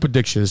my bold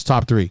prediction is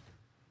top 3.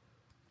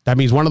 That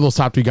means one of those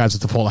top 3 guys has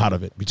to fall out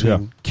of it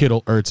between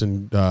Kittle, Ertz,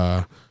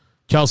 and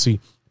Kelsey.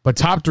 But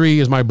top 3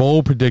 is my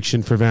bold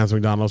prediction for Vance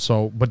McDonald.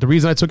 But the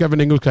reason I took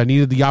Evan Ingram is because I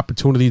needed the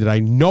opportunity that I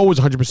know is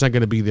 100%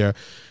 going to be there.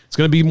 It's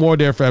going to be more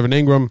there for Evan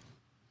Ingram.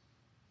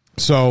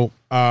 So,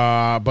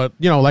 but,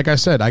 like I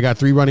said, I got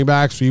 3 running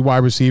backs, 3 wide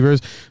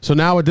receivers. So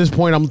now at this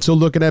point, I'm still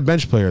looking at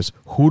bench players.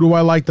 Who do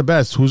I like the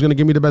best? Who's going to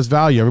give me the best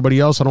value?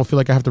 Everybody else, I don't feel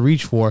like I have to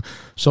reach for.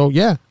 So,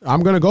 yeah,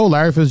 I'm going to go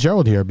Larry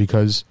Fitzgerald here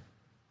because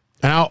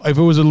if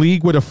it was a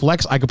league with a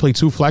flex, I could play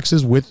 2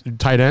 flexes with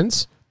tight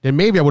ends. Then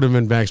maybe I would have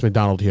been Vance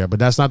McDonald here. But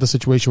that's not the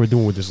situation we're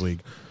doing with this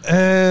league.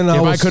 And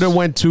if I could have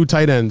went 2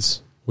 tight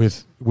ends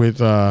with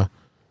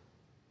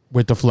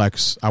the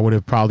flex, I would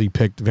have probably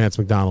picked Vance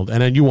McDonald.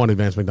 And then you wanted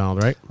Vance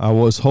McDonald, right? I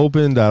was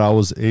hoping that I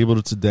was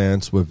able to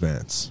dance with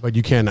Vance. But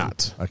you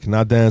cannot. I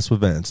cannot dance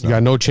with Vance. You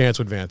got no chance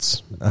with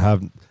Vance.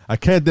 I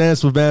can't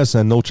dance with Vance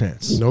and no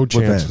chance. No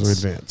chance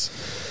with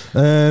Vance.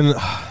 And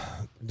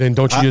then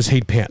don't you just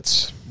hate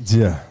pants?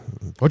 Yeah.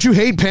 Don't you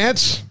hate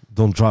pants?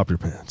 Don't drop your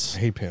pants. I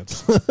hate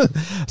pants.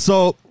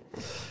 So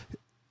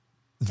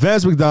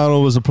Vance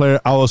McDonald was a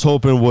player I was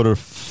hoping would have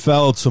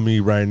fell to me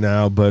right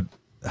now, but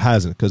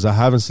hasn't because I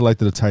haven't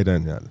selected a tight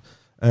end yet.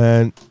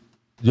 And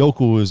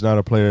Yoku is not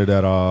a player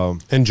that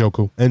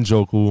Njoku.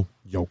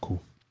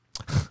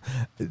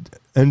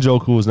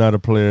 Njoku is not a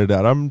player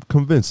that I'm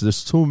convinced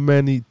there's too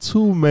many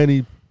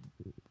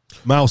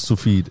mouths to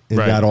feed in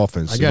that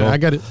offense. I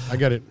get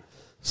it.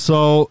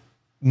 So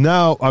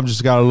now I'm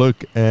just got to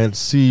look and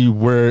see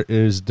where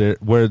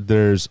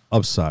there's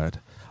upside.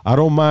 I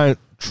don't mind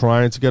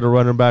trying to get a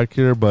running back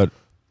here, but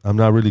I'm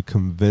not really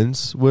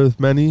convinced with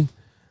many.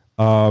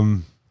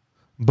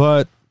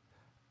 But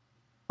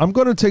I'm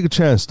going to take a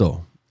chance,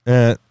 though.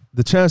 And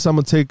the chance I'm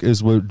going to take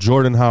is with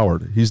Jordan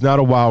Howard. He's not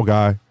a wow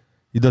guy.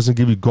 He doesn't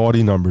give you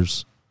gaudy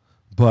numbers.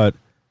 But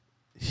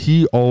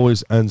he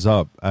always ends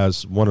up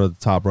as one of the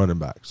top running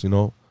backs,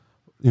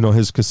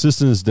 his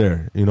consistency is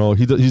there.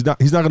 He's not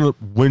going to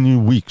win you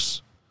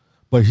weeks.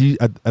 But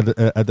at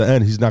the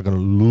end, he's not going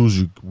to lose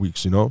you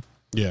weeks,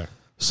 Yeah.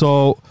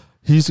 So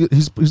he's going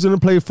to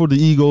play for the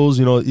Eagles.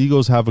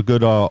 Eagles have a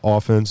good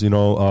offense. They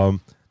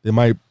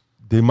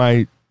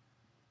might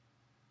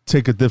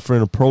take a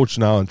different approach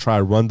now and try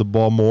to run the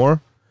ball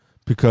more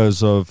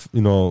because of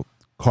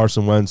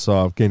Carson Wentz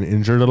getting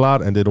injured a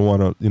lot, and they don't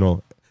want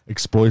to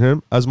exploit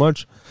him as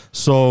much.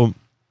 So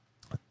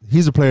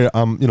he's a player.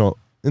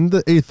 In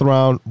the 8th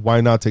round, why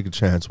not take a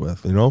chance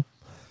with?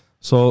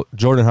 So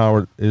Jordan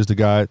Howard is the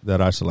guy that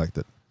I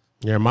selected.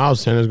 Yeah,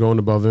 Miles Sanders going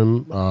above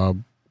him.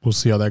 We'll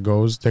see how that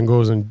goes. Then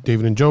goes in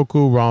David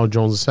Njoku, Ronald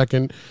Jones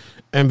II,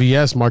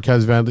 MVS,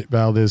 Marquez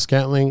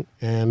Valdez-Scantling,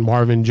 and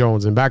Marvin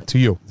Jones. And back to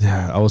you.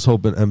 Yeah, I was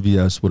hoping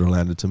MVS would have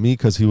landed to me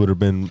because he would have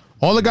been...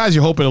 All the guys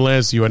you're hoping to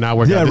land to you are not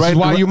working out. This is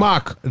why you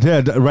mock.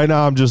 Yeah, right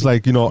now I'm just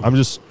like, I'm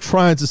just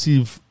trying to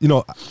see if,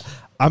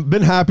 I've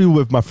been happy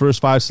with my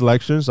first 5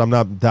 selections. I'm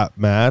not that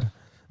mad.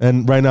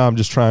 And right now I'm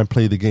just trying to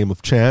play the game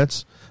of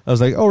chance. I was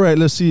like, all right,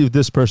 let's see if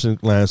this person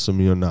lands to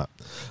me or not.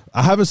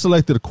 I haven't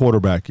selected a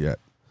quarterback yet.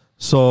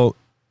 So,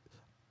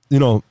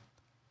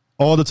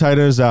 all the tight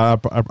ends that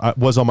I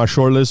was on my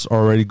short list are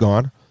already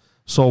gone.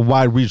 So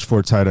why reach for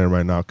a tight end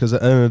right now? Because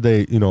at the end of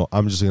the day,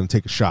 I'm just going to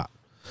take a shot.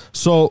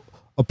 So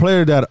a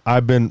player that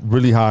I've been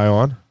really high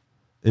on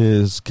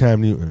is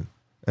Cam Newton.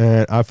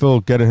 And I feel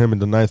getting him in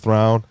the 9th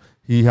round,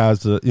 he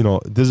has this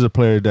is a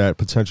player that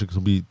potentially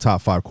could be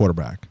top 5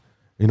 quarterback.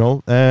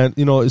 And,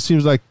 it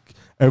seems like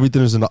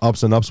everything is in the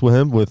ups and ups with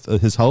him, with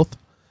his health.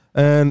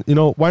 And,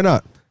 why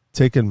not?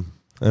 Take him.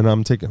 And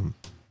I'm taking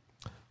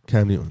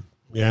Cam Newton.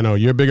 Yeah, I know.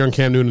 You're bigger on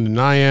Cam Newton than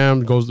I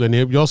am. But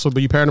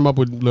you paired him up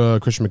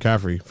with Christian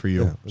McCaffrey for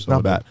you. Yeah, it's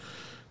not bad.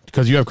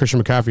 Because you have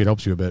Christian McCaffrey, it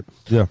helps you a bit.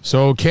 Yeah.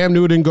 So Cam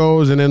Newton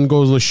goes, and then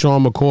goes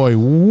LaShawn McCoy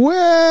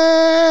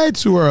way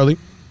too early.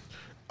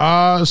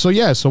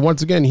 So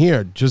once again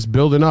here, just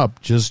building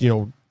up, just,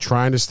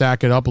 trying to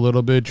stack it up a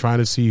little bit, trying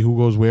to see who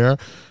goes where.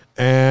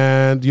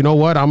 And you know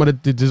what?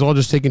 This is all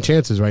just taking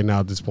chances right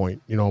now at this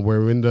point.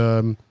 We're in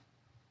the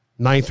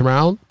 9th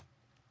round.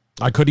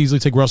 I could easily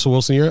take Russell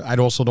Wilson here. I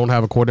also don't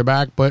have a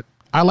quarterback, but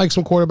I like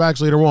some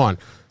quarterbacks later on.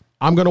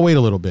 I'm going to wait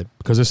a little bit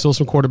because there's still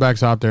some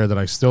quarterbacks out there that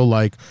I still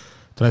like,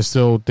 that I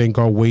still think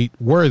are wait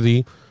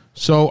worthy.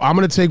 So I'm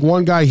going to take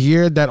one guy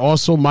here that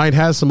also might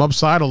have some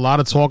upside. A lot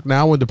of talk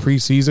now with the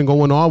preseason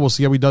going on. We'll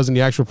see how he does in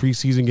the actual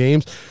preseason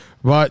games.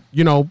 But,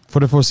 for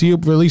the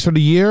foreseeable, at least for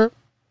the year,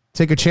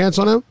 take a chance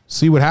on him,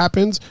 see what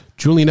happens.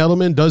 Julian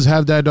Edelman does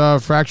have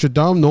that fractured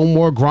thumb. No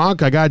more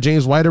Gronk. I got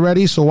James White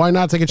already, so why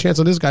not take a chance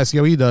on this guy, see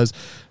how he does.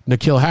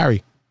 N'Keal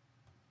Harry.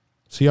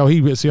 See how he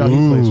plays for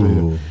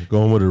you.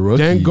 Going with a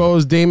rookie. Then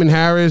goes Damon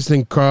Harris,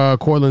 then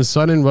Cortland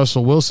Sutton,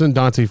 Russell Wilson,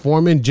 Dante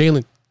Foreman,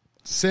 Jalen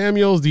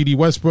Samuels, D.D.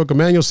 Westbrook,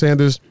 Emmanuel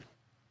Sanders,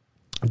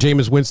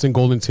 Jameis Winston,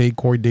 Golden Tate,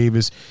 Corey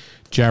Davis,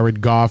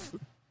 Jared Goff,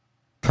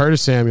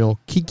 Curtis Samuel,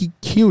 Kiki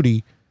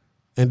Cutie,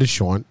 and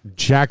Deshaun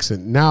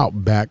Jackson. Now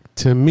back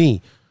to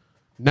me.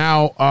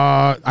 Now,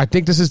 I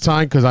think this is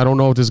time because I don't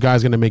know if this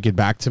guy's going to make it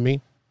back to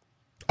me.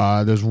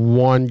 There's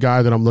one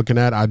guy that I'm looking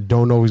at. I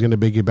don't know if he's going to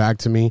make it back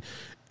to me.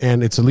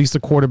 And it's at least a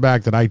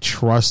quarterback that I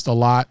trust a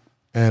lot.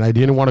 And I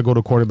didn't want to go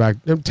to quarterback.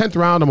 10th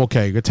round, I'm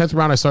okay. The 10th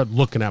round, I start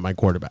looking at my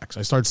quarterbacks.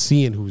 I start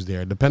seeing who's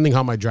there, depending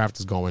how my draft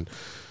is going.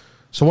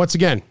 So once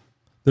again,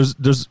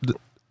 there's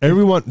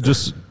everyone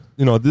just,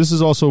 this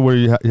is also where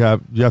you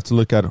have to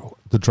look at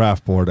the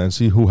draft board and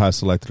see who has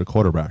selected a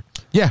quarterback.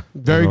 Yeah,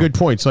 very good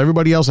point. So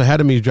everybody else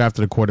ahead of me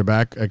drafted a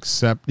quarterback,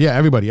 except,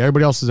 everybody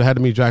else is ahead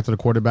of me drafted a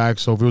quarterback.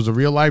 So if it was a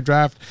real life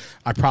draft,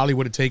 I probably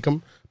would have taken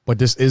him. But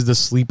this is the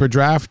sleeper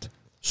draft.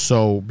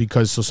 So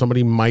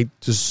somebody might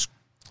just,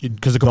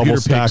 because the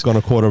computer stack on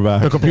a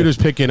quarterback. The computer's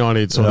picking on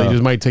it, so they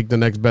just might take the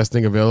next best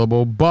thing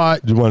available.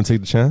 But do you want to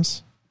take the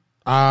chance?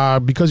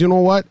 Because you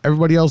know what?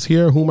 Everybody else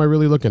here, who am I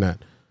really looking at?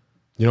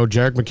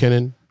 Jerick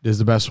McKinnon is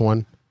the best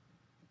one.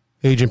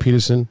 Adrian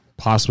Peterson,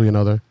 possibly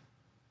another.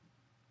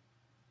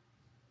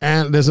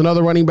 And there's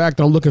another running back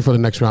that I'm looking for the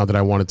next round that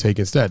I want to take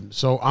instead.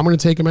 So I'm going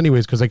to take him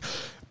anyways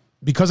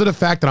because of the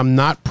fact that I'm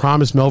not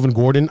promised Melvin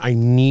Gordon, I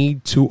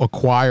need to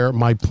acquire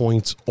my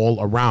points all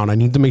around. I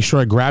need to make sure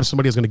I grab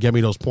somebody that's going to get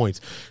me those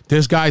points.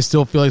 This guy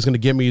still feels like he's going to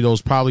give me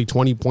those probably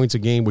 20 points a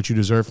game, which you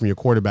deserve from your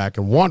quarterback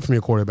and want from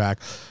your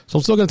quarterback. So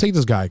I'm still going to take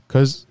this guy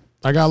because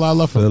I got a lot of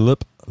love for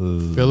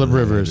Phillip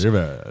Rivers.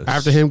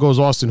 After him goes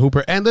Austin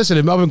Hooper. And listen,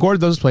 if Melvin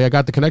Gordon doesn't play, I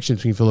got the connection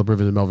between Phillip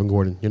Rivers and Melvin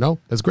Gordon.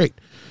 That's great.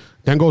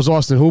 Then goes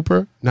Austin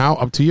Hooper. Now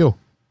up to you.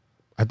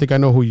 I think I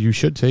know who you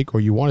should take or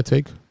you want to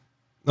take.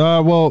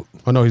 Well,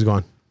 oh no, he's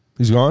gone.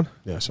 He's gone.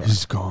 Yeah, sorry,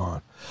 he's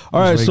gone.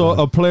 All right, so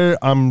a player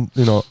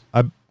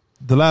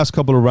the last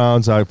couple of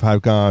rounds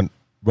I've gone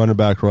running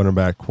back,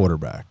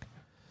 quarterback.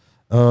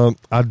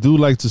 I do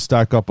like to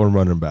stack up on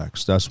running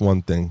backs. That's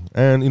one thing.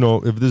 And,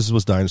 if this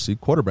was Dynasty,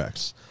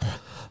 quarterbacks.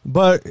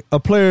 But a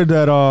player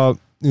that, I'm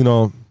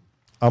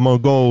going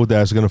to go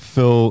that's going to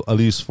fill, at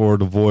least for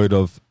the void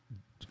of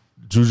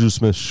Juju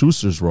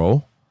Smith-Schuster's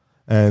role,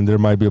 and there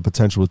might be a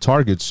potential with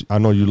targets. I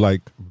know you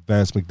like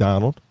Vance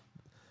McDonald,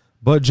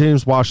 but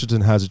James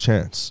Washington has a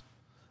chance.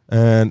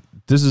 And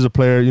this is a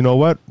player, you know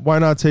what? Why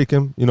not take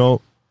him?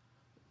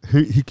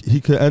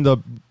 He could end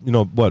up,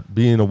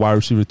 being a wide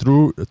receiver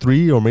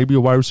 3 or maybe a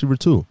wide receiver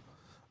 2.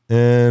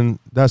 And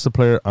that's the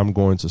player I'm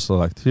going to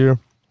select here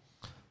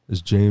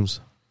is James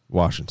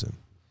Washington.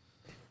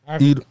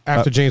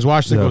 After James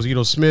Washington goes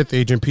Edo Smith,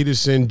 Adrian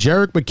Peterson,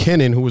 Jerick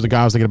McKinnon, who was the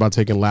guy I was thinking about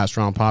taking last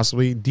round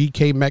possibly,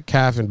 DK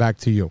Metcalf, and back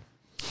to you.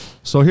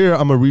 So here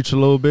I'm going to reach a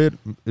little bit.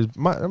 It's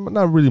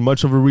not really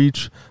much of a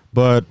reach,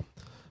 but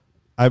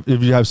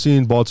if you have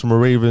seen Baltimore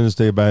Ravens,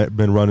 they've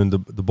been running the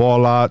ball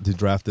a lot. They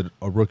drafted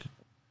a rookie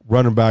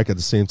running back. At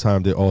the same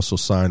time, they also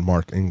signed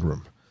Mark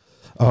Ingram.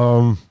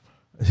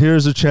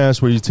 Here's a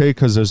chance where you take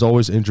because there's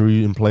always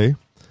injury in play.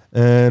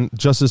 And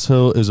Justice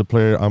Hill is a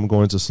player I'm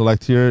going to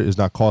select here. It's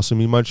not costing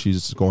me much.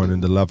 He's going in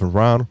the 11th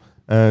round,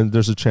 and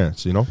there's a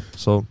chance,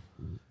 So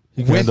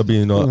he can end up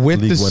being a league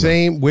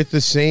winner. With the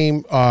same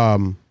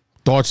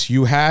thoughts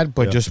you had,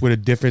 but just with a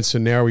different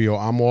scenario,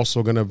 I'm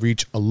also going to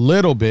reach a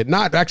little bit.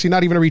 Not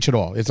even a reach at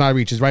all. It's not a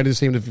reach. It's right in the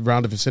same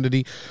round of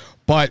vicinity.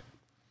 But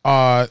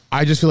I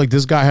just feel like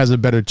this guy has a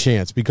better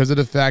chance because of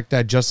the fact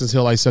that Justice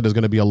Hill, I said, there's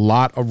going to be a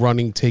lot of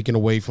running taken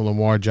away from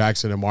Lamar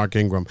Jackson and Mark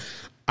Ingram.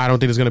 I don't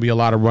think there's going to be a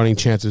lot of running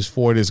chances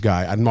for this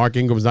guy. And Mark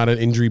Ingram's not an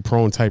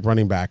injury-prone type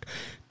running back.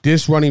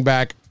 This running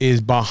back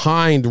is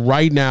behind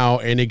right now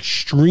an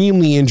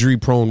extremely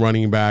injury-prone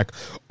running back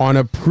on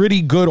a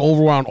pretty good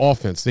overall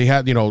offense. They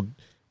had,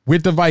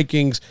 with the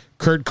Vikings,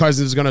 Kirk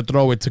Cousins is going to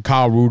throw it to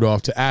Kyle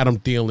Rudolph, to Adam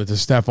Thielen, to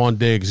Stephon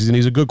Diggs. And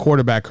he's a good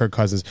quarterback, Kirk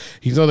Cousins.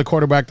 He's another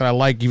quarterback that I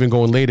like even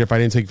going later if I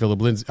didn't take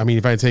Phillip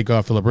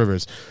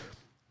Rivers.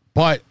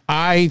 But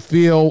I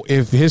feel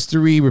if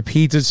history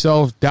repeats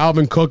itself,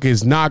 Dalvin Cook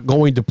is not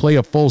going to play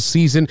a full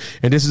season.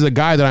 And this is a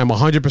guy that I'm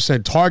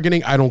 100%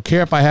 targeting. I don't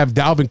care if I have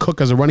Dalvin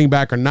Cook as a running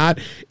back or not.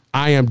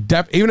 I am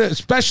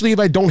especially if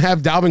I don't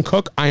have Dalvin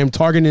Cook, I am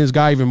targeting this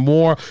guy even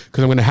more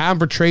because I'm going to have him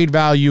for trade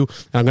value.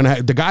 And I'm going to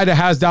have the guy that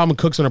has Dalvin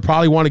Cook's going to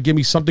probably want to give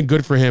me something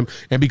good for him.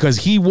 And because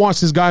he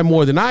wants this guy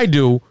more than I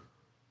do,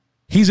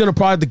 he's going to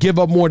probably have to give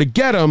up more to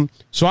get him.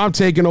 So I'm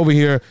taking over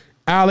here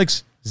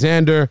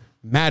Alexander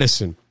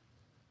Madison.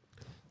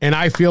 And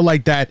I feel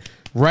like that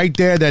right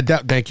there,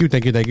 thank you.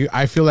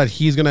 I feel that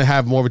he's going to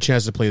have more of a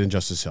chance to play than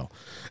Justice Hill.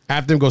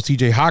 After him goes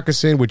TJ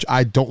Hawkinson, which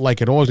I don't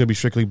like at all. He's going to be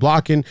strictly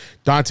blocking.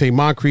 Dante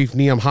Moncrief,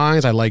 Nyheim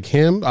Hines, I like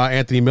him.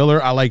 Anthony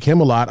Miller, I like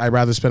him a lot. I'd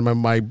rather spend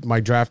my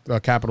draft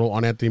capital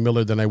on Anthony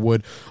Miller than I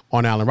would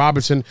on Allen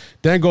Robinson.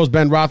 Then goes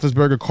Ben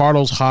Roethlisberger,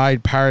 Carlos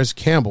Hyde, Paris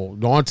Campbell.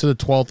 On to the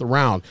 12th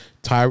round.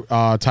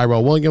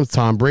 Tyrell Williams,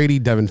 Tom Brady,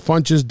 Devin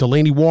Funchess,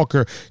 Delaney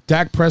Walker,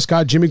 Dak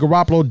Prescott, Jimmy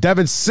Garoppolo,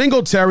 Devin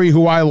Singletary,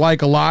 who I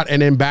like a lot,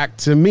 and then back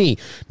to me.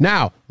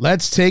 Now,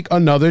 let's take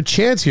another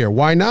chance here.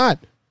 Why not?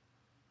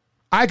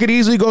 I could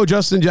easily go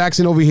Justin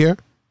Jackson over here,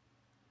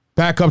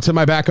 back up to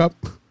my backup,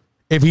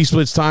 if he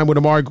splits time with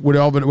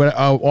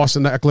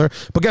Austin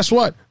Eckler. But guess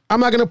what? I'm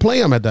not going to play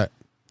him at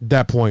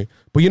that point.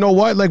 But you know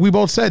what? Like we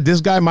both said,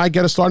 this guy might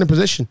get a starting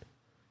position.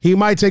 He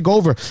might take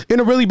over in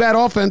a really bad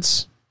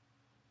offense,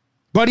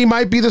 but he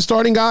might be the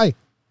starting guy.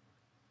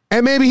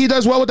 And maybe he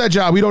does well with that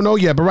job. We don't know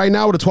yet. But right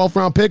now, with a 12th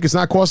round pick, it's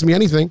not costing me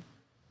anything.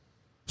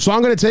 So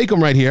I'm going to take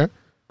him right here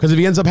because if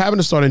he ends up having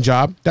a starting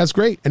job, that's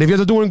great. And if he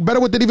ends up doing better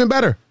with it, even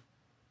better.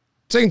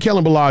 Taking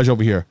Kalen Ballage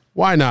over here.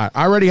 Why not?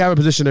 I already have a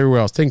position everywhere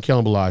else. Taking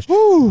Kalen Ballage.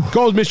 Woo.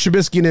 Goes Mitch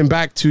Trubisky and then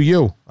back to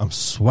you. I'm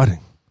sweating.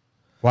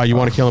 Why, you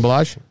want a Kalen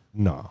Ballage?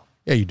 No.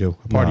 Yeah, you do.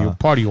 Part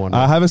of you want.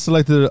 I haven't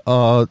selected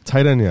a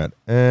tight end yet.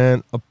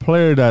 And a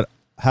player that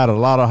had a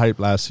lot of hype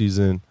last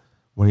season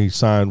when he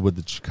signed with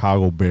the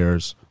Chicago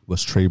Bears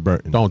was Trey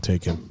Burton. Don't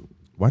take him.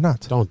 Why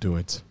not? Don't do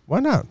it.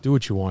 Why not? Do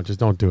what you want. Just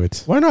don't do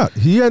it. Why not?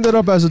 He ended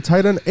up as a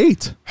tight end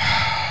 8.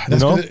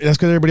 That's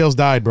because everybody else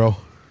died, bro.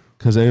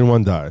 Because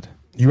everyone died.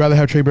 You rather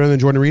have Trey Burton than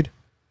Jordan Reed?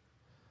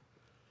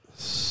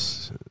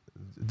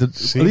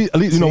 At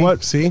least, you know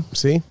what? See?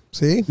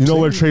 You know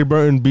where Trey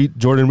Burton beat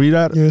Jordan Reed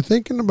at? You're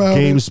thinking about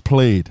games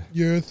played.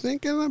 You're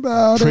thinking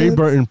about Trey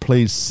Burton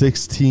played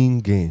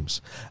 16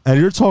 games.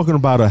 And you're talking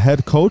about a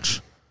head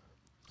coach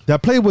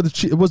that played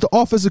with it was the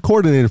offensive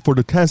coordinator for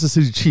the Kansas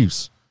City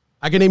Chiefs.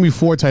 I can name you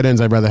 4 tight ends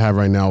I'd rather have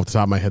right now off the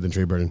top of my head than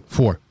Trey Burton.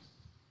 4.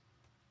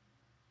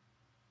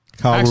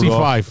 Actually,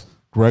 Rudolph, 5.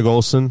 Greg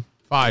Olsen.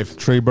 5.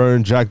 Trey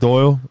Burton, Jack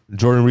Doyle,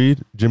 Jordan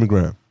Reed, Jimmy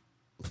Graham.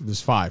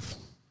 There's 5.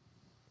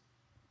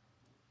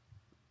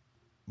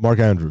 Mark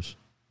Andrews.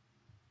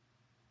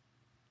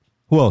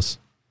 Who else?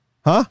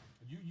 Huh?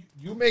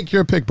 You make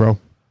your pick, bro.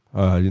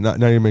 Now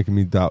you're making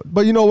me doubt.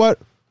 But you know what?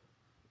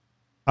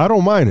 I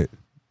don't mind it.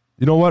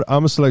 You know what?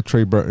 I'm going to select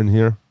Trey Burton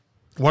here.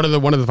 One of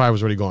the five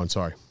was already gone.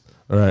 Sorry.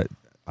 All right.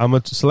 I'm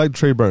going to select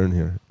Trey Burton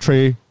here.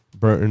 Trey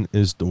Burton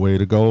is the way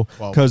to go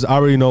because I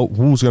already know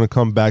who's going to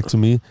come back to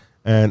me,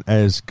 and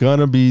it's going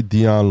to be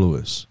Dion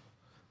Lewis.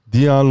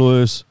 Dion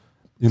Lewis,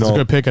 it's a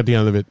good pick at the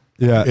end of it.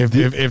 Yeah. If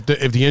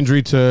the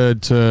injury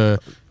to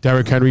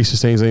Derrick Henry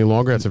sustains any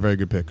longer, that's a very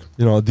good pick.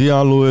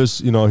 Dion Lewis,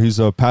 he's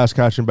a pass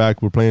catching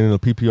back. We're playing in a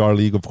PPR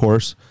league, of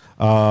course.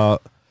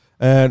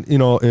 And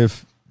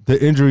if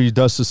the injury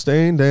does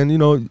sustain, then,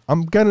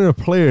 I'm getting a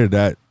player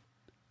that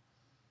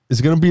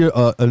is going to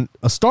be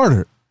a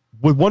starter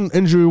with one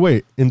injury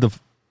away in the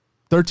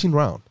 13th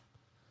round.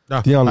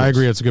 No, I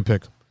agree. It's a good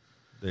pick.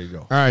 There you go.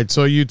 All right,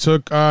 so you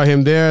took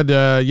him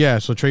there.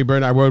 So Trey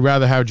Burton. I would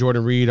rather have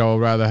Jordan Reed. I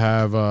would rather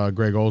have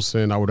Greg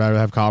Olsen. I would rather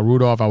have Kyle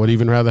Rudolph. I would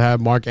even rather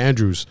have Mark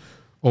Andrews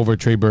over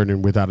Trey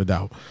Burton, without a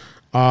doubt.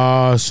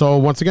 So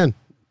once again,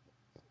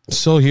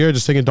 still here,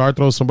 just taking dart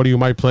throws. Somebody who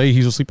might play.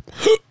 He's asleep.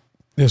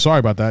 Yeah, sorry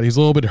about that. He's a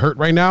little bit hurt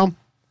right now,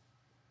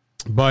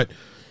 but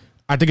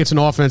I think it's an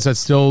offense that's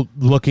still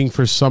looking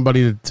for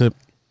somebody to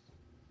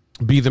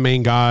be the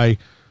main guy.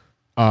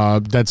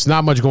 That's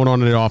not much going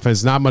on in the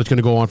offense. Not much going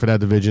to go on for that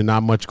division.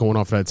 Not much going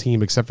on for that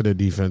team except for their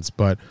defense.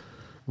 But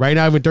right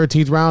now, even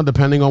 13th round,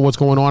 depending on what's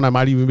going on, I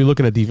might even be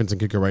looking at defense and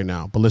kicker right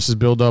now. But let's just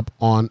build up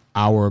on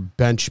our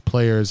bench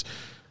players.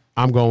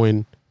 I'm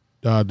going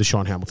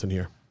Deshaun Hamilton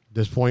here. At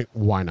this point,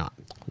 why not?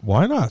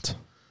 Why not?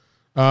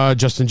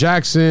 Justin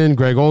Jackson,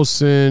 Greg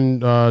Olsen,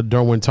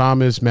 Derwin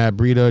Thomas, Matt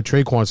Breida,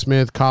 Traquan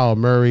Smith, Kyle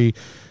Murray,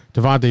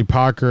 Devontae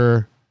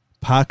Parker,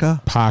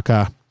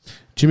 Paca,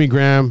 Jimmy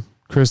Graham,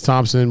 Chris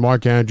Thompson,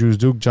 Mark Andrews,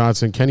 Duke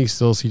Johnson, Kenny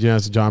Stills, C.J.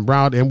 Anderson, John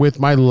Brown. And with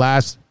my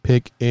last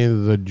pick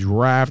in the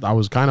draft, I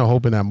was kind of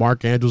hoping that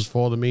Mark Andrews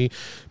fall to me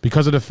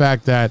because of the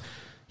fact that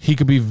he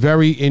could be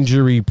very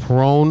injury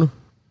prone.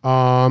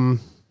 Evan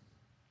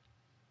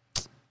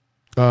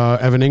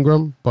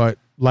Ingram, but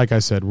like I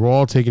said, we're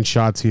all taking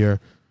shots here.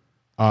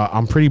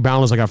 I'm pretty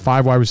balanced. I got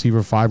 5 wide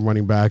receiver, 5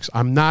 running backs.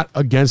 I'm not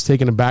against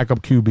taking a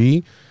backup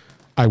QB.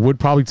 I would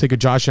probably take a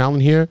Josh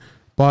Allen here.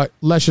 But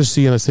let's just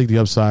see, and let's take the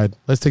upside.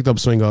 Let's take the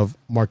upswing of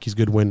Marquise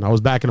Goodwin. I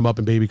was backing him up,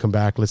 and baby, come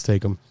back. Let's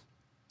take him.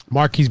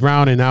 Marquise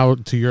Brown, and now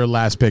to your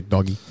last pick,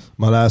 doggy.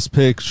 My last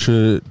pick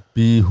should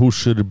be who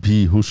should it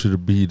be? Who should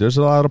it be? There's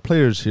a lot of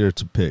players here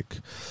to pick.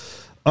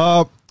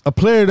 A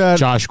player that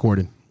Josh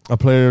Gordon. A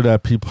player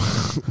that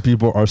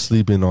people are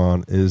sleeping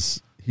on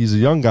he's a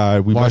young guy.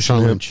 We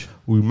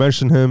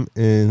mentioned him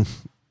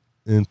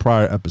in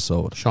prior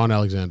episode. Sean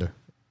Alexander.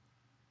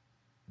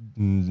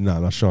 No,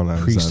 not Sean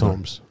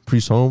Alexander.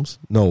 Priest Holmes?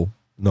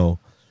 No.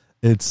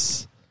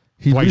 It's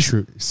he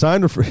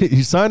signed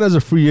as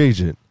a free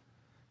agent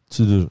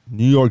to the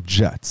New York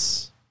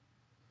Jets,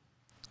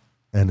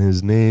 and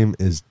his name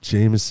is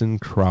Jamison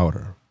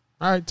Crowder.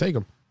 All right, take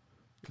him.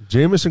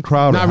 Jamison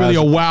Crowder. Not really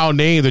a wow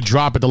name to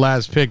drop at the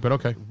last pick, but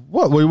okay.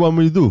 What do you want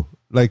me to do?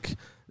 Like,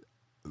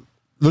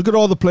 look at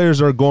all the players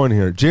that are going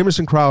here.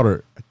 Jamison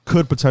Crowder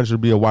could potentially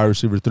be a wide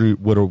receiver 3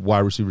 with a wide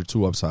receiver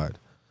 2 upside.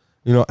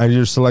 And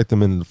you select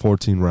them in the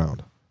 14th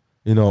round.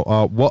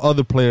 What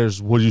other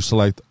players would you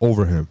select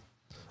over him?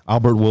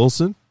 Albert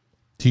Wilson?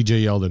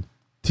 TJ Yeldon.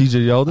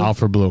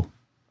 Alfred Blue.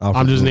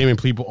 I'm just naming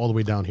people all the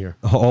way down here.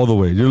 All the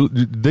way. You're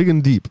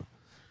digging deep.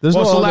 It's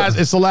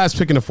the last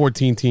pick in the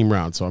 14-team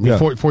round.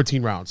 So,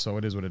 14 rounds. So,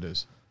 it is what it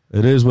is.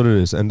 It is what it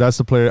is. And that's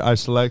the player I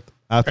select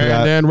after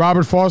that. And then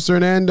Robert Foster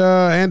and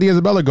Andy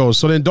Isabella goes.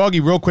 So, then, Doggy,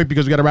 real quick,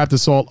 because we got to wrap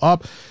this all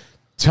up.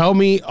 Tell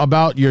me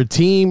about your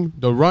team,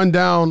 the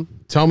rundown.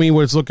 Tell me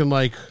what it's looking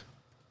like.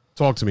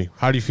 Talk to me.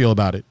 How do you feel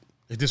about it?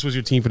 If this was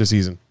your team for the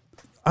season.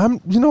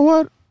 You know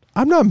what?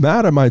 I'm not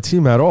mad at my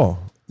team at all.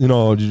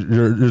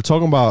 You're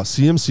talking about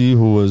CMC,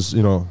 who was,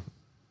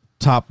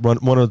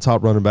 one of the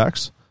top running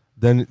backs.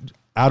 Then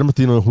Adam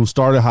Thielen, who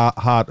started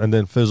hot and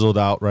then fizzled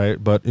out,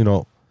 right? But,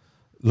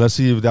 let's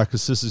see if that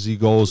consistency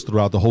goes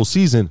throughout the whole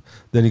season.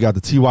 Then you got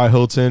the T.Y.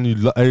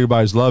 Hilton.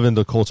 Everybody's loving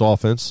the Colts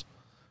offense.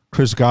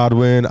 Chris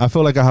Godwin. I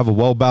feel like I have a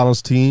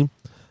well-balanced team.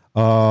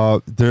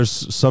 There's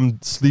some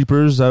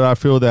sleepers that I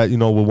feel that,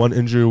 with one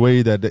injury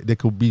away that they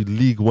could be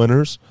league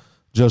winners,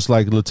 just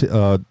like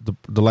the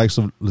likes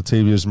of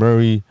Latavius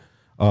Murray,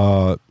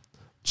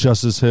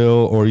 Justice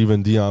Hill, or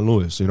even Dion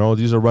Lewis.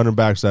 These are running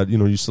backs that,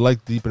 you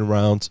select deep in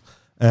rounds,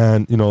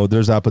 and,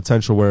 there's that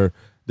potential where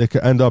they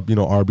could end up,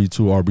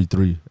 RB2,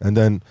 RB3. And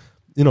then,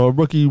 a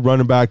rookie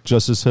running back,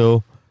 Justice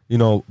Hill,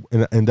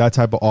 in that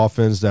type of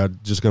offense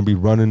that just going to be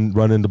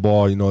running the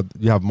ball.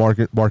 You have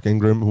Mark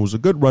Ingram, who's a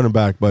good running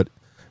back, but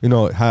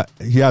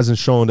he hasn't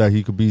shown that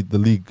he could be the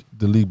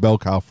league bell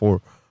cow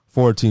for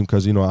a team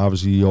because,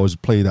 obviously he always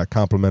play that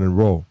complementary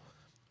role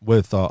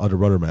with other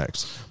running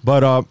backs.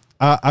 But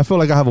I feel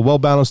like I have a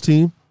well-balanced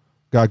team,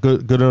 got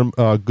good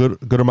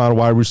amount of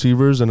wide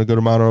receivers and a good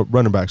amount of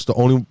running backs. The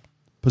only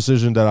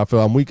position that I feel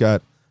I'm weak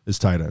at is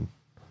tight end.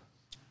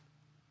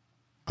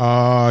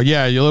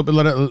 Yeah, you're a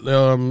little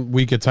bit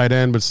weak at tight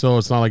end, but still,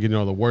 it's not like,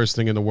 the worst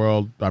thing in the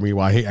world. I mean,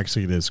 well, I hate,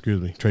 actually it is, excuse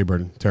me. Trey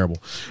Burton, terrible.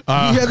 He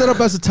ended up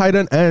as a tight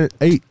end and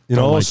 8,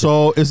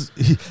 so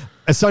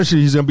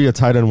essentially he's going to be a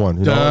tight end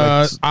 1.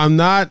 I'm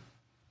not,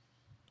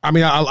 I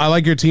mean, I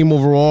like your team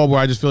overall. Where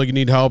I just feel like you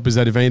need help is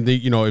that if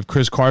anything, if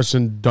Chris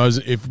Carson does,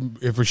 if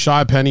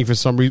Rashad Penny for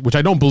some reason, which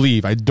I don't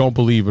believe, but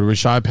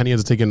Rashad Penny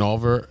has taken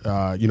over,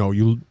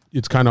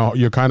 you're kind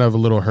of a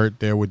little hurt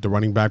there with the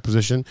running back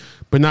position,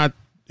 but not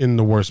in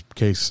the worst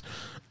case.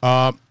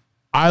 I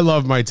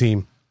love my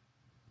team.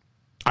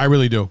 I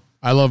really do.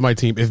 I love my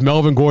team. If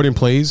Melvin Gordon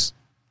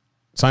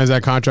signs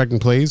that contract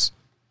and plays,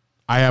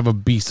 I have a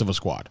beast of a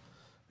squad.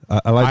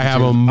 I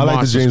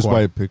like the James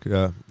White pick.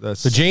 Yeah,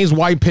 the James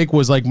White pick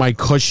was like my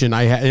cushion.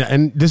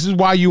 And this is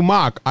why you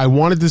mock. I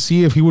wanted to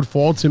see if he would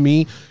fall to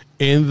me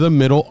in the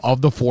middle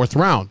of the 4th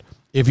round.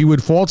 If he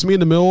would fall to me in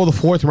the middle of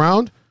the 4th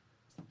round,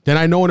 then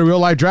I know in a real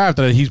life draft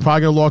that he's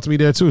probably going to lock to me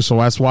there too. So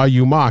that's why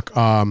you mock.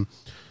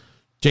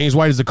 James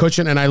White is the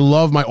cushion, and I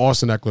love my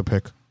Austin Eckler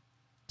pick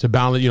to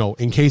balance.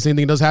 In case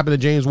anything does happen to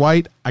James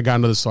White, I got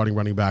another starting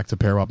running back to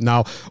pair up.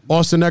 Now,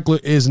 Austin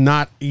Eckler is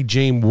not a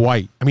James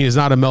White. I mean, it's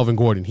not a Melvin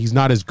Gordon. He's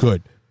not as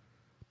good,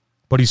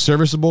 but he's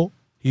serviceable.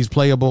 He's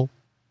playable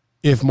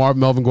if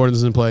Melvin Gordon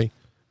doesn't play.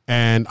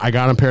 And I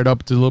got him paired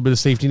up to a little bit of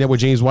safety net with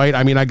James White.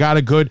 I mean, I got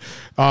a good.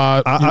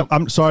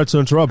 I'm sorry to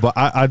interrupt, but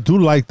I do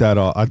like that.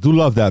 I do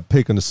love that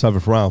pick in the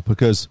 7th round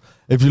because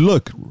if you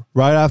look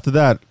right after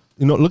that,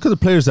 look at the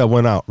players that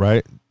went out,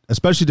 right?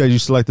 Especially that you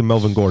selected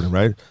Melvin Gordon,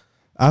 right?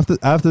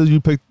 After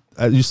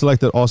you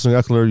selected Austin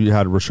Eckler, you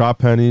had Rashad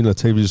Penny,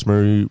 Latavius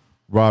Murray,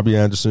 Robbie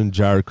Anderson,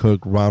 Jared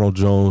Cook, Ronald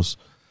Jones,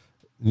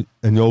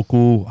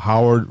 Njoku,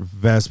 Howard,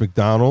 Vance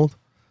McDonald.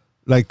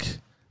 Like,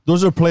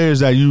 those are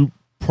players that you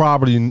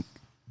probably,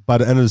 by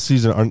the end of the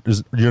season,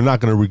 you're not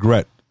going to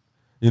regret,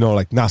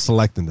 not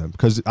selecting them.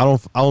 Because I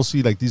don't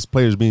see, like, these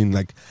players being,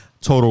 like,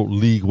 total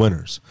league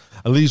winners.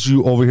 At least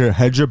you over here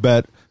hedge your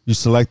bet. You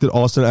selected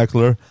Austin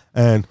Eckler,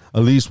 and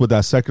at least with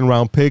that 2nd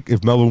round pick,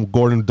 if Melvin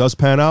Gordon does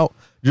pan out,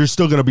 you're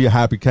still going to be a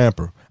happy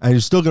camper. And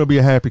you're still going to be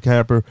a happy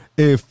camper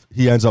if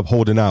he ends up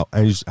holding out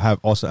and you have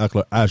Austin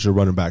Eckler as your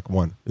running back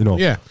 1.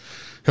 Yeah.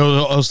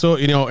 He'll still,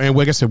 and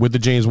like I said, with the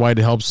James White,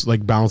 it helps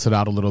like balance it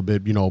out a little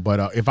bit,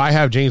 But if I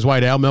have James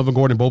White and Melvin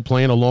Gordon both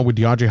playing along with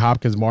DeAndre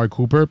Hopkins, Amari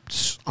Cooper,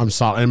 I'm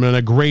solid.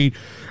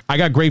 I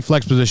got great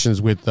flex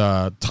positions with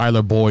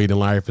Tyler Boyd and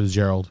Larry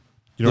Fitzgerald.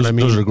 You know what I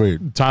mean? Those are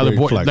great. Tyler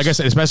Boyd, flex. like I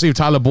said, especially if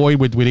Tyler Boyd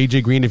with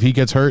AJ Green, if he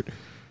gets hurt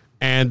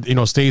and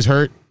stays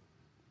hurt,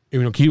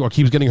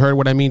 keeps getting hurt.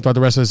 What I mean throughout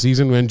the rest of the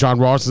season, when John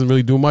Ross doesn't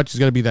really do much, he's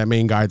going to be that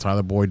main guy,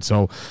 Tyler Boyd.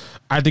 So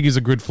I think he's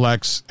a good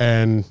flex,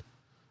 and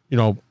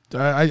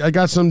I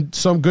got some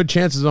good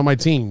chances on my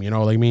team. If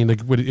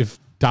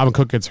Dalvin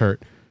Cook gets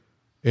hurt,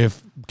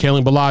 if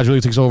Kalen Ballage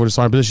really takes over the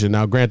starting position.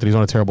 Now, granted, he's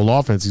on a terrible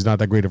offense. He's not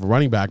that great of a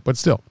running back, but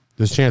still,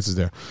 there's chances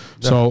there.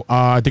 Yeah. So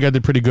I think I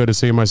did pretty good to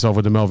save myself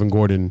with the Melvin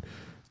Gordon,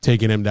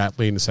 taking him that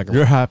late in the 2nd round.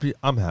 You're happy.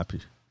 I'm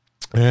happy.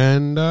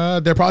 And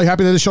they're probably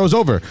happy that the show's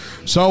over.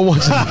 So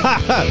once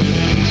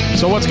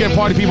again,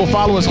 party people,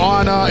 follow us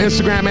on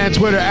Instagram and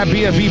Twitter at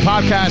BFB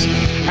Podcast.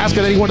 Ask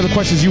us any one of the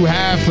questions you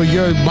have for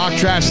your mock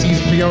draft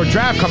season, for your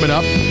draft coming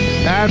up.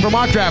 And for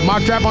mock draft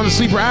on the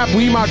Sleeper app.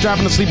 We mock draft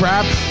on the Sleeper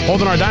app.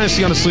 Holding our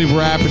dynasty on the Sleeper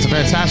app. It's a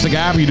fantastic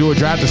app. You do a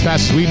draft as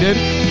fast as we did.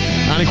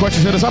 Any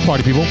questions, hit us up,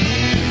 party people.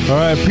 All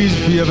right, peace,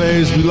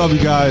 BFAs. We love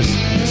you guys.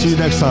 See you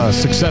next time.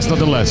 Success,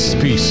 nothing less.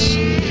 Peace.